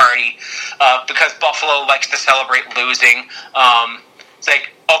season party because Buffalo likes to celebrate losing. It's like,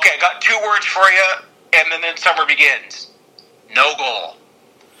 okay, I got 2 words for you, and then summer begins. No goal.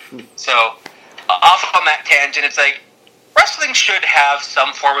 So, off on that tangent, it's like wrestling should have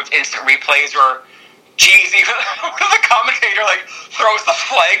some form of instant replays or, geez, even the commentator throws the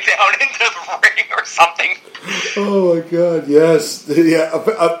flag down into the ring or something. Oh my God! Yes, yeah.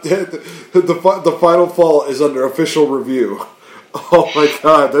 The final fall is under official review. Oh my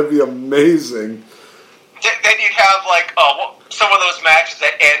God, that'd be amazing. Then you'd have some of those matches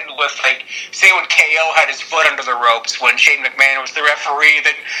that end with say when KO had his foot under the ropes when Shane McMahon was the referee.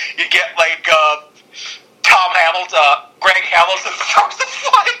 Then you get Tom Hamilton, Greg Hamilton throws the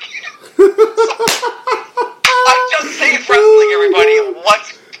flag. I'm just saying, wrestling, everybody.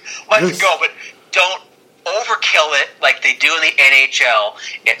 Let's go, but don't overkill it like they do in the NHL.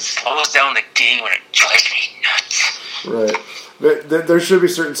 It slows down the game when it drives me nuts. Right. There should be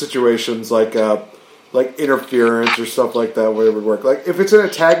certain situations like interference or stuff like that where it would work. Like if it's in a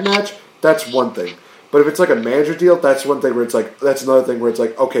tag match, that's one thing. But if it's like a manager deal, that's one thing where it's that's another thing where it's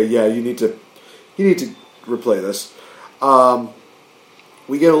okay, yeah, you need to replay this.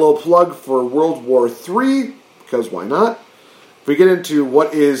 We get a little plug for World War III, because why not? If we get into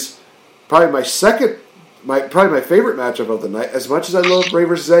what is probably my favorite matchup of the night, as much as I love Ray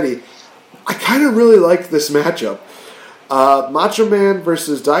versus Eddie, I kind of really like this matchup. Macho Man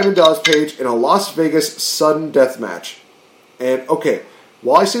versus Diamond Dallas Page in a Las Vegas sudden death match. And, okay,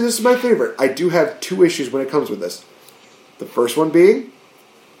 while I say this is my favorite, I do have 2 issues when it comes with this. The first one being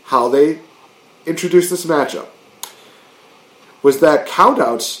how they introduced this matchup. Was that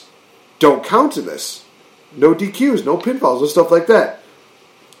countouts don't count in this. No DQs, no pinfalls, no stuff like that.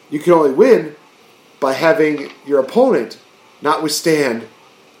 You can only win by having your opponent not withstand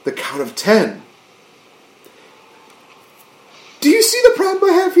the count of 10. Do you see the problem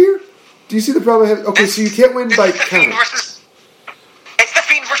I have here? Do you see the problem I have? Okay, so you can't win by count. It's the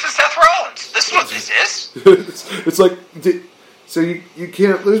Fiend versus Seth Rollins. This is what this is. It's like, so you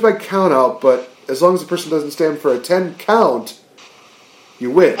can't lose by count out, but as long as the person doesn't stand for a 10 count,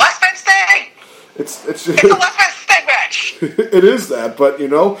 you win. Last man standing. It's a last man standing match. It is that, but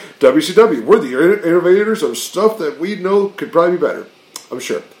WCW, we're the innovators of stuff that we know could probably be better. I'm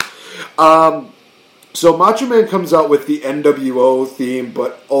sure. So Macho Man comes out with the NWO theme,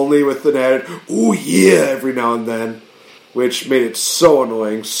 but only with an added, ooh yeah, every now and then, which made it so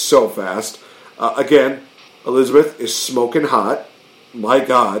annoying so fast. Again, Elizabeth is smoking hot. My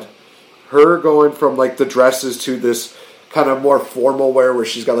God. Her going from the dresses to this kind of more formal wear where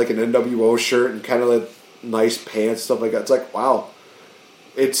she's got an NWO shirt and kind of nice pants, stuff like that. It's wow.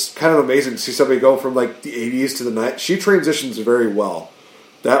 It's kind of amazing to see somebody go from the 80s to the 90s. She transitions very well.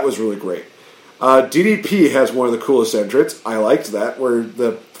 That was really great. DDP has one of the coolest entrants. I liked that, where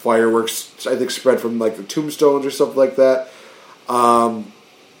the fireworks, I think, spread from the tombstones or something like that.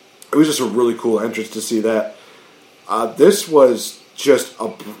 It was just a really cool entrance to see that. This was just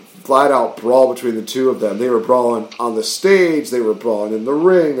a flat-out brawl between the two of them. They were brawling on the stage, they were brawling in the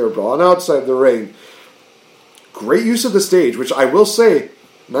ring, they were brawling outside the ring. Great use of the stage, which I will say,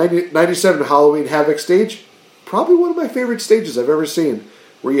 97 Halloween Havoc stage, probably one of my favorite stages I've ever seen.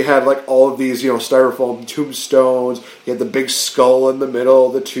 Where you had all of these, styrofoam tombstones. You had the big skull in the middle,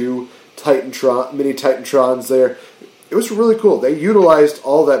 the 2 mini Titantrons there. It was really cool. They utilized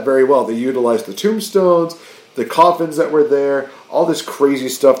all that very well. They utilized the tombstones, the coffins that were there, all this crazy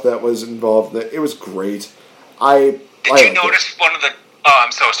stuff that was involved. It was great. Did you notice one of the? Oh,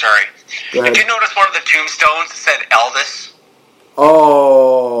 I'm so sorry. Did you notice one of the tombstones that said Elvis?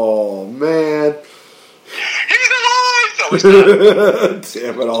 Oh man. He's alive! No, he's not.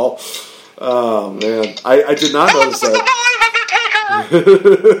 Damn it all. Oh, man. I did not notice that.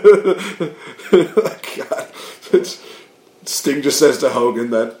 God. Sting just says to Hogan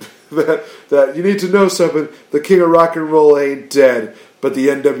that you need to know something. The king of rock and roll ain't dead, but the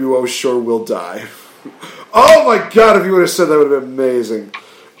NWO sure will die. Oh, my God. If you would have said that, would have been amazing.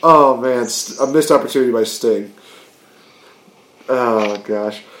 Oh, man. A missed opportunity by Sting. Oh,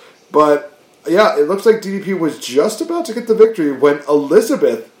 gosh. But yeah, it looks like DDP was just about to get the victory when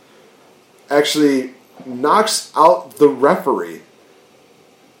Elizabeth actually knocks out the referee.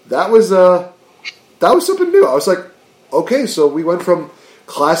 That was something new. I was like, okay, so we went from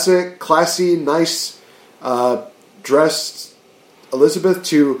classy, nice, dressed Elizabeth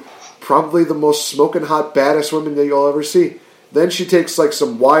to probably the most smoking hot, baddest woman that you'll ever see. Then she takes like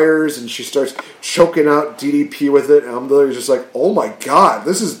some wires and she starts choking out DDP with it. And I'm literally just like, oh my god,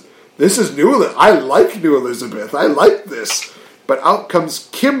 this is new Elizabeth. I like new Elizabeth. I like this. But out comes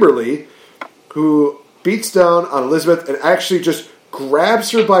Kimberly, who beats down on Elizabeth and actually just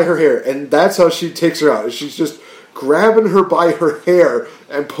grabs her by her hair. And that's how she takes her out. She's just grabbing her by her hair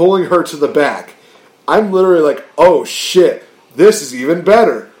and pulling her to the back. I'm literally like, oh shit, this is even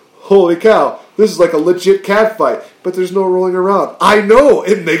better. Holy cow, this is like a legit cat fight. But there's no rolling around. I know,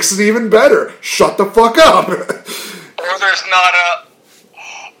 it makes it even better. Shut the fuck up. Or there's not a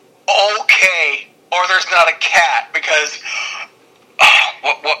okay, or there's not a cat, because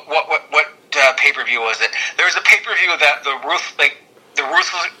what pay-per-view was it? There was a pay-per-view that the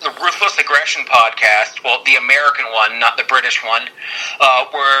Ruthless Aggression podcast, well, the American one, not the British one,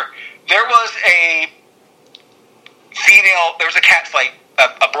 where there was a cat fight,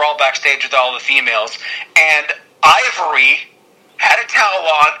 a brawl backstage with all the females, and Ivory had a towel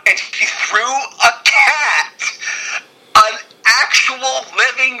on, and she threw a cat, an actual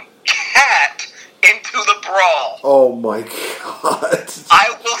living cat, into the brawl. Oh my god.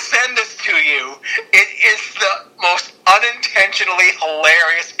 I will send this to you. It is the most unintentionally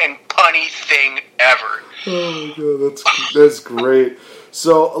hilarious and punny thing ever. Oh my god, that's great.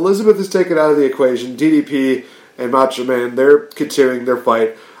 So Elizabeth is taken out of the equation. DDP and Macho Man, they're continuing their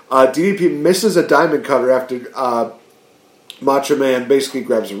fight. DDP misses a diamond cutter after Macho Man basically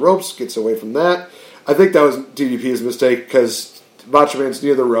grabs the ropes, gets away from that. I think that was DDP's mistake because Macho Man's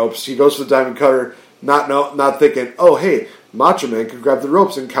near the ropes. He goes for the diamond cutter, not thinking, oh hey, Macho Man can grab the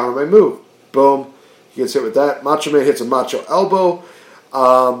ropes and counter my move. Boom. He gets hit with that. Macho Man hits a Macho Elbow.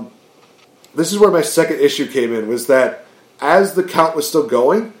 This is where my second issue came in, was that as the count was still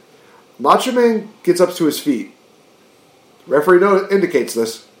going, Macho Man gets up to his feet. Referee indicates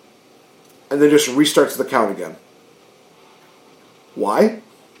this. And then just restarts the count again. Why?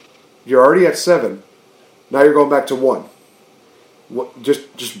 You're already at 7. Now you're going back to 1. What?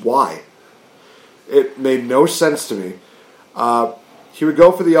 Just why? It made no sense to me. He would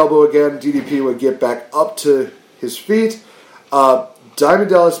go for the elbow again. DDP would get back up to his feet. Diamond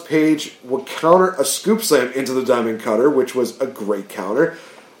Dallas Page would counter a scoop slam into the Diamond Cutter, which was a great counter.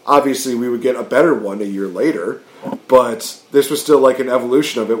 Obviously, we would get a better one a year later, but this was still like an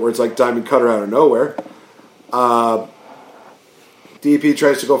evolution of it, where it's like Diamond Cutter out of nowhere. DDP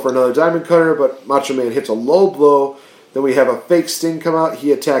tries to go for another Diamond Cutter, but Macho Man hits a low blow. Then we have a fake Sting come out.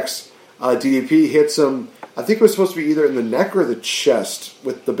 He attacks DDP, hits him. I think it was supposed to be either in the neck or the chest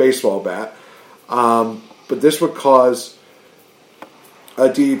with the baseball bat. But this would cause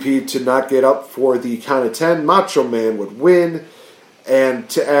DDP to not get up for the count of 10. Macho Man would win. And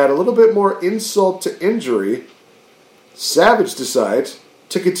to add a little bit more insult to injury, Savage decides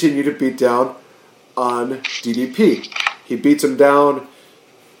to continue to beat down on DDP. He beats him down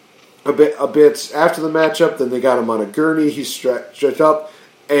a bit after the matchup. Then they got him on a gurney. He stretched up.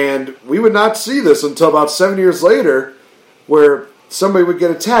 And we would not see this until about 7 years later, where somebody would get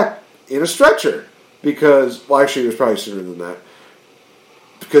attacked in a stretcher. Because, well, actually, it was probably sooner than that.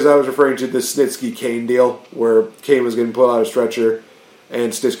 Because I was referring to the Snitsky-Kane deal, where Kane was getting pulled out of a stretcher,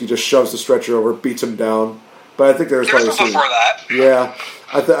 and Snitsky just shoves the stretcher over, beats him down. But I think there was probably before that. Yeah,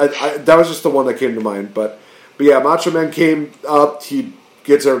 that was just the one that came to mind. But yeah, Macho Man came up, he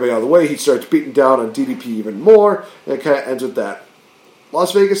gets everybody out of the way, he starts beating down on DDP even more, and it kind of ends with that.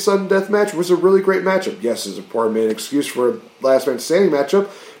 Las Vegas Sudden Death match was a really great matchup. Yes, it's a poor man excuse for a last man standing matchup,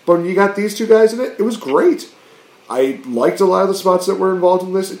 but when you got these two guys in it, it was great. I liked a lot of the spots that were involved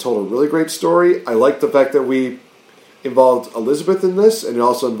in this. It told a really great story. I liked the fact that we involved Elizabeth in this, and it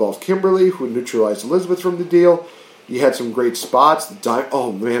also involved Kimberly, who neutralized Elizabeth from the deal. You had some great spots.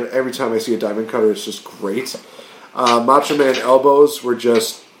 Oh man, every time I see a Diamond Cutter, it's just great. Macho Man elbows were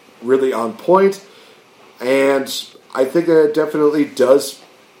just really on point, and I think that it definitely does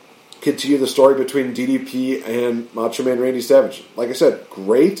continue the story between DDP and Macho Man Randy Savage. Like I said,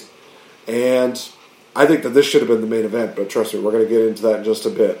 great, and I think that this should have been the main event, but trust me, we're going to get into that in just a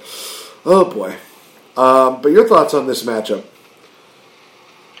bit. Oh boy. But your thoughts on this matchup?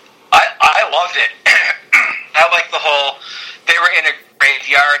 I loved it. I like the whole, they were in a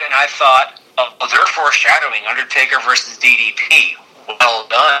graveyard, and I thought, oh, they're foreshadowing Undertaker versus DDP. Well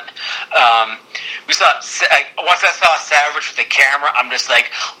done. We saw, once I saw Savage with the camera, I'm just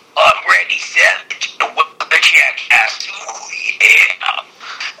like, I'm Randy Savage, the jackass. Ooh, yeah.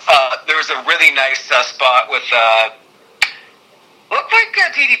 There was a really nice spot with, looked like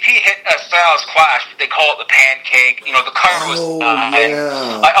DDP hit Styles Clash, but they call it the pancake. You know, the cover was.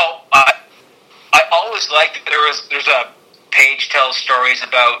 Yeah. I always liked that there's a page tells stories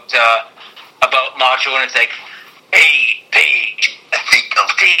about Macho, and it's like, hey,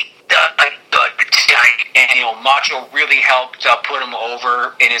 Macho really helped put him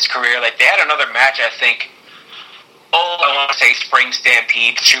over in his career. Like, they had another match, I think. I want to say Spring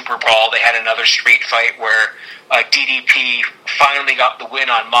Stampede, Super Brawl. They had another street fight where DDP finally got the win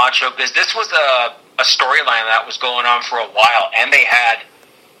on Macho, because this was a storyline that was going on for a while, and they had,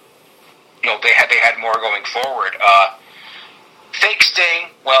 they had more going forward. Fake Sting,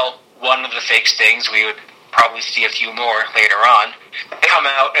 well, one of the fake Stings. We would probably see a few more later on. They come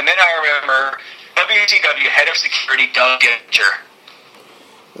out, and then I remember WCW head of security Doug Dillinger.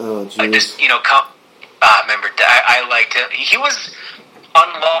 Oh, jeez. Just, I liked it. He was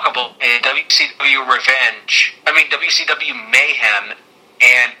unlockable in WCW WCW Mayhem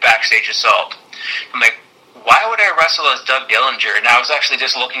and Backstage Assault. I'm like, why would I wrestle as Doug Dillinger? And I was actually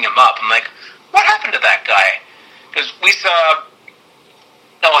just looking him up. I'm like, what happened to that guy? Because we saw...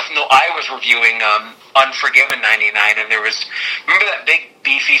 I was reviewing Unforgiven 99, and there was... Remember that big,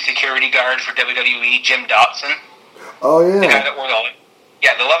 beefy security guard for WWE, Jim Dotson? Oh, yeah. The guy that wore the...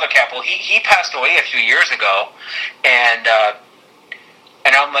 Yeah, the leather cap. Well, he passed away a few years ago, and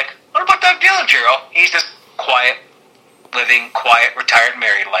I'm like, what about Doug Dillinger? Oh, he's just quiet, retired,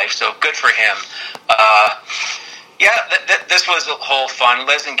 married life, so good for him. This was a whole fun.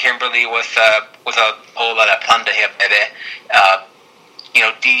 Liz and Kimberly with a whole lot of fun to him, baby.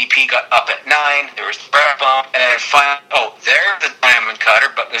 DDP got up at 9. There was the ref bump, and then finally, there's the diamond cutter,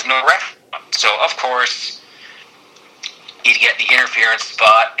 but there's no ref bump. So, of course, he'd get the interference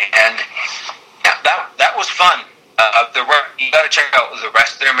spot, and that was fun. You got to check out the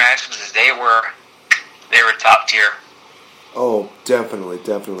rest of their matches, because they were top tier. Oh,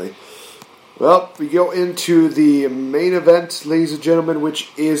 definitely. Well, we go into the main event, ladies and gentlemen, which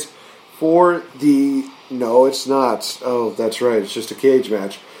is for the... No, it's not. Oh, that's right. It's just a cage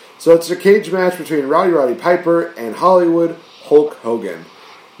match. So it's a cage match between Roddy Piper and Hollywood Hulk Hogan.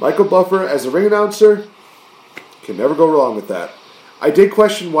 Michael Buffer as the ring announcer. Can never go wrong with that. I did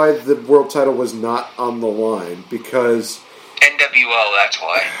question why the world title was not on the line, because... NWO, that's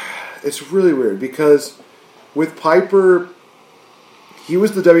why. It's really weird, because with Piper, he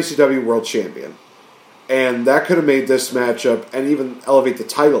was the WCW World Champion. And that could have made this matchup and even elevate the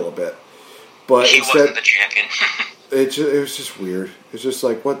title a bit. But he instead, wasn't the champion. it was just weird. It's just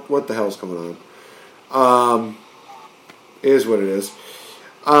like, what the hell's going on? It is what it is.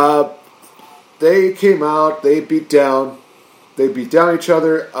 They came out, they beat down each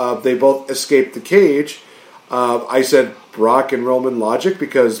other. They both escaped the cage. I said Brock and Roman logic,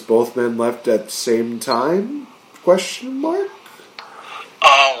 because both men left at the same time? Question mark?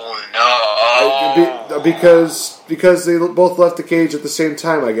 Oh, no. Because they both left the cage at the same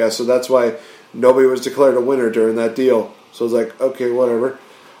time, I guess. So that's why nobody was declared a winner during that deal. So it's like, okay, whatever.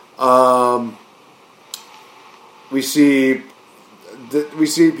 We see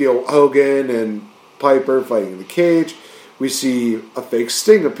Hogan and Piper fighting in the cage. We see a fake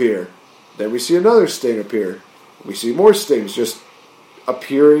Sting appear. Then we see another Sting appear. We see more Stings just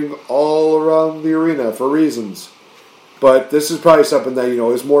appearing all around the arena for reasons. But this is probably something that,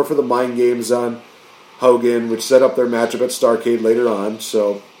 is more for the mind games on Hogan, which set up their matchup at Starrcade later on.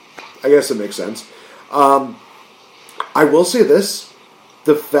 So I guess it makes sense. I will say this.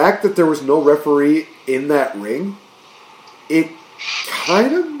 The fact that there was no referee in that ring, it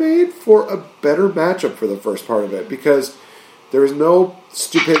kind of made for a better matchup for the first part of it, because there was no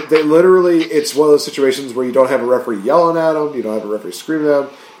stupid... It's one of those situations where you don't have a referee yelling at them, you don't have a referee screaming at them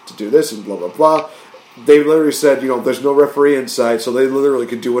to do this and blah, blah, blah. They literally said, there's no referee inside, so they literally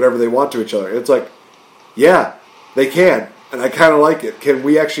could do whatever they want to each other. And it's like, yeah, they can, and I kind of like it. Can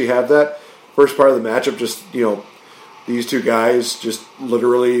we actually have that first part of the matchup, just, these two guys, just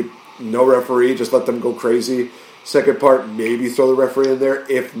literally no referee, just let them go crazy. Second part, maybe throw the referee in there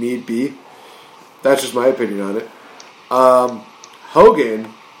if need be. That's just my opinion on it.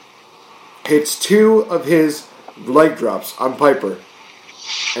 Hogan hits 2 of his leg drops on Piper,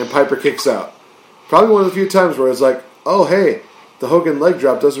 and Piper kicks out. Probably one of the few times where it's like, oh, hey, the Hogan leg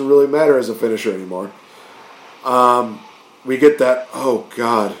drop doesn't really matter as a finisher anymore. We get that, oh,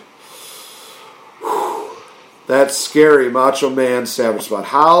 God. That scary Macho Man Savage spot.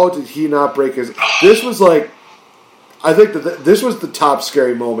 How did he not break his... This was like... I think that this was the top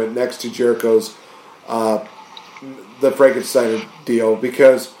scary moment next to Jericho's the Frankenstein deal,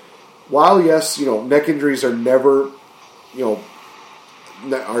 because while, yes, neck injuries are never,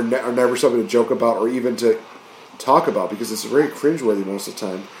 are never something to joke about or even to talk about, because it's very cringeworthy most of the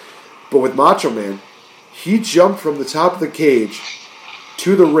time. But with Macho Man, he jumped from the top of the cage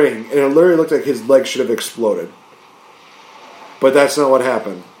to the ring, and it literally looked like his leg should have exploded. But that's not what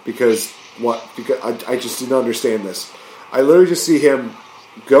happened, because I just didn't understand this. I literally just see him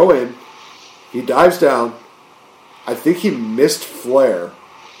go in, he dives down, I think he missed Flair,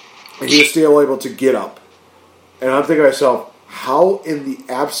 and he was still able to get up. And I'm thinking to myself, how in the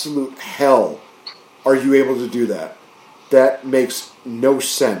absolute hell are you able to do that? That makes no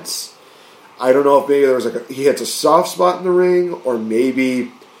sense. I don't know if maybe there was he hits a soft spot in the ring, or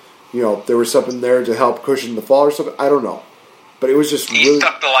maybe, there was something there to help cushion the fall or something. I don't know. But it was just he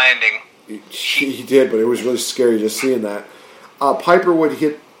stuck the landing. He did, but it was really scary just seeing that. Piper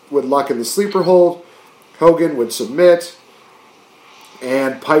would lock in the sleeper hold. Hogan would submit,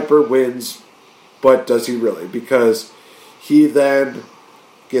 and Piper wins. But does he really? Because he then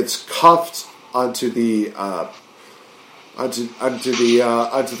gets cuffed onto the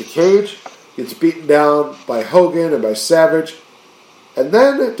cage, gets beaten down by Hogan and by Savage, and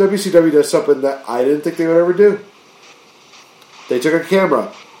then WCW does something that I didn't think they would ever do. They took a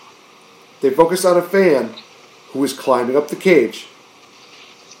camera. They focused on a fan who was climbing up the cage,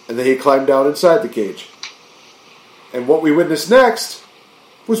 and then he climbed down inside the cage. And what we witnessed next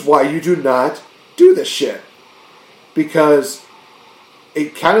was why you do not do this shit. Because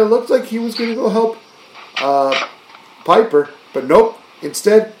it kind of looked like he was going to go help Piper, but nope.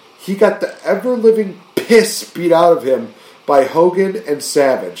 Instead, he got the ever-living piss beat out of him by Hogan and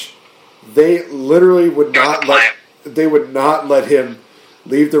Savage. They literally would not let him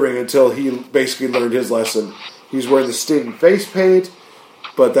leave the ring until he basically learned his lesson. He was wearing the Sting face paint,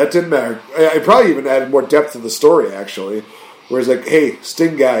 but that didn't matter. I probably even added more depth to the story, actually. Where it's like, hey,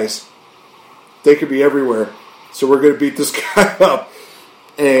 Sting guys, they could be everywhere, so we're going to beat this guy up.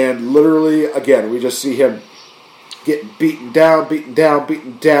 And literally, again, we just see him getting beaten down,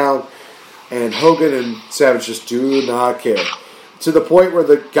 and Hogan and Savage just do not care. To the point where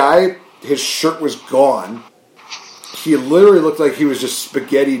the guy, his shirt was gone. He literally looked like he was just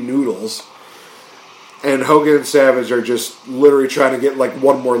spaghetti noodles. And Hogan and Savage are just literally trying to get like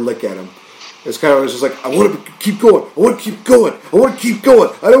one more lick at him. It's kind of just like, I want to keep going.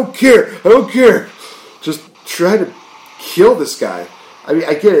 I don't care. Just try to kill this guy. I mean,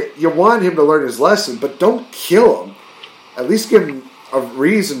 I get it. You want him to learn his lesson, but don't kill him. At least give him a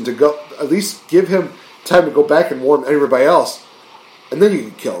reason to go. At least give him time to go back and warn everybody else. And then you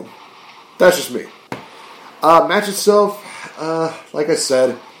can kill him. That's just me. Match itself, like I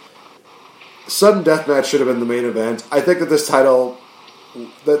said, sudden death match should have been the main event. I think that this title,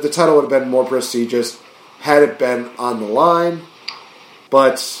 the title would have been more prestigious had it been on the line.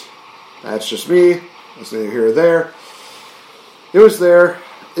 But that's just me. It's neither here or there. It was there.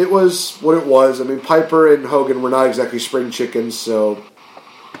 It was what it was. I mean, Piper and Hogan were not exactly spring chickens, so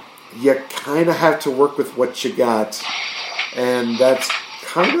you kind of have to work with what you got. And that's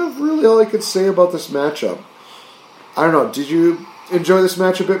kind of really all I could say about this matchup. I don't know, did you enjoy this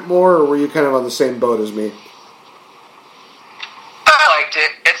match a bit more, or were you kind of on the same boat as me? I liked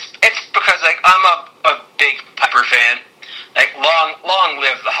it. It's because I'm a big Piper fan. Long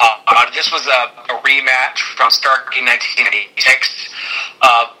live the Hot. This was a rematch from Starrcade 1986.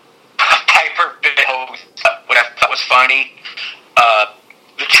 Piper bit Hogan, what I thought was funny.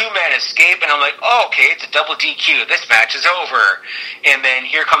 The two-man escape, and I'm like, oh, okay, it's a double DQ. This match is over. And then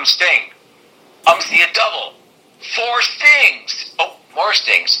here comes Sting. See a double. 4 stings. Oh, more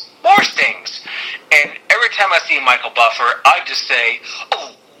stings. And every time I see Michael Buffer, I just say,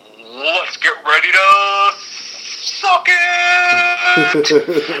 oh, let's get ready to suck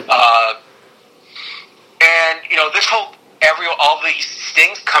it. And, this whole, all these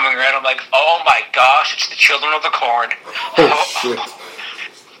stings coming around, I'm like, oh my gosh, it's the Children of the Corn. Oh, shit.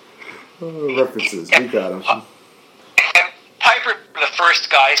 References, we got them. And Piper, the first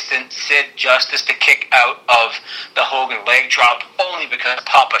guy since Sid Justice to kick out of the Hogan leg drop, only because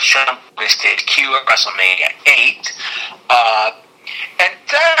Papa Shank did Q at WrestleMania 8. And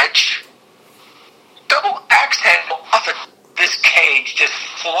Savage, double axe handle off of this cage, just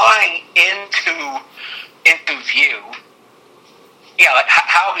flying into view. Yeah, like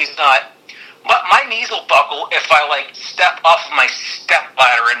how he's not. My knees will buckle if I step off of my step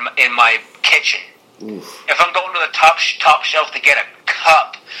ladder in my kitchen. Oof. If I'm going to the top shelf to get a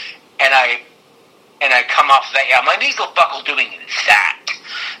cup, and I come off that, yeah, my knees will buckle doing that.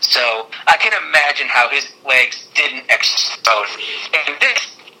 So I can imagine how his legs didn't explode. And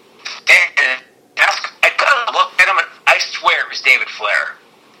this, I gotta look at him, and I swear it was David Flair.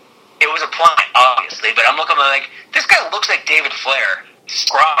 It was a plant, obviously, but I'm looking like, this guy looks like David Flair. He's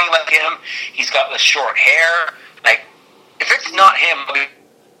scrawny like him. He's got the short hair. If it's not him,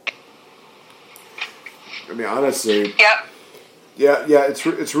 I mean, honestly, yeah.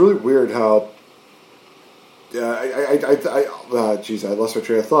 It's really weird how. Geez, I lost my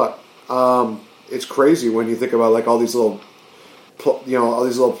train of thought. It's crazy when you think about all these little, all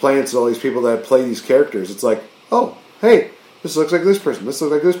these little plants and all these people that play these characters. It's like, oh, hey, this looks like this person, this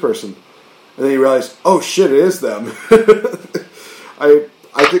looks like this person. And then you realize, oh shit, it is them. I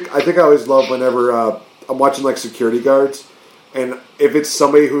think I always love whenever I'm watching like security guards, and if it's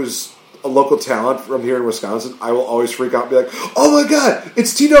somebody who's a local talent from here in Wisconsin, I will always freak out and be like, oh my god,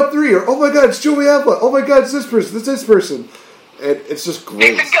 it's T-Dub3, or oh my god, it's Joey Apple, oh my god, it's this person. And it's just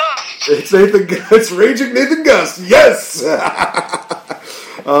great. Nathan Gust! It's Nathan Gust. It's Raging Nathan Gust. Yes!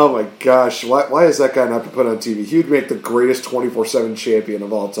 Oh my gosh. Why has that guy not been put on TV? He would make the greatest 24/7 champion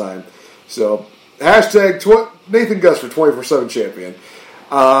of all time. So, hashtag Nathan Gust for 24/7 champion.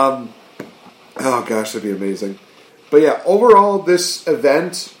 Oh gosh, that'd be amazing. But yeah, overall, this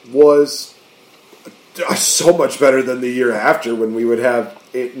event was so much better than the year after when we would have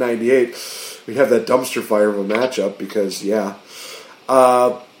 98. We'd have that dumpster fire of a matchup because, yeah.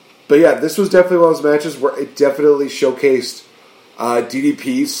 But yeah, this was definitely one of those matches where it definitely showcased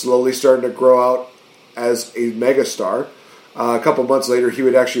DDP slowly starting to grow out as a megastar. A couple months later, he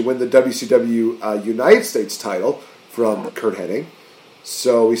would actually win the WCW United States title from Kurt Hennig.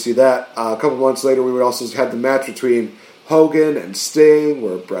 So we see that. A couple months later, we would also have the match between Hogan and Sting,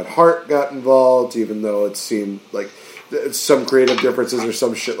 where Bret Hart got involved, even though it seemed like some creative differences or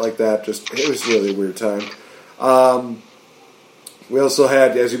some shit like that. It was really a weird time. We also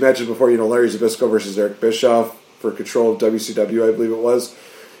had, as you mentioned before, Larry Zbyszko versus Eric Bischoff for control of WCW, I believe it was.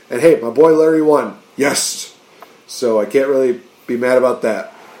 And hey, my boy Larry won. Yes! So I can't really be mad about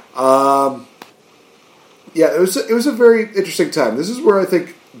that. Yeah, it was a very interesting time. This is where I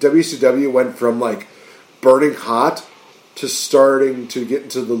think WCW went from like burning hot to starting to get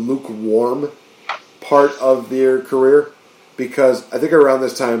into the lukewarm part of their career, because I think around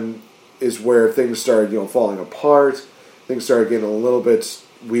this time is where things started, falling apart. Things started getting a little bit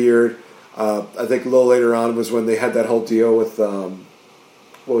weird. I think a little later on was when they had that whole deal with what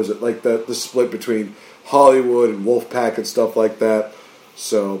was it, like the split between Hollywood and Wolfpack and stuff like that.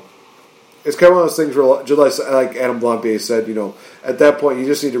 So it's kind of one of those things where, just like Adam Blampied said, at that point you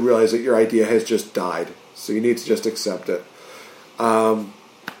just need to realize that your idea has just died. So you need to just accept it. But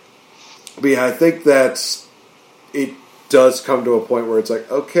yeah, I think that it does come to a point where it's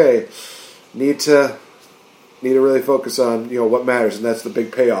like, okay, need to really focus on, what matters, and that's the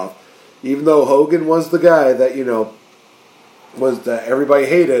big payoff. Even though Hogan was the guy that, was that everybody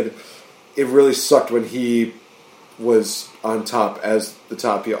hated, it really sucked when he was on top as the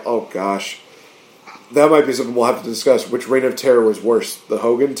top heel. Oh gosh. That might be something we'll have to discuss. Which reign of terror was worse, the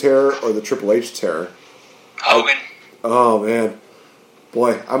Hogan terror or the Triple H terror? Hogan. Oh man.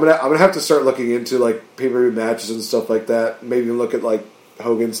 Boy, I'm gonna have to start looking into like pay-per-view matches and stuff like that. Maybe look at like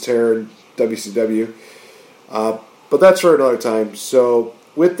Hogan's terror in WCW. But that's for another time. So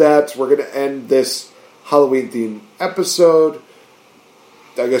with that, we're going to end this Halloween-themed episode.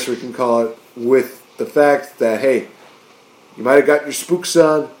 I guess we can call it with the fact that, hey, you might have gotten your spooks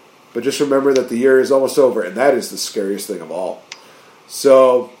on, but just remember that the year is almost over, and that is the scariest thing of all.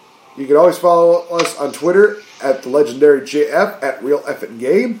 So you can always follow us on Twitter at the legendary JF at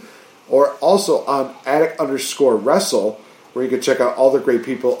RealFNGame, or also on Addict_Wrestle, where you can check out all the great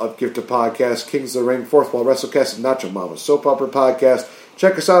people of Gifted Podcast, Kings of the Ring, Fourth Wall WrestleCast, and Nacho Mama Soap Opera Podcast.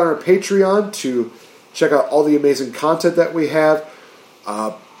 Check us out on our Patreon to check out all the amazing content that we have.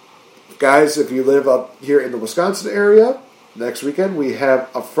 Guys, if you live up here in the Wisconsin area, next weekend we have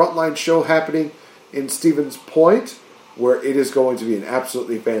a Frontline show happening in Stevens Point, where it is going to be an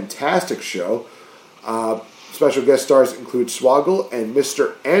absolutely fantastic show. Special guest stars include Swoggle and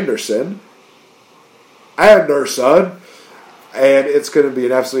Mr. Anderson. And it's going to be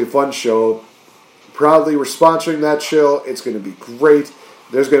an absolutely fun show. Proudly, we're sponsoring that show. It's going to be great.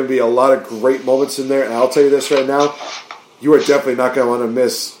 There's going to be a lot of great moments in there. And I'll tell you this right now, you are definitely not going to want to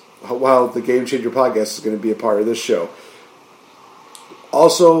miss while the Game Changer podcast is going to be a part of this show.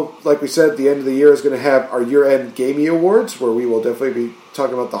 Also, like we said, the end of the year is going to have our year-end Gamey Awards, where we will definitely be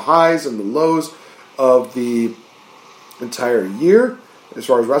talking about the highs and the lows of the entire year as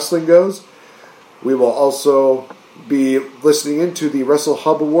far as wrestling goes. We will also be listening into the Wrestle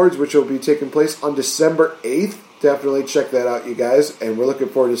Hub Awards, which will be taking place on December 8th. Definitely check that out, you guys. And we're looking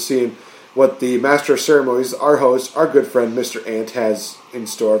forward to seeing what the Master of Ceremonies, our host, our good friend, Mr. Ant, has in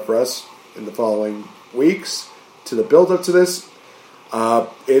store for us in the following weeks to the build-up to this.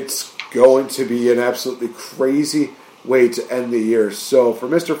 It's going to be an absolutely crazy way to end the year. So for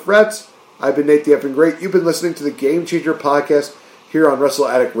Mr. Fretz, I've been Nate the Effing Great. You've been listening to the Game Changer podcast here on Wrestle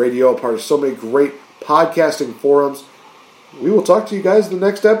Addict Radio, a part of so many great podcasting forums. We will talk to you guys in the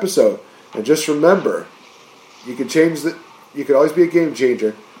next episode. And just remember, you can always be a game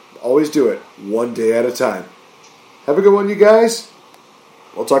changer. Always do it one day at a time. Have a good one, you guys.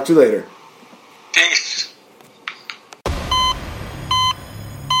 We'll talk to you later. Peace.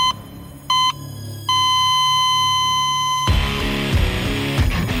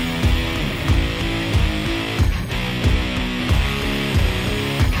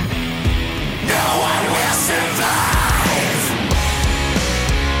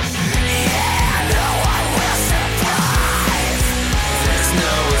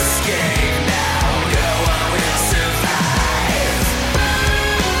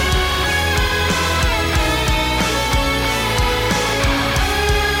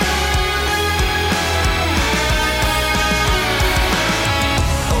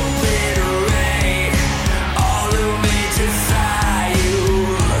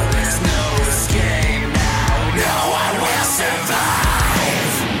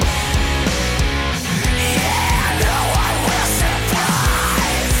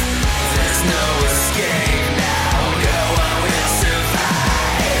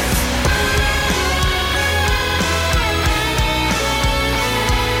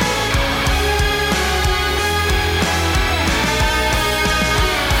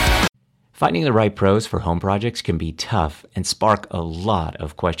 Finding the right pros for home projects can be tough and spark a lot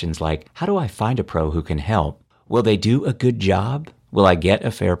of questions like, how do I find a pro who can help? Will they do a good job? Will I get a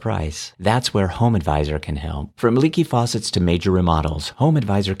fair price? That's where HomeAdvisor can help. From leaky faucets to major remodels,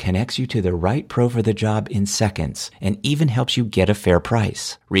 HomeAdvisor connects you to the right pro for the job in seconds and even helps you get a fair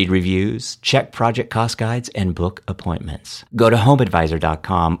price. Read reviews, check project cost guides, and book appointments. Go to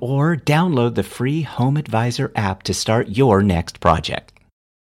HomeAdvisor.com or download the free HomeAdvisor app to start your next project.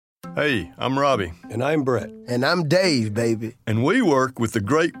 Hey, I'm Robbie. And I'm Brett. And I'm Dave, baby. And we work with the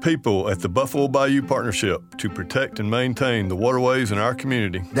great people at the Buffalo Bayou Partnership to protect and maintain the waterways in our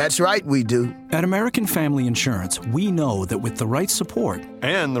community. That's right, we do. At American Family Insurance, we know that with the right support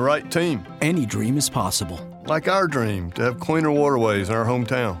and the right team, any dream is possible. Like our dream to have cleaner waterways in our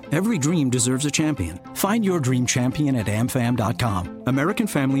hometown. Every dream deserves a champion. Find your dream champion at amfam.com. American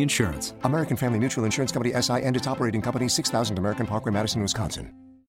Family Insurance. American Family Mutual Insurance Company, SI, and its operating company, 6000 American Parkway, Madison, Wisconsin.